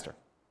little faster.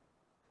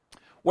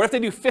 What if they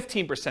do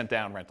 15%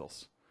 down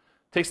rentals?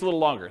 Takes a little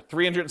longer,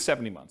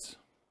 370 months.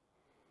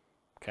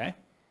 Okay?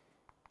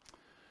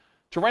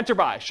 To rent or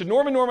buy. Should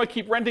Norma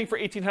keep renting for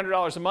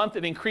 $1,800 a month?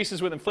 It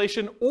increases with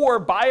inflation, or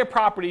buy a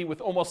property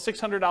with almost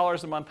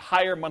 $600 a month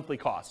higher monthly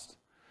cost.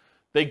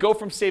 They go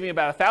from saving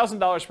about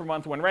 $1,000 per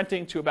month when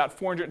renting to about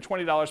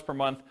 $420 per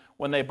month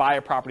when they buy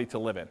a property to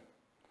live in.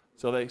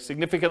 So they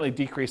significantly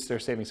decrease their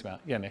savings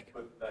amount. Yeah, Nick?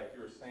 But like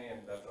you were saying,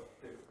 that's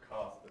a fixed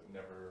cost that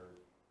never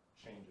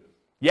changes.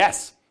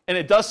 Yes, and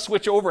it does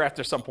switch over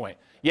after some point.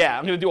 Yeah,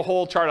 I'm going to do a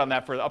whole chart on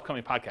that for the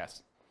upcoming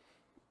podcast.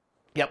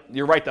 Yep,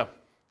 you're right though.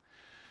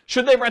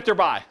 Should they rent or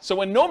buy? So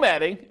when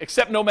nomading,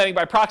 except nomading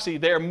by proxy,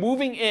 they are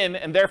moving in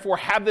and therefore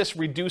have this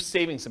reduced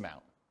savings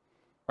amount.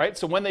 Right?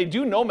 So when they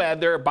do nomad,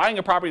 they're buying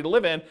a property to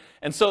live in,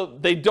 and so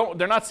they're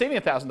not saving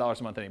 $1,000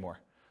 a month anymore.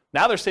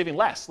 Now they're saving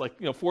less, like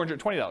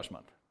 $420 a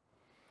month.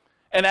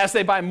 And as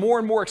they buy more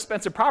and more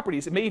expensive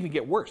properties, it may even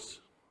get worse.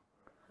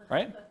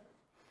 Right?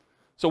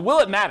 So will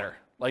it matter?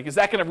 Like, is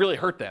that going to really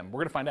hurt them? We're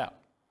going to find out.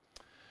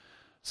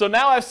 So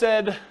now I've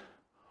said,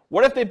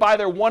 what if they buy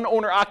their one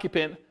owner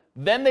occupant,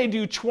 then they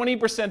do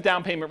 20%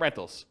 down payment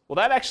rentals? Well,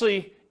 that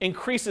actually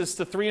increases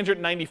to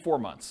 394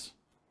 months.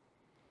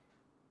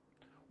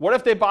 What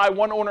if they buy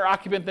one owner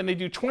occupant, then they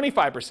do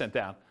 25%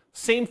 down?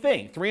 Same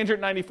thing,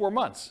 394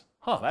 months.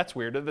 Huh, that's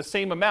weird. They're the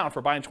same amount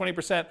for buying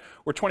 20%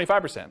 or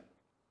 25%.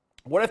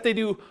 What if they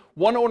do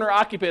one owner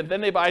occupant,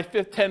 then they buy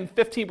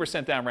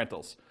 15% down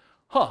rentals?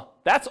 Huh,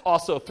 that's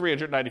also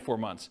 394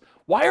 months.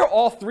 Why are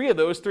all three of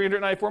those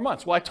 394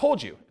 months? Well, I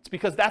told you. It's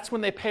because that's when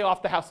they pay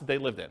off the house that they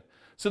lived in.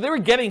 So they were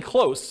getting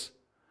close,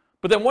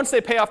 but then once they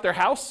pay off their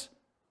house,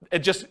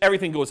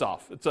 everything goes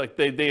off. It's like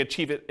they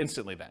achieve it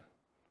instantly then.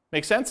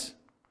 Make sense?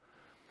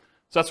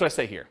 So that's what I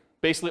say here.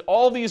 Basically,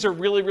 all these are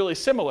really, really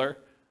similar.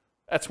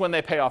 That's when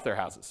they pay off their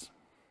houses.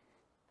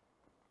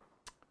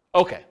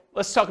 Okay,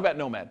 let's talk about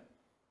Nomad.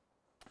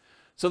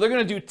 So they're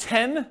going to do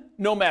 10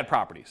 Nomad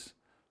properties.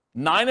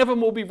 9 of them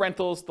will be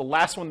rentals. The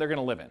last one they're going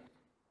to live in.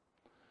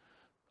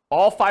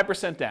 All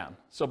 5% down.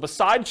 So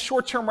besides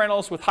short-term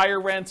rentals with higher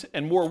rent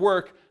and more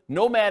work,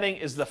 nomading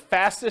is the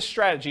fastest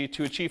strategy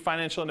to achieve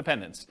financial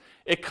independence.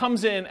 It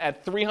comes in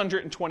at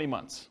 320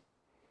 months.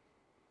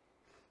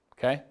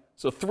 Okay?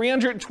 So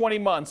 320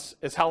 months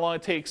is how long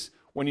it takes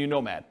when you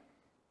nomad.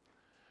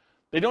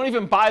 They don't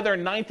even buy their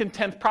 9th and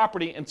 10th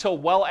property until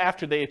well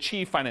after they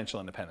achieve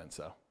financial independence,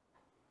 though.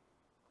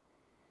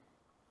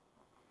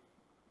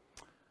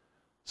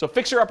 So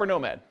fixer-upper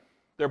nomad.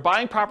 They're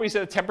buying properties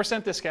at a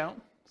 10%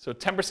 discount. So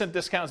 10%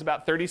 discount is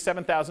about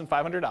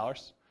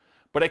 $37,500.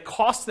 But it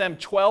costs them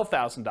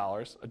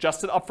 $12,000,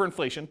 adjusted up for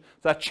inflation.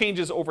 So that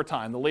changes over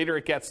time. The later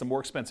it gets, the more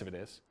expensive it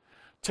is,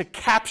 to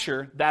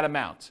capture that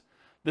amount.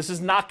 This is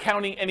not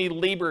counting any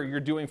labor you're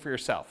doing for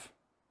yourself.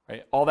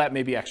 Right? All that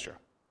may be extra.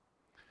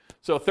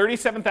 So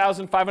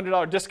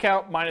 $37,500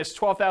 discount minus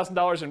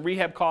 $12,000 in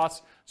rehab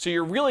costs. So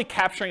you're really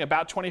capturing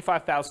about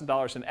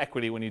 $25,000 in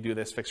equity when you do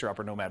this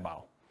fixer-upper nomad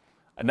model.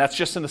 And that's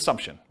just an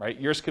assumption, right?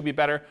 Yours could be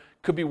better,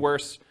 could be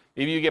worse.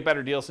 Maybe you get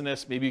better deals in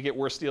this. Maybe you get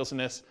worse deals in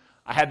this.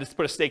 I had to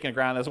put a stake in the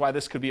ground. That's why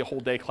this could be a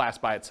whole day class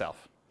by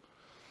itself.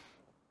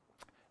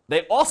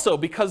 They also,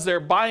 because they're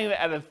buying it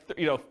at a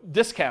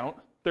discount,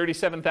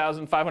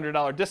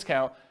 $37,500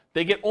 discount,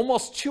 they get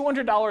almost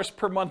 $200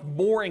 per month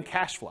more in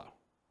cash flow.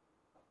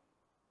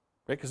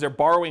 Right? Because they're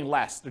borrowing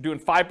less. They're doing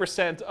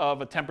 5%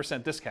 of a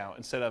 10% discount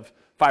instead of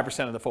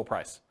 5% of the full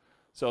price.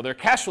 So their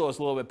cash flow is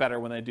a little bit better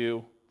when they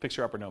do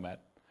fixer-upper nomad.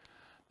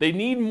 They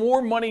need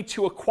more money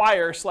to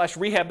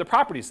acquire/rehab the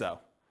properties, though,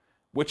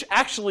 which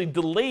actually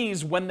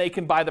delays when they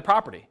can buy the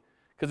property.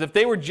 Because if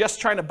they were just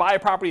trying to buy a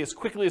property as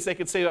quickly as they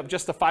could save up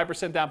just a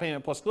 5% down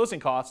payment plus closing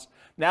costs,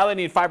 now they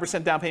need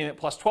 5% down payment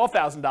plus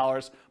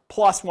 $12,000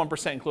 plus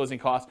 1% in closing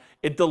costs.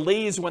 It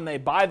delays when they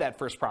buy that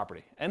first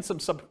property and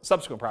some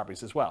subsequent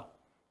properties as well.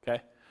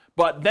 Okay?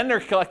 But then they're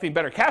collecting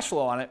better cash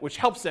flow on it, which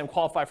helps them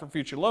qualify for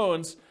future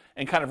loans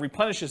and kind of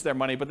replenishes their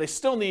money, but they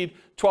still need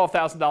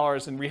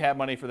 $12,000 in rehab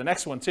money for the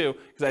next one too,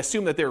 because I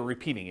assume that they're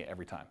repeating it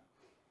every time.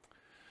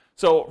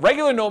 So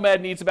regular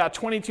nomad needs about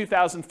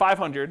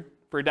 $22,500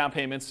 for down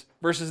payments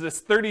versus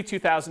this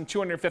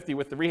 $32,250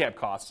 with the rehab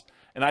costs.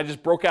 And I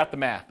just broke out the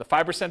math. The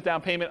 5%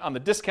 down payment on the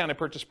discounted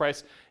purchase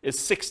price is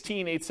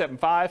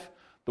 $16,875.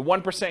 The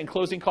 1% in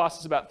closing costs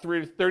is about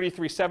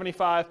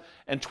 $33,775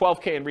 and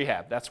 $12K in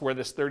rehab. That's where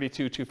this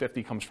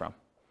 $32,250 comes from.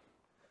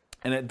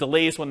 And it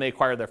delays when they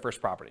acquire their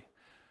first property.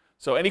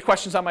 So any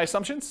questions on my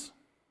assumptions?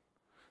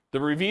 The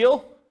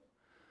reveal.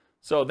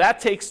 So that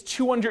takes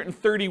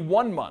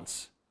 231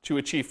 months to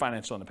achieve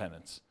financial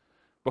independence.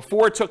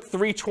 Before it took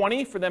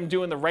 320 for them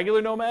doing the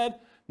regular nomad.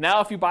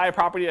 Now if you buy a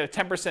property at a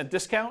 10%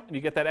 discount and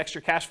you get that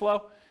extra cash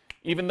flow,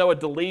 even though it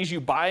delays you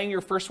buying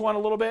your first one a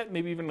little bit,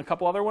 maybe even a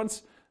couple other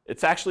ones,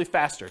 it's actually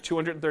faster,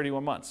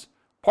 231 months.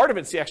 Part of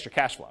it's the extra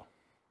cash flow.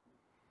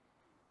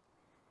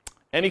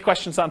 Any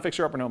questions on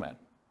fixer-upper nomad?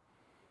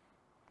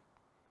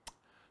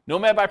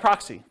 Nomad by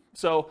proxy.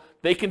 So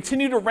they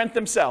continue to rent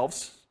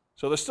themselves,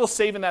 so they're still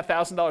saving that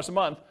 $1,000 a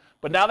month,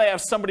 but now they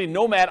have somebody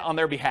nomad on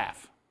their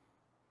behalf.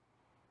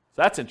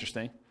 So that's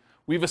interesting.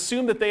 We've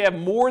assumed that they have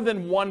more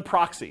than one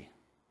proxy,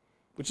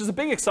 which is a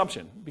big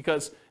assumption,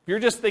 because if you're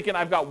just thinking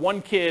I've got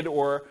one kid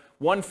or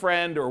one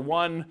friend or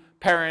one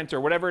parent or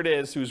whatever it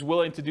is who's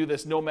willing to do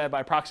this nomad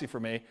by proxy for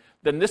me,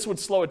 then this would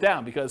slow it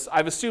down, because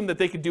I've assumed that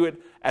they could do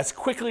it as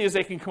quickly as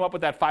they can come up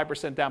with that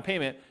 5% down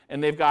payment,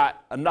 and they've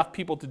got enough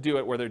people to do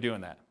it where they're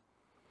doing that.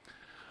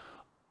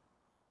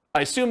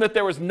 I assume that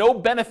there was no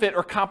benefit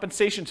or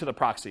compensation to the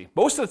proxy.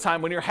 Most of the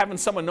time when you're having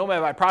someone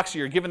nomad by proxy,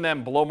 you're giving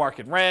them below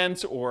market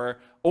rent or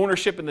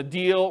ownership in the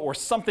deal or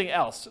something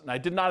else. And I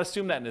did not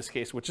assume that in this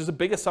case, which is a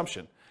big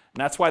assumption.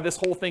 And that's why this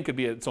whole thing could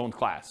be its own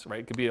class, right?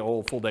 It could be a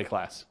whole full day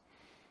class.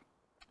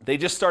 They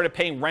just started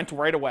paying rent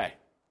right away.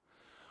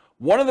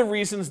 One of the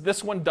reasons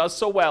this one does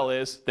so well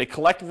is they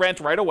collect rent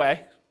right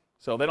away,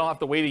 so they don't have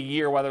to wait a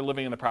year while they're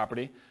living in the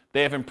property.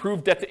 They have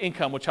improved debt to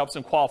income, which helps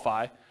them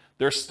qualify.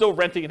 They're still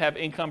renting and have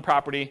income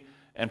property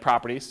and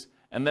properties,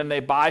 and then they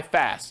buy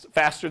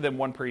faster than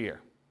one per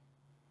year,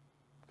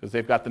 because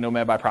they've got the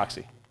Nomad by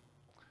proxy.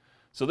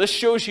 So this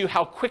shows you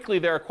how quickly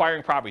they're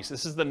acquiring properties.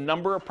 This is the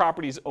number of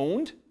properties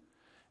owned,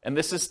 and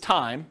this is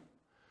time.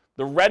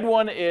 The red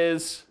one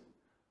is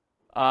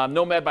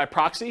Nomad by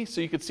proxy,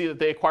 so you can see that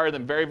they acquire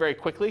them very, very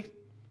quickly.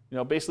 You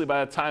know, basically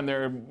by the time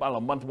they're, I don't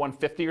know, month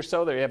 150 or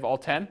so, they have all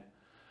 10.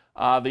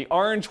 The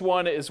orange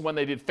one is when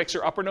they did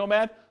Fixer Upper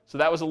Nomad, so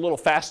that was a little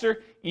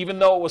faster, even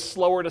though it was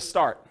slower to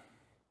start.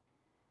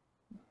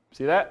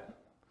 See that?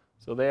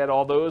 So they had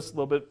all those, a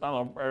little bit, I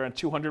don't know, around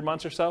 200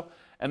 months or so.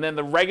 And then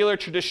the regular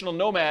traditional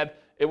Nomad,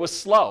 it was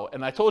slow.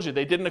 And I told you,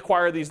 they didn't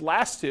acquire these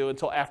last two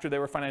until after they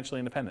were financially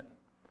independent.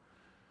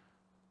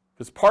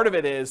 Because part of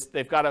it is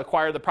they've got to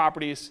acquire the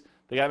properties,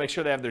 they got to make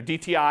sure they have their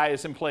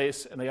DTIs in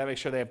place, and they got to make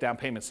sure they have down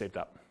payments saved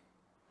up.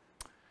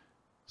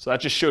 So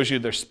that just shows you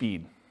their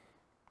speed.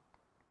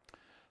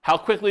 How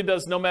quickly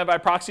does Nomad by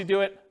proxy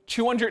do it?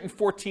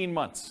 214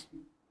 months.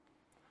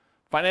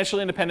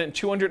 Financially independent,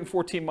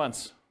 214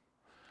 months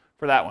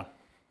for that one.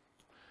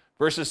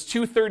 Versus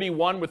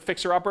 231 with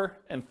Fixer Upper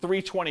and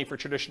 320 for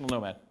traditional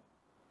Nomad.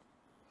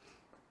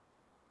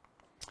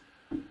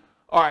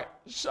 All right,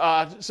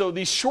 so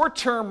these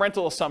short-term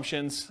rental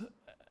assumptions,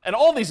 and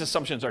all these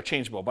assumptions are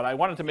changeable, but I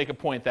wanted to make a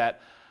point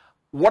that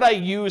what I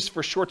use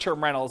for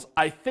short-term rentals,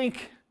 I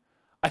think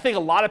a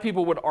lot of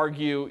people would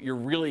argue you're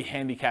really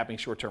handicapping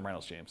short-term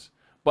rentals, James.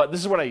 But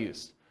this is what I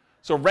used.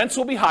 So rents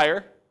will be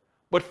higher,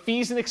 but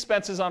fees and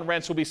expenses on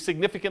rents will be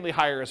significantly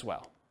higher as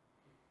well.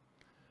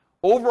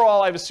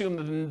 Overall, I've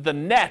assumed the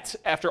net,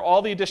 after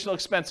all the additional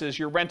expenses,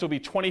 your rent will be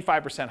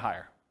 25%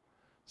 higher.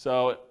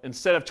 So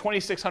instead of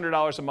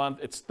 $2,600 a month,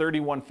 it's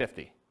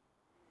 $3,150.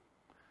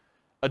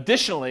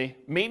 Additionally,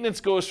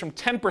 maintenance goes from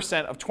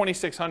 10% of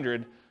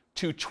 $2,600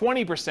 to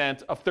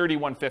 20% of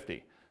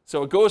 $3,150.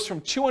 So it goes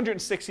from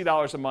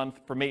 $260 a month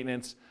for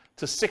maintenance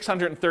to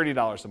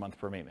 $630 a month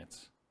for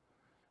maintenance.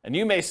 And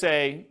you may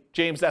say,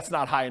 James, that's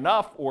not high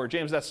enough, or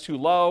James, that's too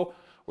low,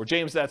 or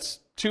James, that's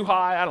too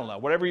high. I don't know,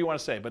 whatever you want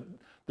to say. But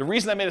the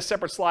reason I made a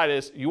separate slide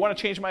is you want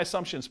to change my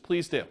assumptions,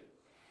 please do.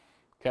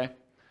 Okay?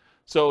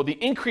 So the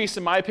increase,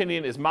 in my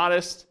opinion, is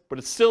modest, but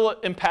it still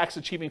impacts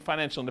achieving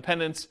financial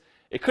independence.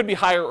 It could be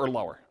higher or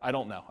lower. I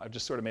don't know. I've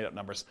just sort of made up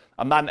numbers.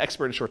 I'm not an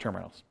expert in short-term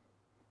rentals.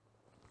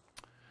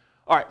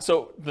 All right,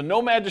 so the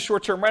Nomad to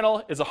short-term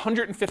rental is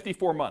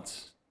 154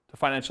 months to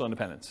financial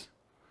independence.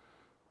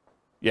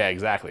 Yeah,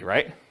 exactly,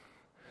 right?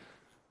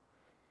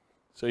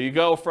 So you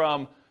go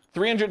from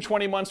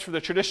 320 months for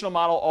the traditional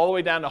model all the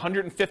way down to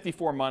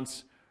 154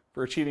 months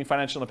for achieving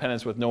financial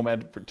independence with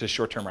Nomad to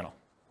short-term rental.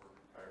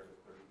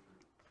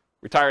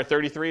 Retire at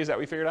 33, is that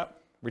what we figured out?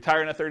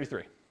 Retiring at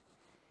 33.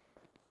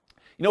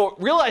 You know,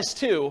 realize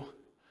too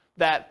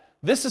that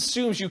this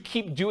assumes you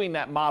keep doing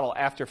that model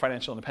after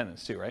financial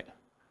independence too, right?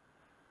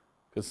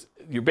 Because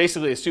you're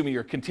basically assuming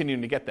you're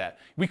continuing to get that.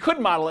 We could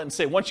model it and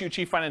say, once you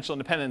achieve financial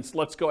independence,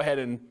 let's go ahead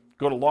and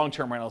go to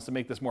long-term rentals to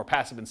make this more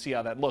passive and see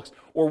how that looks.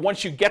 Or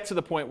once you get to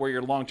the point where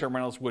your long-term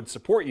rentals would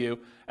support you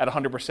at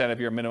 100% of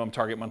your minimum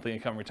target monthly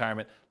income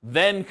retirement,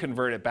 then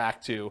convert it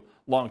back to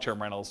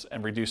long-term rentals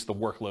and reduce the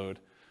workload.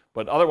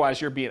 But otherwise,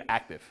 you're being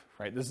active,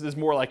 right? This is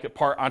more like a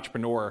part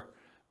entrepreneur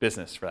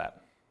business for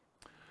that.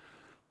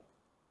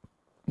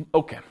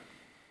 Okay.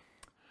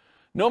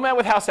 Nomad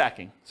with house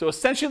hacking. So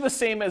essentially the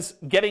same as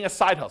getting a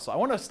side hustle. I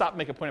want to stop and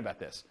make a point about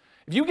this.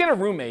 If you get a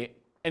roommate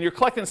and you're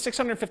collecting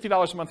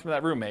 $650 a month from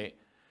that roommate,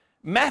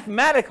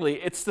 mathematically,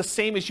 it's the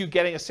same as you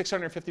getting a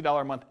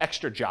 $650 a month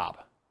extra job,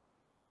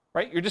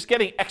 right? You're just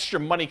getting extra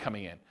money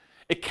coming in.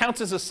 It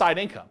counts as a side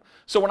income.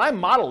 So when I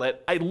model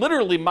it, I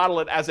literally model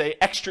it as an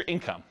extra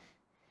income.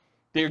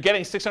 That you're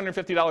getting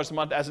 $650 a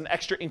month as an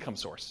extra income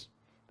source.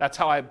 That's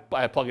how I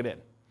plug it in.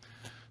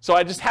 So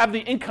I just have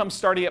the income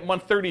starting at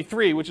month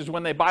 33, which is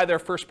when they buy their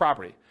first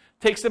property. It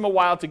takes them a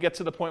while to get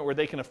to the point where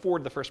they can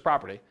afford the first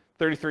property,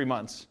 33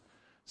 months.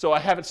 So I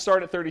have it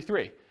start at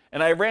 33.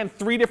 And I ran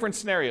 3 different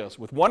scenarios,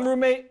 with 1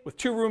 roommate, with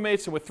 2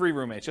 roommates, and with 3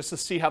 roommates, just to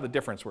see how the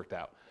difference worked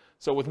out.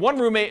 So with 1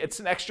 roommate,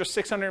 it's an extra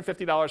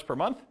 $650 per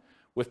month.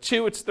 With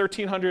 2, it's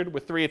 $1,300.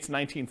 With 3, it's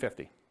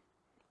 $1,950.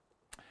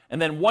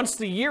 And then once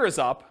the year is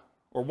up,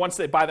 or once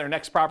they buy their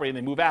next property and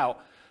they move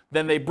out,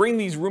 then they bring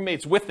these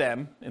roommates with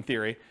them, in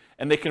theory,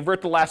 and they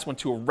convert the last one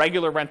to a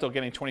regular rental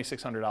getting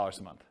 $2,600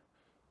 a month.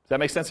 Does that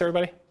make sense,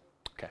 everybody?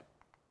 Okay.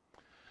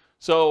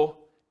 So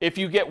if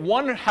you get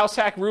 1 house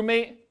hack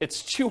roommate,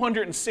 it's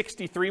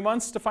 263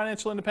 months to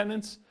financial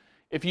independence.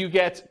 If you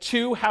get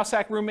 2 house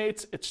hack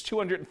roommates, it's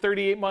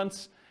 238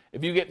 months.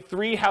 If you get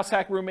 3 house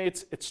hack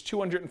roommates, it's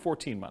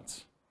 214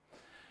 months.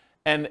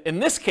 And in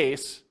this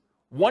case,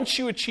 once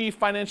you achieve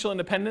financial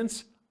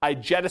independence, I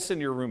jettison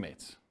your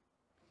roommates.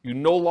 You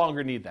no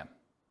longer need them.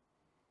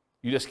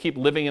 You just keep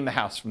living in the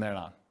house from there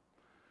on,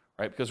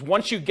 right? Because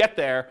once you get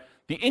there,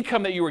 the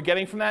income that you were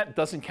getting from that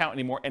doesn't count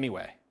anymore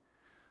anyway.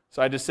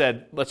 So I just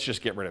said, let's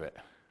just get rid of it.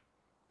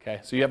 Okay,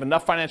 so you have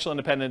enough financial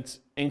independence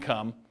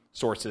income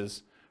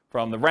sources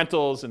from the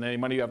rentals and any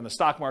money you have in the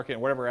stock market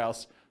and whatever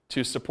else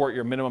to support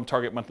your minimum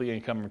target monthly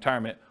income in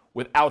retirement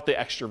without the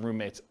extra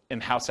roommates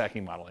in house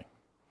hacking modeling.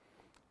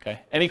 Okay,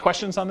 any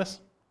questions on this?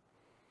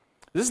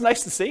 This is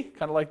nice to see,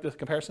 kind of like the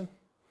comparison.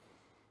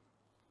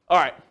 All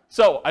right,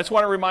 so I just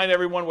want to remind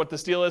everyone what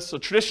this deal is. So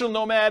traditional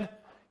Nomad,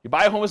 you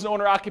buy a home as an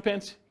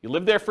owner-occupant, you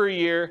live there for a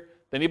year,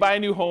 then you buy a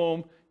new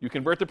home, you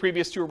convert the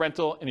previous to a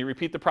rental, and you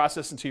repeat the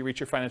process until you reach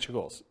your financial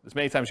goals, as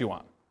many times as you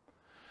want.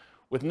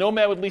 With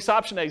Nomad with lease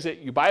option exit,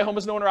 you buy a home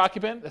as an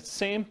owner-occupant, that's the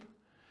same.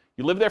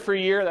 You live there for a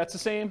year, that's the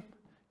same.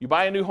 You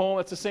buy a new home,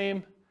 that's the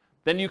same.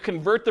 Then you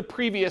convert the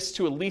previous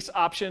to a lease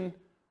option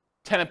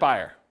tenant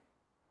buyer.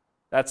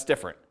 That's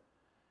different.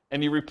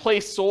 And you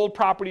replace sold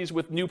properties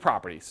with new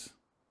properties.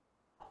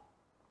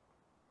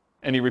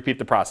 And you repeat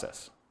the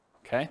process,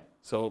 okay?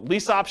 So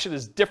lease option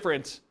is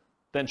different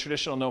than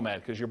traditional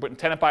Nomad because you're putting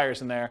tenant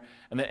buyers in there,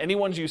 and then any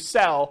ones you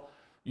sell,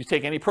 you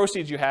take any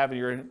proceeds you have, and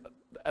you're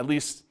at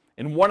least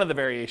in one of the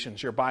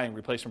variations, you're buying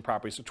replacement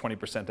properties with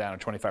 20% down or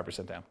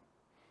 25% down.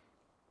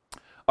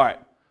 All right,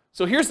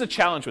 so here's the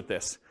challenge with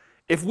this.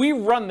 If we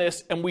run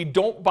this and we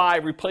don't buy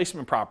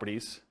replacement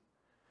properties,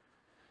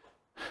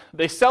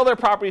 they sell their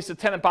properties to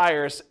tenant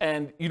buyers,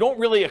 and you don't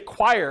really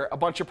acquire a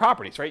bunch of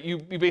properties, right? You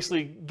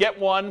basically get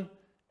one,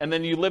 and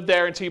then you live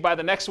there until you buy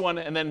the next one,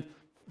 and then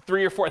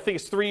 3 or 4, I think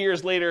it's 3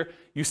 years later,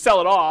 you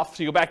sell it off,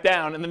 so you go back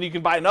down, and then you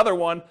can buy another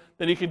one,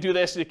 then you can do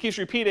this, and it keeps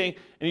repeating,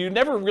 and you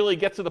never really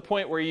get to the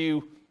point where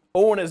you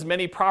own as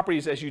many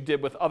properties as you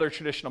did with other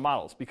traditional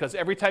models, because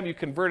every time you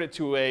convert it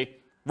to a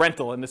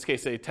rental, in this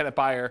case a tenant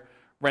buyer,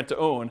 rent to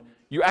own,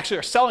 you actually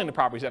are selling the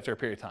properties after a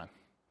period of time.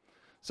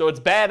 So it's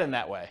bad in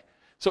that way.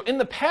 So in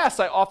the past,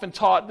 I often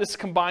taught this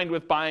combined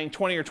with buying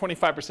 20 or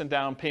 25%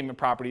 down payment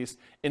properties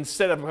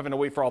instead of having to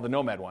wait for all the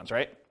Nomad ones,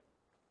 right?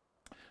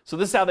 So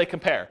this is how they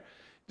compare.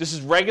 This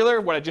is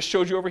regular, what I just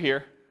showed you over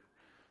here.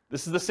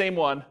 This is the same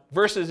one,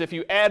 versus if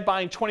you add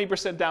buying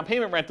 20% down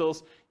payment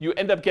rentals, you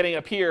end up getting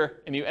up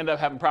here and you end up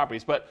having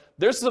properties. But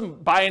there's some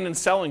buying and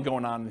selling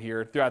going on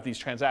here throughout these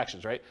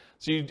transactions, right?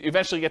 So you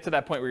eventually get to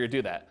that point where you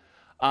do that.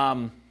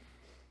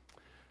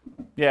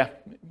 Yeah,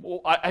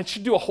 well, I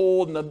should do a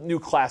whole new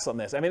class on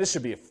this. I mean, this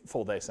should be a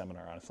full day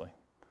seminar, honestly,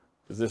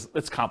 because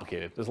it's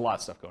complicated. There's a lot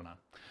of stuff going on.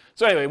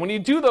 So anyway, when you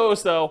do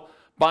those, though,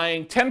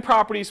 buying 10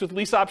 properties with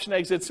lease option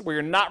exits where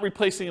you're not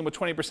replacing them with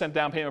 20%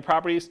 down payment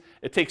properties,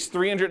 it takes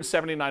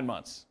 379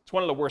 months. It's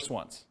one of the worst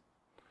ones.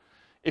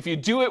 If you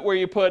do it where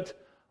you put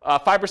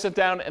 5%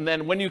 down, and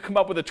then when you come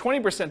up with a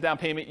 20% down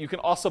payment, you can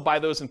also buy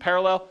those in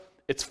parallel,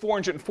 it's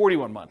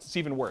 441 months. It's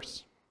even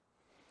worse.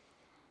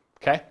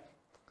 Okay?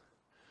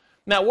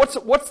 Now,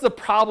 what's the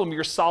problem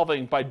you're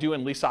solving by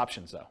doing lease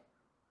options, though?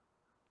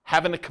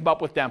 Having to come up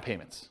with down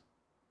payments,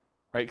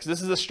 right? Because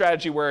this is a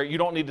strategy where you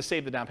don't need to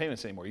save the down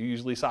payments anymore. You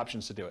use lease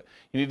options to do it.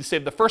 You need to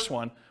save the first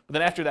one, but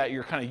then after that,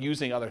 you're kind of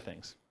using other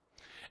things.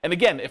 And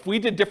again, if we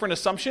did different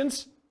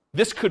assumptions,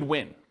 this could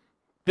win.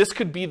 This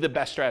could be the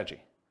best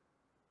strategy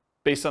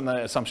based on the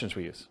assumptions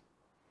we use.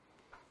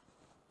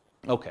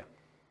 Okay.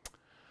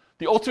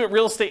 The ultimate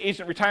real estate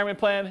agent retirement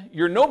plan,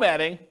 you're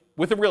nomading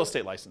with a real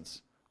estate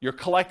license. You're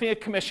collecting a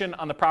commission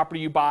on the property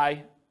you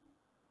buy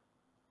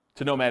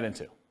to Nomad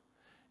into.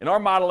 In our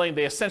modeling,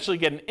 they essentially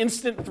get an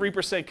instant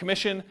 3%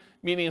 commission,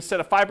 meaning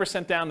instead of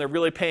 5% down, they're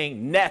really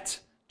paying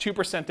net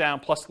 2% down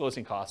plus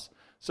closing costs.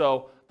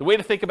 So the way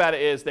to think about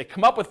it is they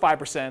come up with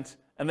 5%,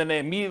 and then they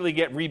immediately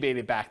get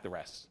rebated back the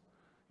rest.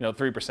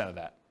 3% of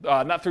that.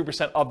 Not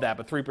 3% of that,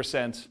 but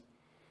 3%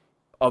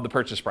 of the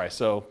purchase price,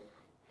 so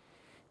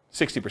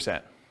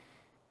 60%.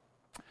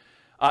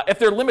 If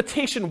their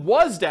limitation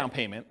was down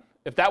payment,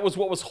 if that was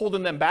what was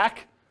holding them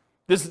back,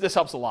 this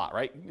helps a lot,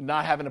 right?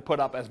 Not having to put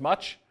up as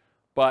much,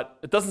 but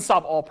it doesn't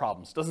solve all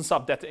problems. It doesn't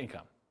solve debt to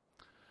income.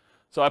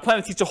 So I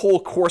plan to teach a whole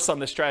course on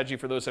this strategy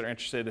for those that are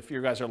interested. If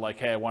you guys are like,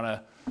 hey, I want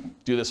to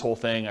do this whole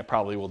thing, I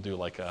probably will do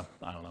like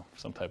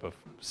some type of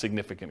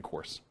significant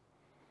course.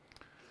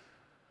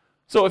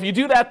 So if you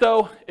do that,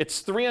 though, it's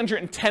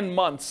 310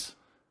 months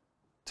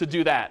to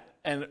do that.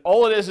 And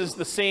all it is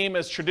the same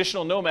as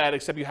traditional Nomad,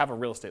 except you have a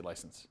real estate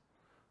license.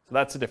 So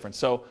that's the difference.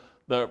 So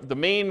the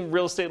main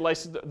real estate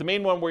license, the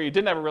main one where you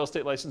didn't have a real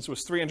estate license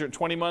was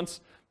 320 months.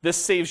 This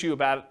saves you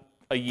about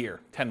a year,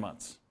 10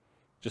 months,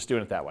 just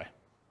doing it that way.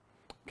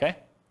 Okay?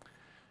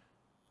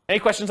 Any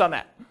questions on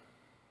that?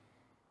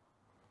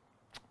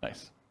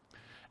 Nice.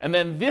 And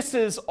then this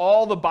is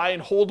all the buy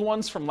and hold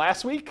ones from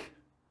last week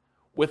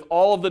with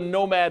all of the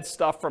Nomad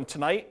stuff from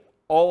tonight,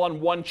 all on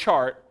one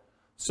chart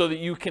so that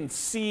you can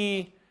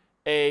see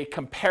a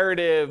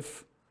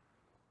comparative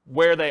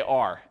where they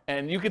are.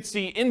 And you can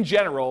see in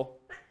general,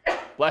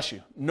 bless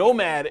you,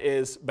 Nomad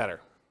is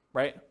better,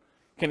 right?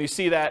 Can you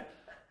see that?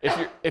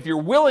 If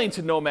you're willing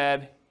to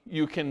Nomad,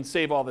 you can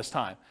save all this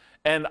time.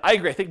 And I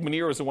agree. I think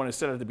Munir was the one who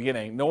said at the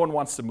beginning, no one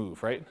wants to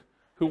move, right?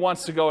 Who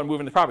wants to go and move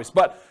into properties?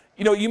 But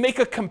you make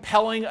a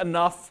compelling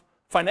enough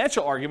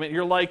financial argument.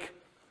 You're like,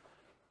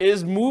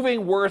 is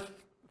moving worth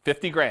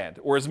 50 grand?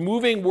 Or is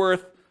moving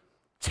worth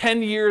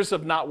 10 years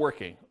of not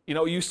working?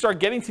 You start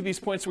getting to these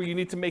points where you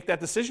need to make that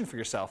decision for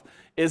yourself.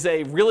 Is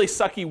a really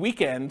sucky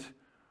weekend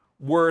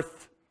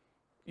worth,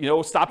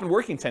 stopping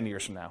working 10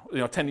 years from now?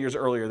 10 years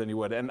earlier than you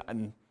would.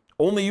 And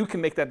only you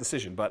can make that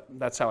decision, but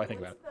that's how I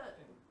think about it. What's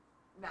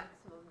the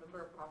maximum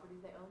number of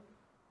properties they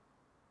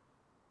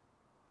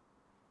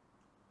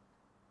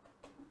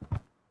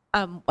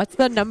own? What's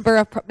the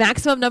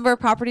maximum number of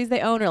properties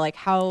they own, or like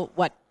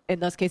what in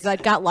those cases? I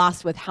got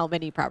lost with how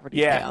many properties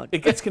they own.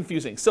 It gets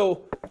confusing.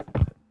 So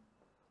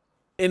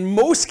in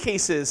most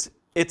cases,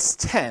 it's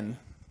 10.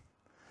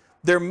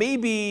 There may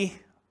be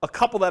a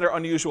couple that are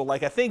unusual.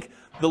 Like I think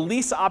the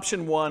lease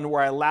option one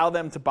where I allow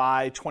them to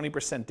buy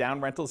 20% down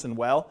rentals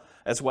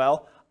as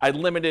well, I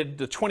limited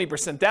the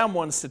 20% down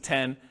ones to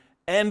 10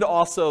 and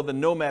also the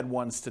Nomad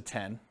ones to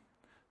 10.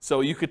 So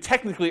you could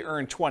technically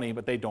earn 20,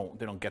 but they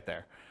don't get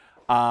there.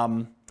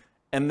 And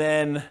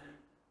then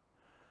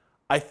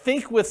I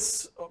think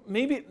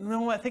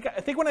I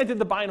think when I did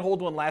the buy and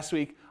hold one last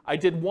week, I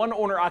did one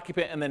owner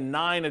occupant and then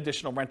 9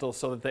 additional rentals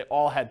so that they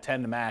all had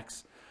 10 to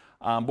max.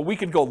 But we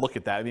could go look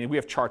at that. I mean, we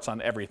have charts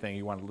on everything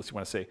you want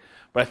to see.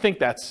 But I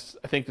think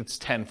it's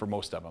 10 for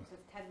most of them. So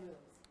it's 10 moves.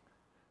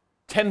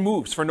 10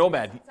 moves for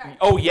Nomad. Sorry.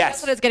 Oh, yes.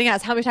 That's what it's getting at.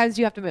 Is how many times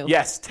do you have to move?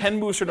 Yes, 10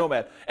 moves for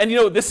Nomad. And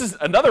this is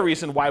another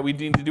reason why we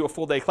need to do a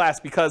full day class,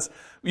 because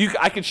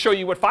I could show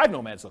you what 5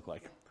 Nomads look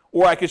like.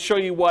 Or I could show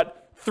you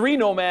what 3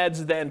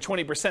 Nomads, then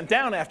 20%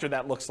 down after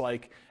that looks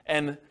like.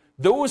 And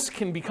those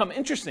can become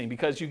interesting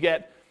because you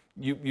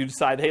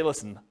decide, hey,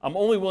 listen, I'm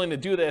only willing to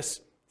do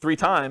this 3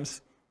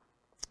 times,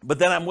 but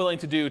then I'm willing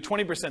to do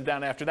 20%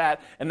 down after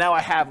that. And now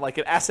I have like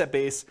an asset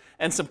base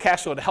and some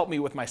cash flow to help me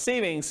with my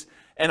savings,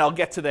 and I'll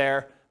get to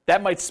there.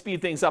 That might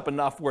speed things up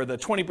enough where the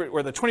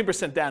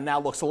 20% down now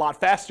looks a lot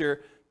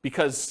faster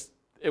because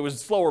it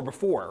was slower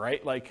before,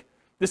 right? Like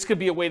this could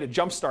be a way to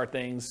jumpstart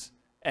things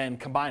and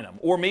combine them.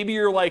 Or maybe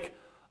you're like,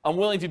 I'm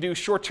willing to do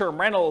short-term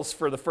rentals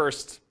for the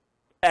first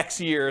X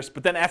years,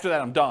 but then after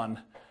that I'm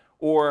done.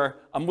 Or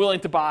I'm willing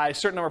to buy a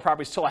certain number of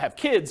properties till I have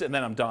kids and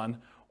then I'm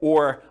done.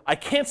 Or I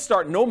can't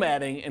start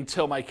nomading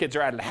until my kids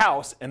are out of the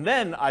house and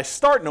then I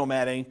start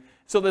nomading.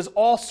 So there's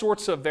all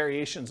sorts of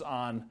variations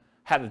on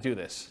how to do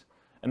this.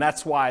 And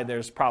that's why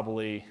there's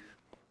probably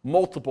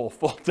multiple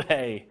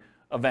full-day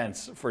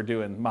events for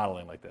doing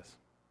modeling like this.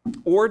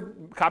 Or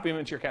copy them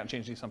into your account and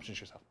change the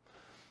assumptions yourself.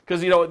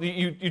 Because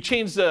you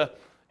change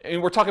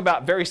and we're talking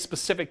about very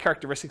specific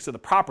characteristics of the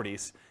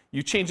properties.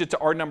 You change it to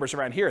our numbers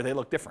around here, they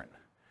look different.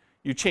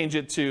 You change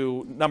it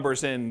to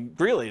numbers in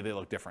Greeley, they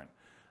look different.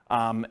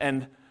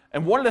 And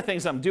one of the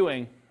things I'm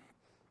doing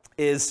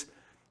is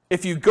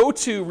if you go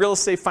to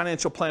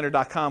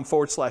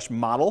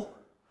realestatefinancialplanner.com/model,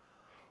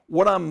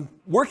 what I'm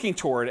working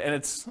toward, and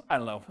it's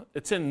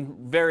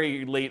in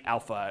very late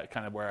alpha,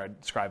 kind of where I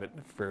describe it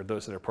for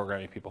those that are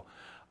programming people.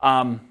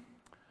 I'm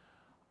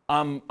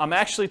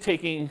actually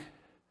taking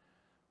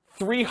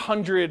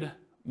 300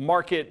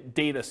 market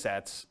data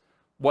sets,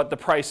 what the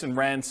price and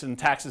rents and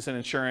taxes and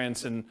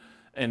insurance and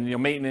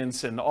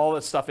maintenance and all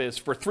that stuff is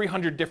for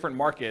 300 different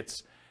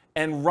markets,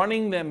 and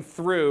running them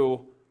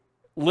through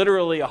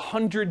literally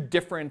 100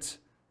 different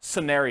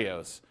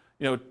scenarios.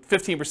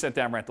 15%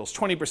 down rentals,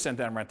 20%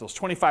 down rentals,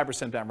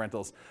 25% down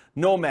rentals,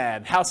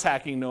 Nomad, house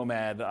hacking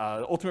Nomad,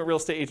 ultimate real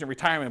estate agent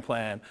retirement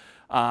plan,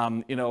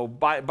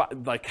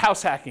 like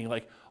house hacking,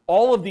 like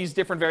all of these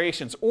different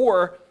variations.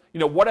 Or,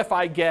 what if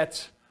I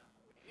get,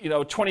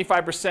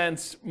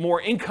 25% more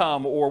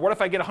income, or what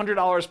if I get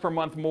 $100 per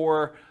month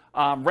more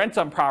rent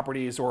on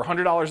properties, or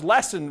 $100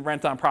 less in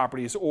rent on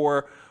properties,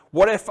 or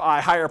what if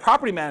I hire a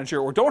property manager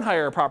or don't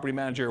hire a property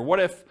manager? What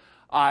if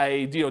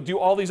I do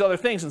all these other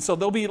things? And so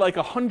there'll be like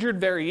 100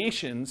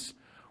 variations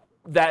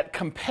that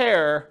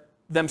compare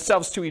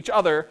themselves to each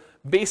other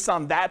based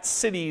on that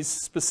city's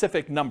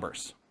specific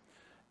numbers.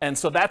 And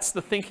so that's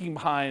the thinking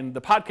behind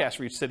the podcast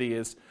for each city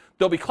is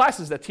there'll be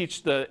classes that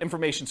teach the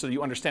information so that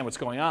you understand what's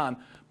going on,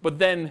 but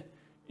then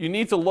you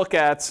need to look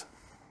at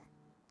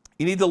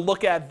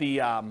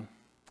the, I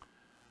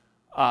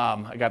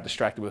got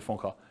distracted with a phone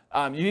call.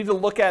 You need to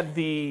look at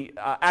the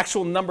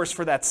actual numbers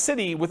for that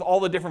city with all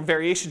the different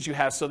variations you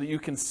have so that you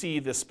can see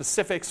the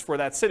specifics for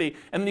that city.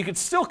 And then you could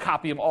still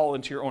copy them all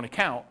into your own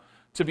account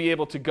to be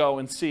able to go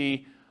and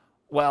see,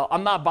 well,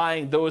 I'm not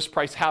buying those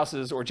price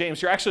houses, or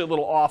James, you're actually a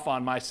little off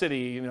on my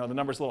city, the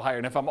number's a little higher.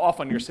 And if I'm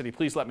off on your city,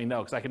 please let me know,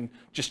 because I can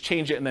just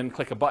change it and then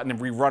click a button and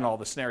rerun all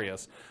the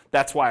scenarios.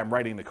 That's why I'm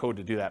writing the code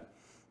to do that.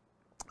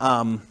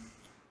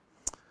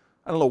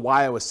 I don't know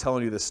why I was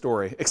telling you this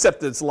story,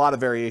 except there's a lot of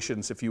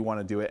variations if you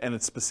want to do it, and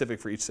it's specific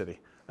for each city.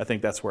 I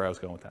think that's where I was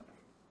going with that.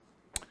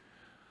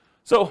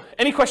 So,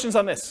 any questions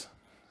on this?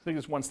 I think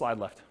there's one slide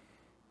left.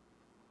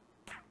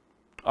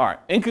 All right,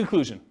 in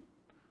conclusion,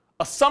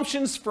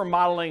 assumptions for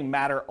modeling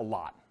matter a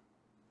lot.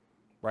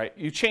 right?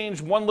 You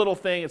change one little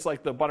thing, it's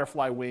like the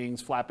butterfly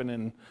wings flapping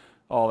and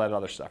all that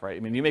other stuff, right? I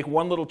mean, you make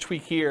one little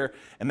tweak here,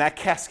 and that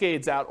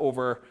cascades out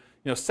over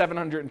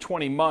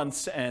 720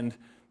 months, and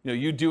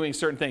you doing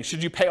certain things.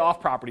 Should you pay off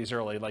properties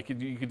early? Like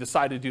you could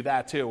decide to do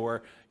that too.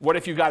 Or what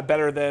if you got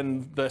better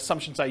than the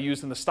assumptions I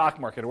used in the stock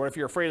market? Or what if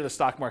you're afraid of the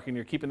stock market and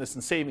you're keeping this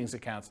in savings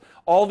accounts?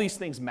 All these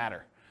things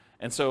matter.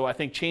 And so I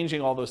think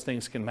changing all those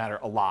things can matter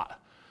a lot.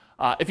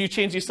 If you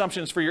change the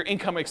assumptions for your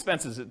income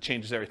expenses, it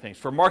changes everything.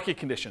 For market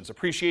conditions,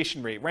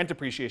 appreciation rate, rent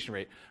appreciation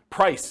rate,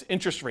 price,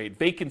 interest rate,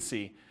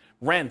 vacancy,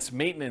 rent,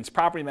 maintenance,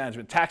 property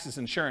management, taxes,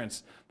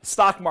 insurance, the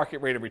stock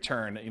market rate of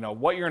return,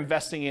 what you're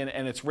investing in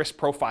and its risk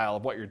profile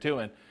of what you're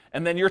doing,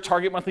 and then your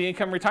target monthly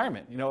income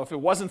retirement. If it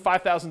wasn't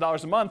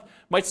 $5,000 a month,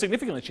 might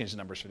significantly change the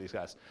numbers for these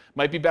guys.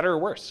 Might be better or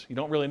worse. You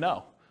don't really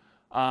know.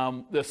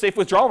 The safe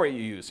withdrawal rate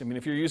you use. I mean,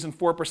 if you're using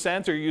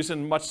 4% or you're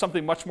using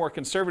something much more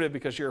conservative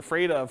because you're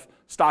afraid of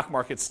stock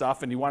market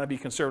stuff and you want to be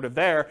conservative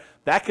there,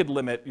 that could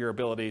limit your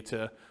ability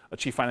to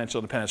achieve financial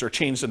independence or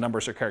change the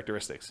numbers or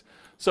characteristics.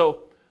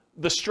 So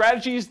the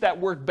strategies that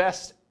work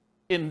best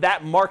in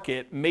that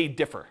market may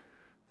differ.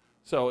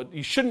 So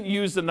you shouldn't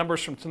use the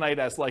numbers from tonight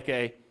as like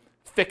a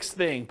fixed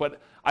thing,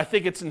 but I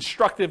think it's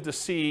instructive to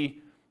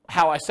see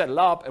how I set it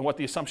up and what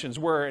the assumptions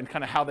were and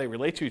kind of how they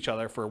relate to each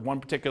other for one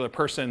particular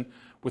person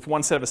with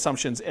one set of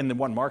assumptions in the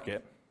one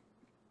market.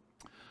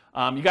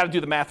 You got to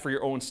do the math for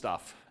your own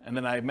stuff. And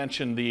then I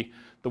mentioned the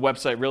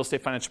website,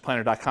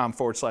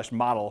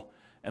 realestatefinancialplanner.com/model,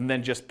 and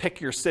then just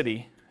pick your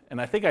city. And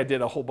I think I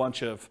did a whole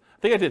bunch of,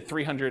 I think I did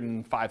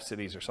 305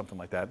 cities or something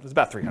like that. It was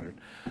about 300.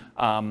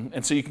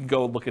 And so you can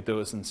go look at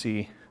those and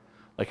see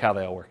like how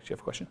they all work. Do you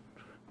have a question?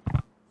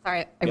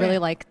 Sorry, I really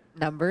like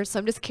numbers. So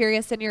I'm just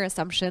curious in your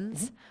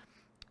assumptions,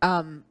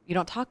 you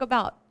don't talk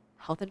about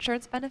health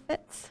insurance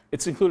benefits?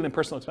 It's included in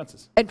personal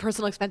expenses. And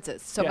personal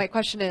expenses. So my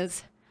question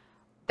is,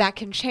 that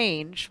can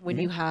change when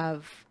you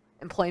have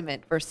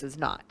employment versus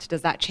not.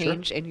 Does that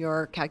change in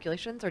your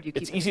calculations, or do you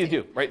keep it? It's easy to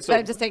do, right? So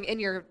I'm just saying, in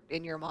your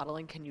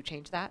modeling, can you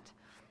change that?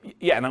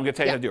 Yeah, and I'm going to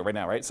tell you how to do it right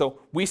now, right? So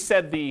we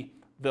said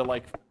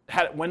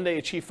when they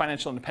achieve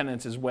financial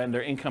independence is when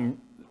their income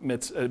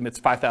emits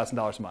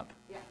 $5,000 a month.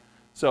 Yeah.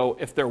 So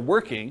if they're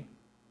working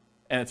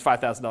and it's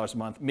 $5,000 a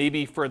month,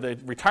 maybe for the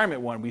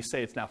retirement one, we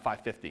say it's now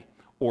 $550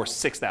 or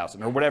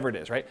 $6,000 or whatever it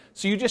is, right?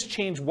 So you just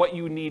change what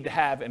you need to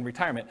have in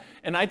retirement.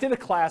 And I did a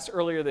class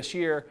earlier this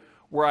year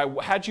where I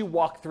had you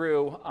walk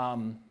through,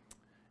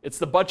 it's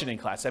the budgeting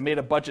class. I made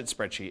a budget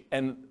spreadsheet,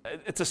 and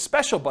it's a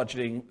special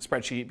budgeting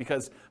spreadsheet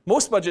because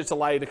most budgets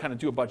allow you to kind of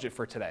do a budget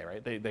for today,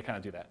 right? They kind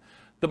of do that.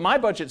 My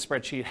budget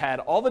spreadsheet had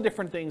all the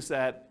different things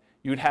that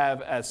you'd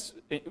have as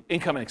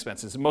income and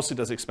expenses. It mostly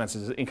does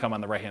expenses, income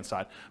on the right-hand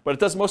side, but it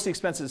does mostly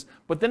expenses,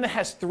 but then it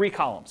has 3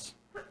 columns.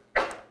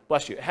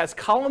 Bless you. It has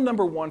column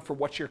number 1 for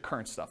what's your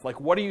current stuff, like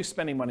what are you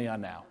spending money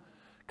on now?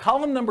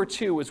 Column number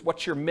 2 is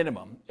what's your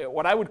minimum.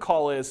 What I would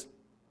call is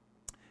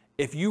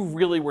if you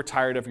really were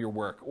tired of your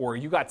work, or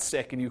you got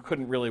sick and you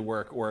couldn't really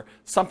work, or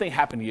something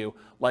happened to you,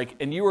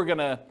 and you were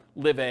gonna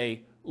live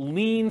a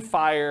lean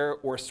fire,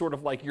 or sort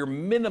of like your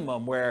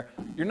minimum where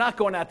you're not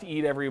going out to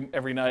eat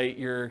every night,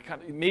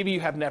 maybe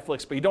you have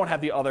Netflix, but you don't have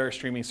the other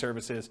streaming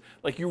services.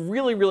 Like you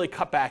really, really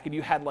cut back and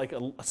you had like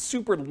a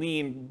super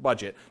lean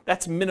budget.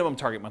 That's minimum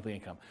target monthly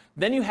income.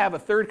 Then you have a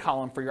 3rd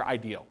column for your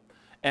ideal.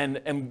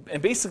 And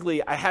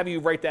basically I have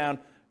you write down,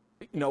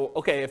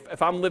 okay,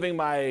 if I'm living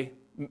my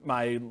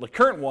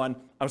current one,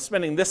 I'm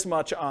spending this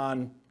much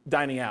on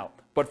dining out.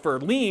 But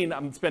for lean,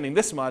 I'm spending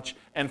this much,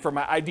 and for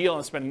my ideal,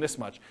 I'm spending this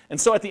much. And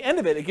so at the end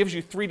of it, it gives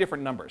you 3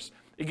 different numbers.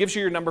 It gives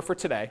you your number for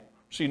today,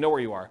 so you know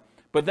where you are.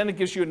 But then it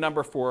gives you a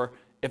number for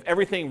if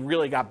everything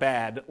really got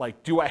bad,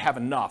 like do I have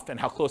enough, and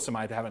how close am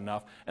I to have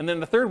enough? And then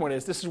the 3rd one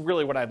is this is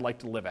really what I'd like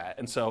to live at.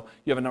 And so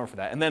you have a number for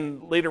that. And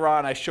then later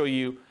on, I show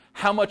you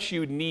how much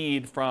you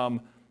need from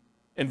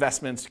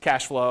investments,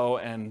 cash flow,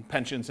 and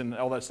pensions, and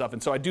all that stuff.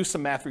 And so I do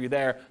some math for you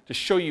there to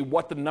show you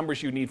what the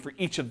numbers you need for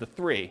each of the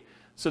 3,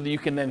 so that you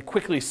can then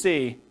quickly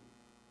see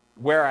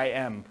where I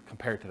am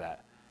compared to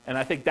that. And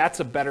I think that's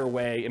a better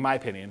way, in my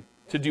opinion,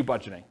 to do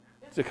budgeting,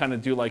 to kind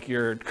of do like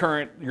your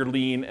current, your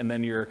lean, and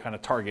then your kind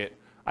of target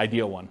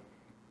ideal one.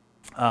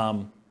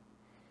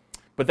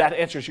 But that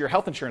answers your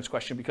health insurance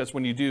question, because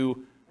when you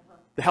do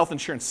the health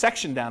insurance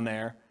section down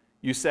there,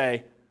 you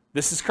say,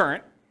 this is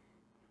current.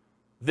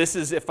 This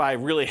is if I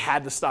really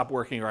had to stop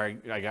working, or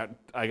I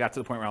got to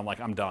the point where I'm like,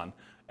 I'm done.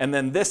 And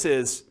then this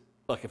is,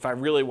 look, if I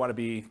really want to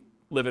be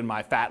living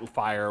my fat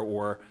fire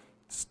or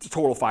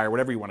total fire,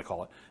 whatever you want to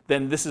call it,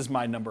 then this is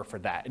my number for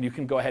that. And you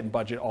can go ahead and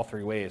budget all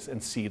 3 ways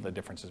and see the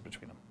differences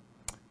between them.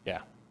 Yeah.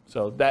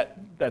 So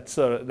that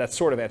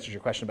sort of answers your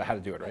question about how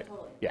to do it, right?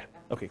 Totally. Yeah.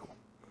 Okay, cool.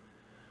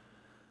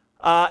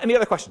 Any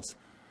other questions?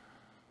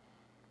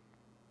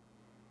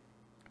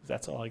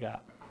 That's all I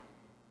got.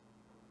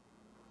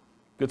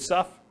 Good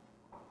stuff?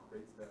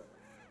 Great stuff.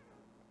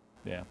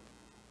 Yeah.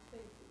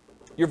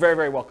 You're very,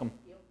 very welcome.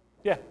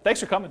 Yeah,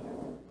 thanks for coming.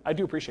 I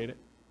do appreciate it.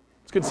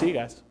 It's good to see you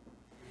guys.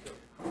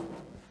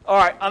 All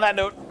right, on that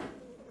note,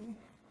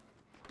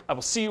 I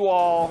will see you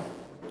all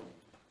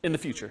in the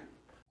future.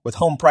 With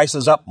home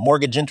prices up,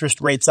 mortgage interest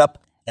rates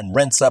up, and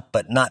rents up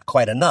but not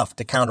quite enough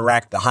to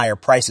counteract the higher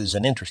prices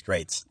and interest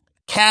rates.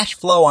 Cash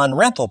flow on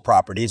rental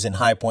properties in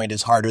High Point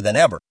is harder than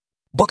ever.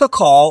 Book a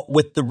call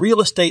with the Real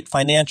Estate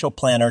Financial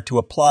Planner to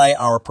apply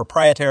our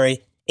proprietary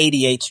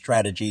 88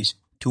 strategies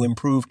to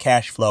improve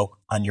cash flow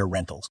on your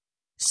rentals.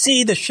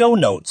 See the show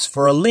notes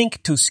for a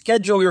link to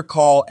schedule your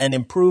call and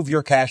improve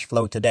your cash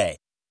flow today.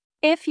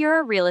 If you're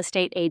a real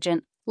estate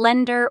agent,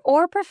 lender,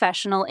 or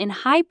professional in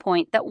High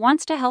Point that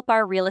wants to help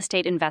our real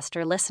estate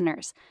investor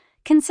listeners,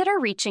 consider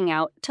reaching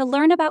out to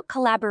learn about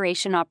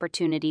collaboration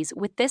opportunities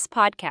with this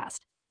podcast.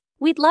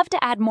 We'd love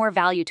to add more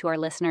value to our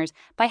listeners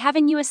by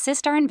having you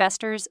assist our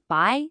investors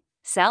buy,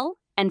 sell,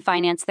 and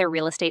finance their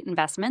real estate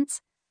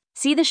investments.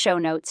 See the show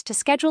notes to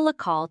schedule a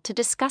call to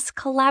discuss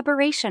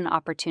collaboration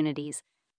opportunities.